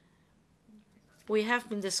 we have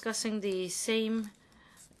been discussing the same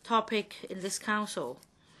topic in this council.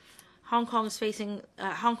 Hong Kong's having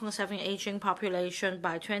an aging population.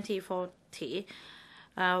 By 2040.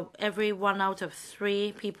 Every 1 out of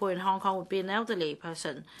 3 people in Hong Kong would be an elderly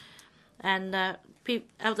person, and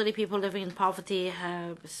elderly people living in poverty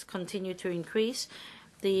has continued to increase.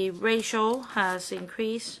 The ratio has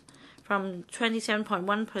increased from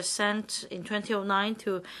 27.1% in 2009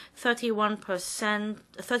 to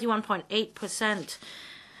 31.8%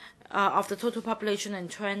 of the total population in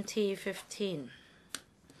 2015.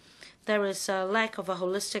 There is a lack of a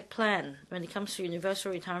holistic plan when it comes to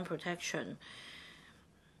universal retirement protection.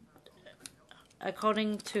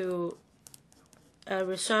 According to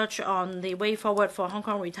research on the way forward for Hong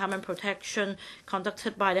Kong retirement protection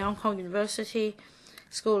conducted by the Hong Kong University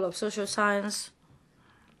School of Social Science,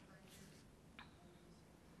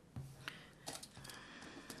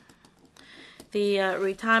 the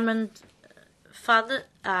retirement fund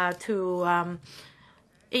to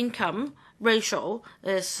income ratio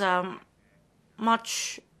is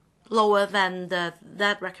much lower than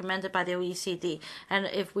that recommended by the OECD. And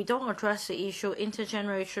if we don't address the issue,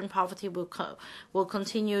 intergeneration poverty will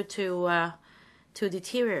continue to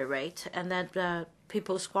deteriorate, and that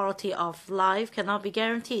people's quality of life cannot be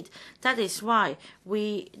guaranteed. That is why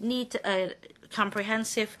we need a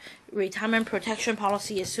comprehensive retirement protection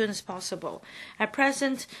policy as soon as possible. At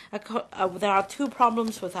present, there are 2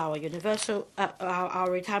 problems with our universal our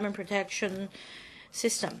retirement protection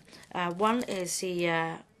system. One is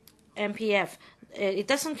the MPF. It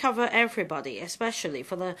doesn't cover everybody, especially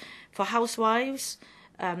for housewives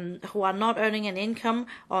who are not earning an income,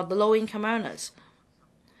 or the low-income earners.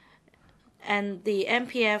 And the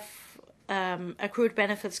MPF accrued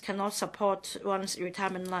benefits cannot support one's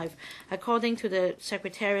retirement life. According to the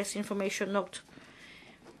Secretariat's information note,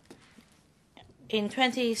 in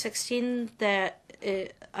 2016, a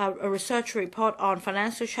research report on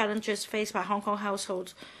financial challenges faced by Hong Kong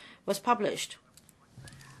households was published.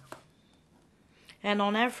 And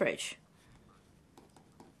on average,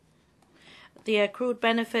 the accrued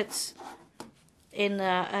benefits in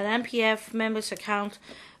an MPF member's account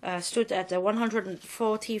stood at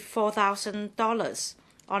 $144,000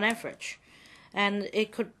 on average, and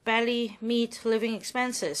it could barely meet living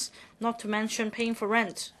expenses, not to mention paying for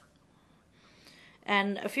rent.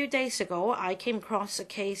 And a few days ago, I came across a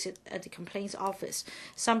case at the complaints office.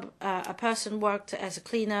 A person worked as a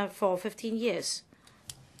cleaner for 15 years.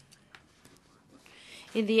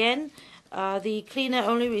 In the end, the cleaner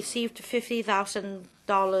only received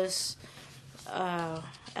 $50,000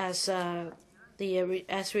 as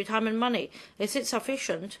retirement money. Is it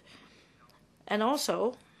sufficient? And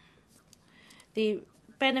also, the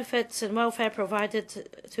benefits and welfare provided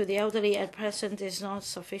to the elderly at present is not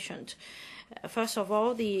sufficient. First of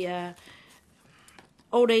all, the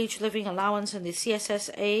old age living allowance and the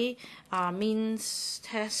CSSA are means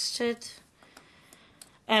tested.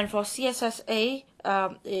 And for CSSA,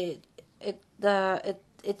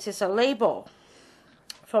 it is a label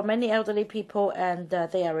for many elderly people, and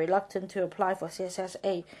they are reluctant to apply for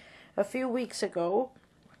CSSA. A few weeks ago,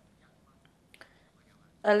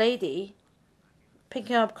 a lady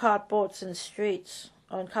picking up cardboards in the streets,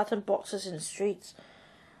 or carton boxes in the streets,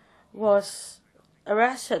 was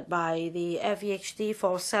arrested by the FEHD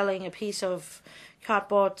for selling a piece of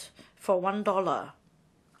cardboard for $1.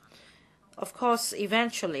 Of course,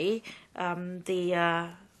 eventually, the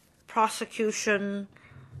prosecution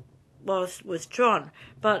was withdrawn.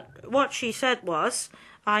 But what she said was,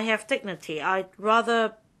 I have dignity. I'd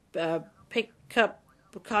rather pick up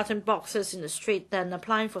carton boxes in the street than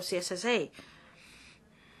applying for CSSA.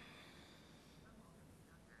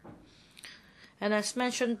 And as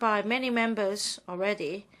mentioned by many members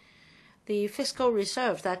already, the fiscal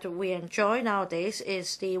reserve that we enjoy nowadays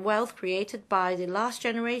is the wealth created by the last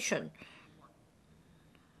generation.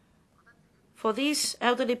 For these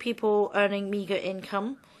elderly people earning meager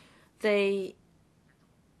income, for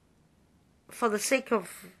the sake of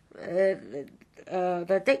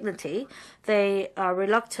their dignity, they are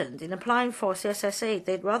reluctant in applying for CSSA.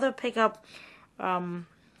 They'd rather pick up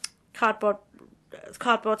cardboards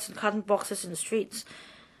and carton boxes in the streets.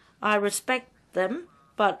 I respect them,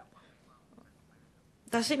 but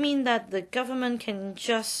does it mean that the government can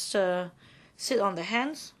just sit on their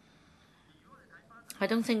hands? I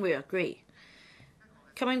don't think we agree.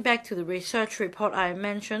 Coming back to the research report I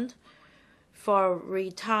mentioned, for a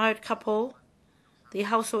retired couple, the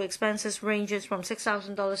household expenses ranges from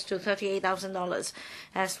 $6,000 to $38,000.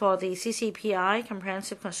 As for the CCPI,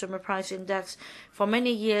 Comprehensive Consumer Price Index, for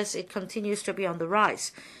many years it continues to be on the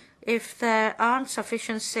rise. If there aren't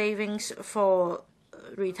sufficient savings for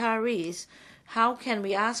retirees, how can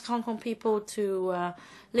we ask Hong Kong people to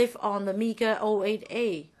live on the meager old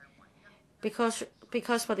age? Because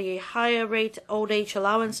for the higher rate old age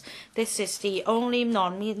allowance, this is the only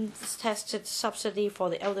non-means tested subsidy for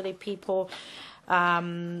the elderly people.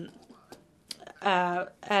 And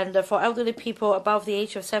for elderly people above the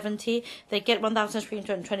age of 70, they get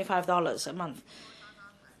 $1,325 a month.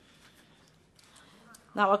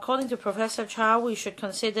 Now, according to Professor Chow, we should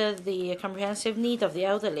consider the comprehensive need of the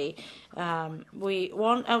elderly. We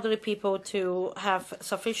want elderly people to have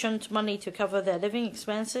sufficient money to cover their living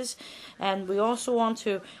expenses, and we also want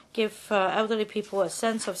to give elderly people a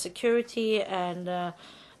sense of security. And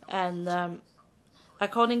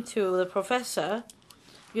according to the professor,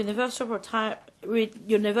 universal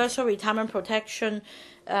retirement protection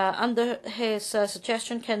under his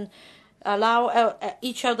suggestion can allow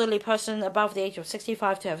each elderly person above the age of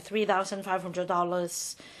 65 to have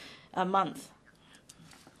 $3,500 a month.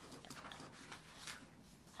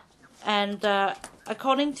 And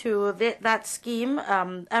according to that scheme,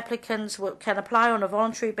 applicants can apply on a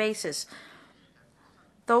voluntary basis.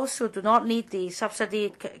 Those who do not need the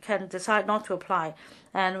subsidy can decide not to apply.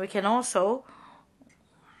 And we can also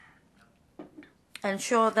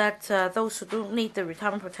ensure that those who don't need the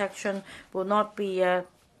retirement protection will not be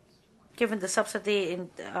given the subsidy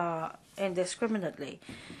indiscriminately.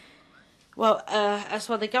 Well, as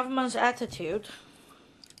for the government's attitude,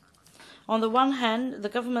 on the one hand, the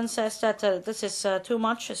government says that this is too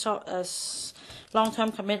much as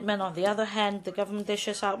long-term commitment. On the other hand, the government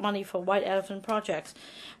dishes out money for white elephant projects.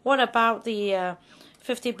 What about the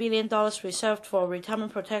 $50 billion reserved for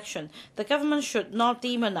retirement protection? The government should not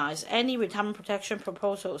demonize any retirement protection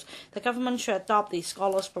proposals. The government should adopt the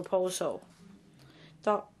scholars' proposal.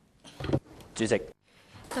 Dr.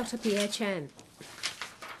 Pierre Chan.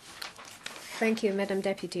 Thank you, Madam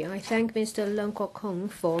Deputy. I thank Mr. Leung Kwok-hung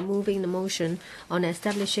for moving the motion on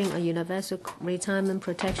establishing a universal retirement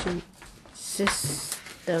protection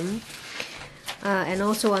system and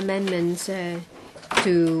also amendments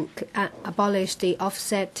to abolish the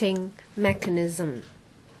offsetting mechanism.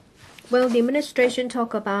 Well, the administration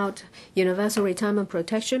talk about universal retirement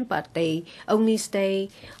protection, but they only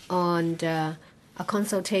stay on a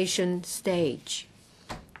consultation stage.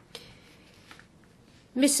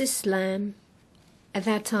 Mrs. Lam at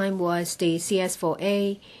that time was the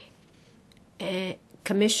CS4A,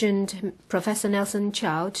 commissioned Professor Nelson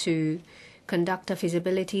Chow to conduct a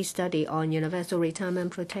feasibility study on universal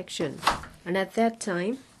retirement protection. And at that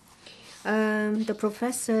time, the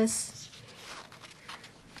professor's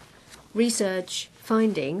research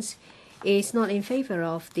findings is not in favor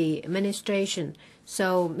of the administration.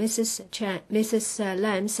 So Mrs.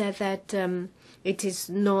 Lam said that it is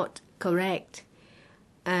not correct.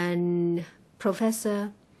 And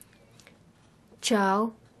Professor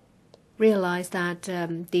Chow realized that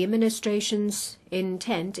the administration's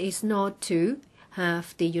intent is not to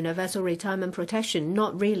have the universal retirement protection,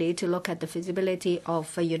 not really to look at the feasibility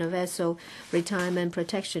of a universal retirement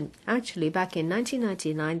protection. Actually, back in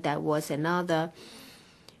 1999, there was another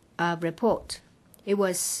report. It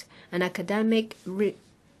was an academic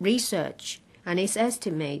research, and it's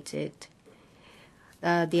estimated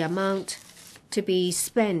the amount to be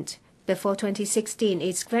spent before 2016.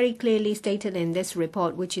 It's very clearly stated in this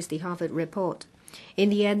report, which is the Harvard report. In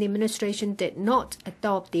the end, the administration did not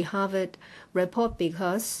adopt the Harvard report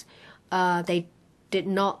because they did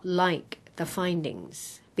not like the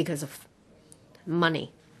findings because of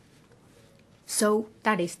money. So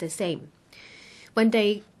that is the same. When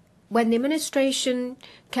the administration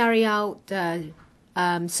carry out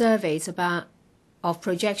surveys of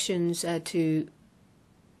projections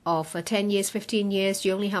of 10 years, 15 years,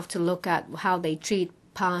 you only have to look at how they treat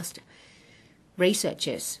past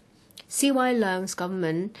researchers. C.Y. Leung's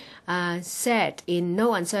government said in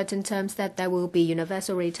no uncertain terms that there will be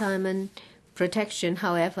universal retirement protection.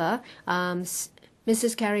 However,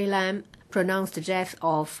 Mrs. Carrie Lam pronounced the death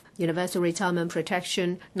of universal retirement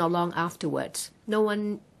protection not long afterwards. No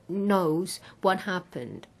one knows what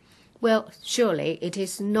happened. Well, surely it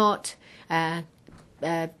is not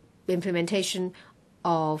implementation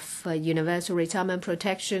of universal retirement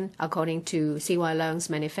protection according to C.Y. Leung's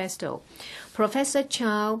manifesto. Professor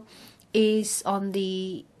Chow is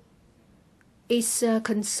a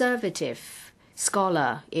conservative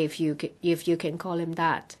scholar, if you can call him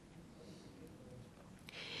that.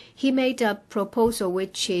 He made a proposal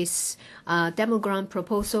which is a demo grant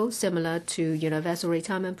proposal similar to universal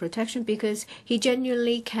retirement protection because he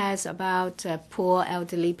genuinely cares about poor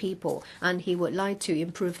elderly people and he would like to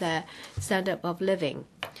improve their standard of living.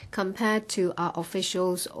 Compared to our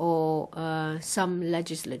officials or some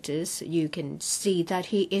legislators, you can see that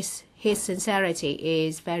his sincerity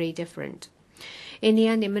is very different. In the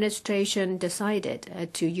end, the administration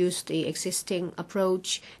decided to use the existing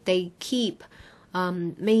approach. They keep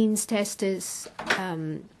means testers,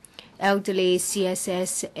 elderly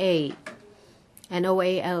CSSA and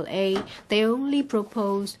OALA. They only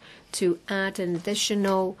propose to add an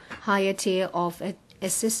additional higher tier of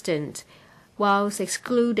assistance whilst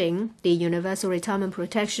excluding the universal retirement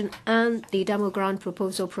protection and the demo grant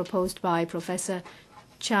proposal proposed by Professor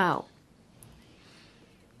Chow.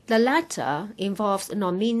 The latter involves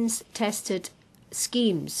non-means tested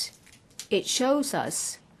schemes. It shows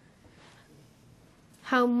us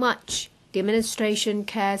how much the administration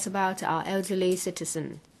cares about our elderly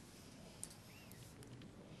citizens.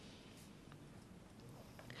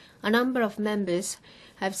 A number of members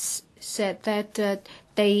have said that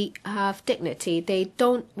they have dignity. They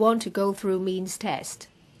don't want to go through means test.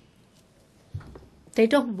 They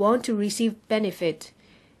don't want to receive benefit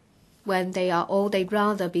when they are old. They'd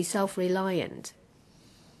rather be self-reliant.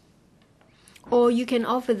 Or you can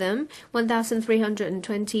offer them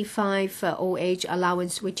 1,325 old age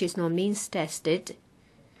allowance, which is non-means tested.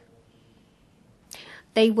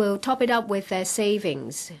 They will top it up with their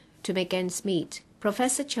savings to make ends meet.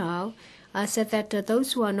 Professor Chow said that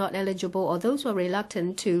those who are not eligible or those who are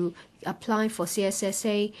reluctant to apply for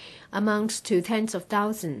CSSA amounts to tens of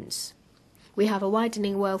thousands. We have a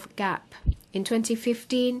widening wealth gap. In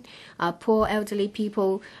 2015, poor elderly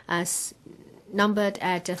people numbered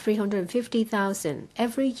at 350,000.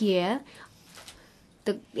 Every year,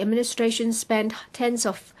 the administration spent tens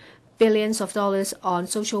of billions of dollars on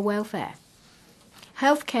social welfare.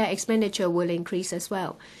 Healthcare expenditure will increase as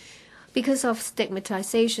well. Because of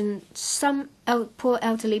stigmatization, some poor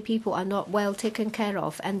elderly people are not well taken care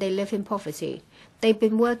of and they live in poverty. They've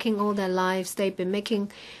been working all their lives, they've been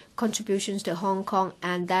making contributions to Hong Kong,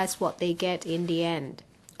 and that's what they get in the end.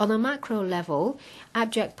 On a macro level,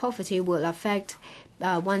 abject poverty will affect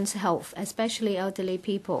one's health, especially elderly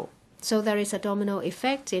people. So there is a domino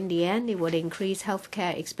effect. In the end, it would increase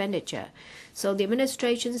healthcare expenditure. So the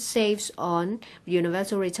administration saves on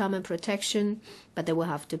universal retirement protection, but they will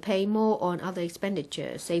have to pay more on other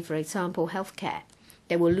expenditures, say, for example, healthcare.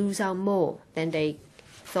 They will lose out more than they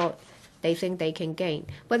think they can gain.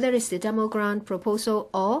 Whether it's the demo grant proposal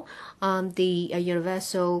or the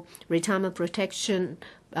universal retirement protection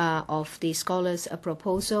of the scholars'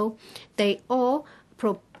 proposal, they all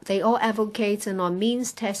advocate a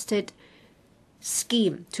non-means tested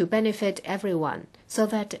scheme to benefit everyone, so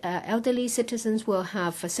that elderly citizens will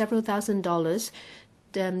have several $1,000s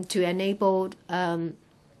to enable an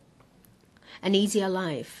easier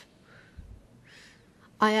life.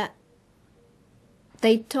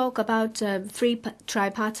 They talk about three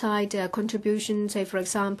tripartite contributions, say, for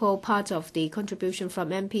example, part of the contribution from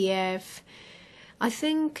MPF. I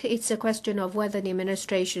think it's a question of whether the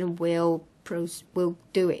administration will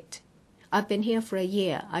do it. I've been here for a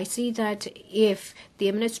year. I see that if the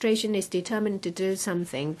administration is determined to do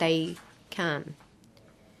something, they can.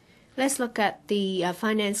 Let's look at the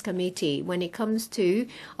Finance Committee. When it comes to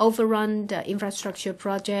overrun infrastructure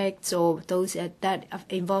projects or those that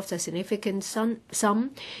involve a significant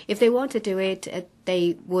sum, if they want to do it,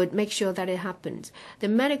 they would make sure that it happens. The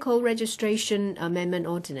Medical Registration Amendment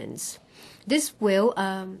Ordinance. This will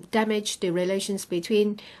damage the relations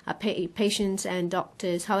between patients and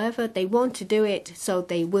doctors. However, they want to do it, so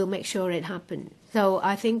they will make sure it happens. So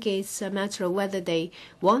I think it's a matter of whether they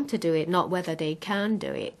want to do it, not whether they can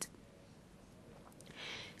do it.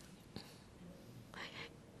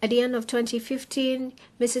 At the end of 2015,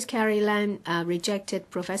 Mrs. Carrie Lam rejected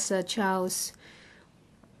Professor Chow's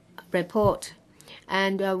report.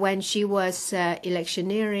 And when she was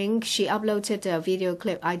electioneering, she uploaded a video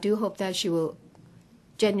clip. I do hope that she will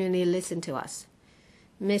genuinely listen to us.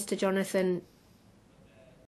 Mr. Jonathan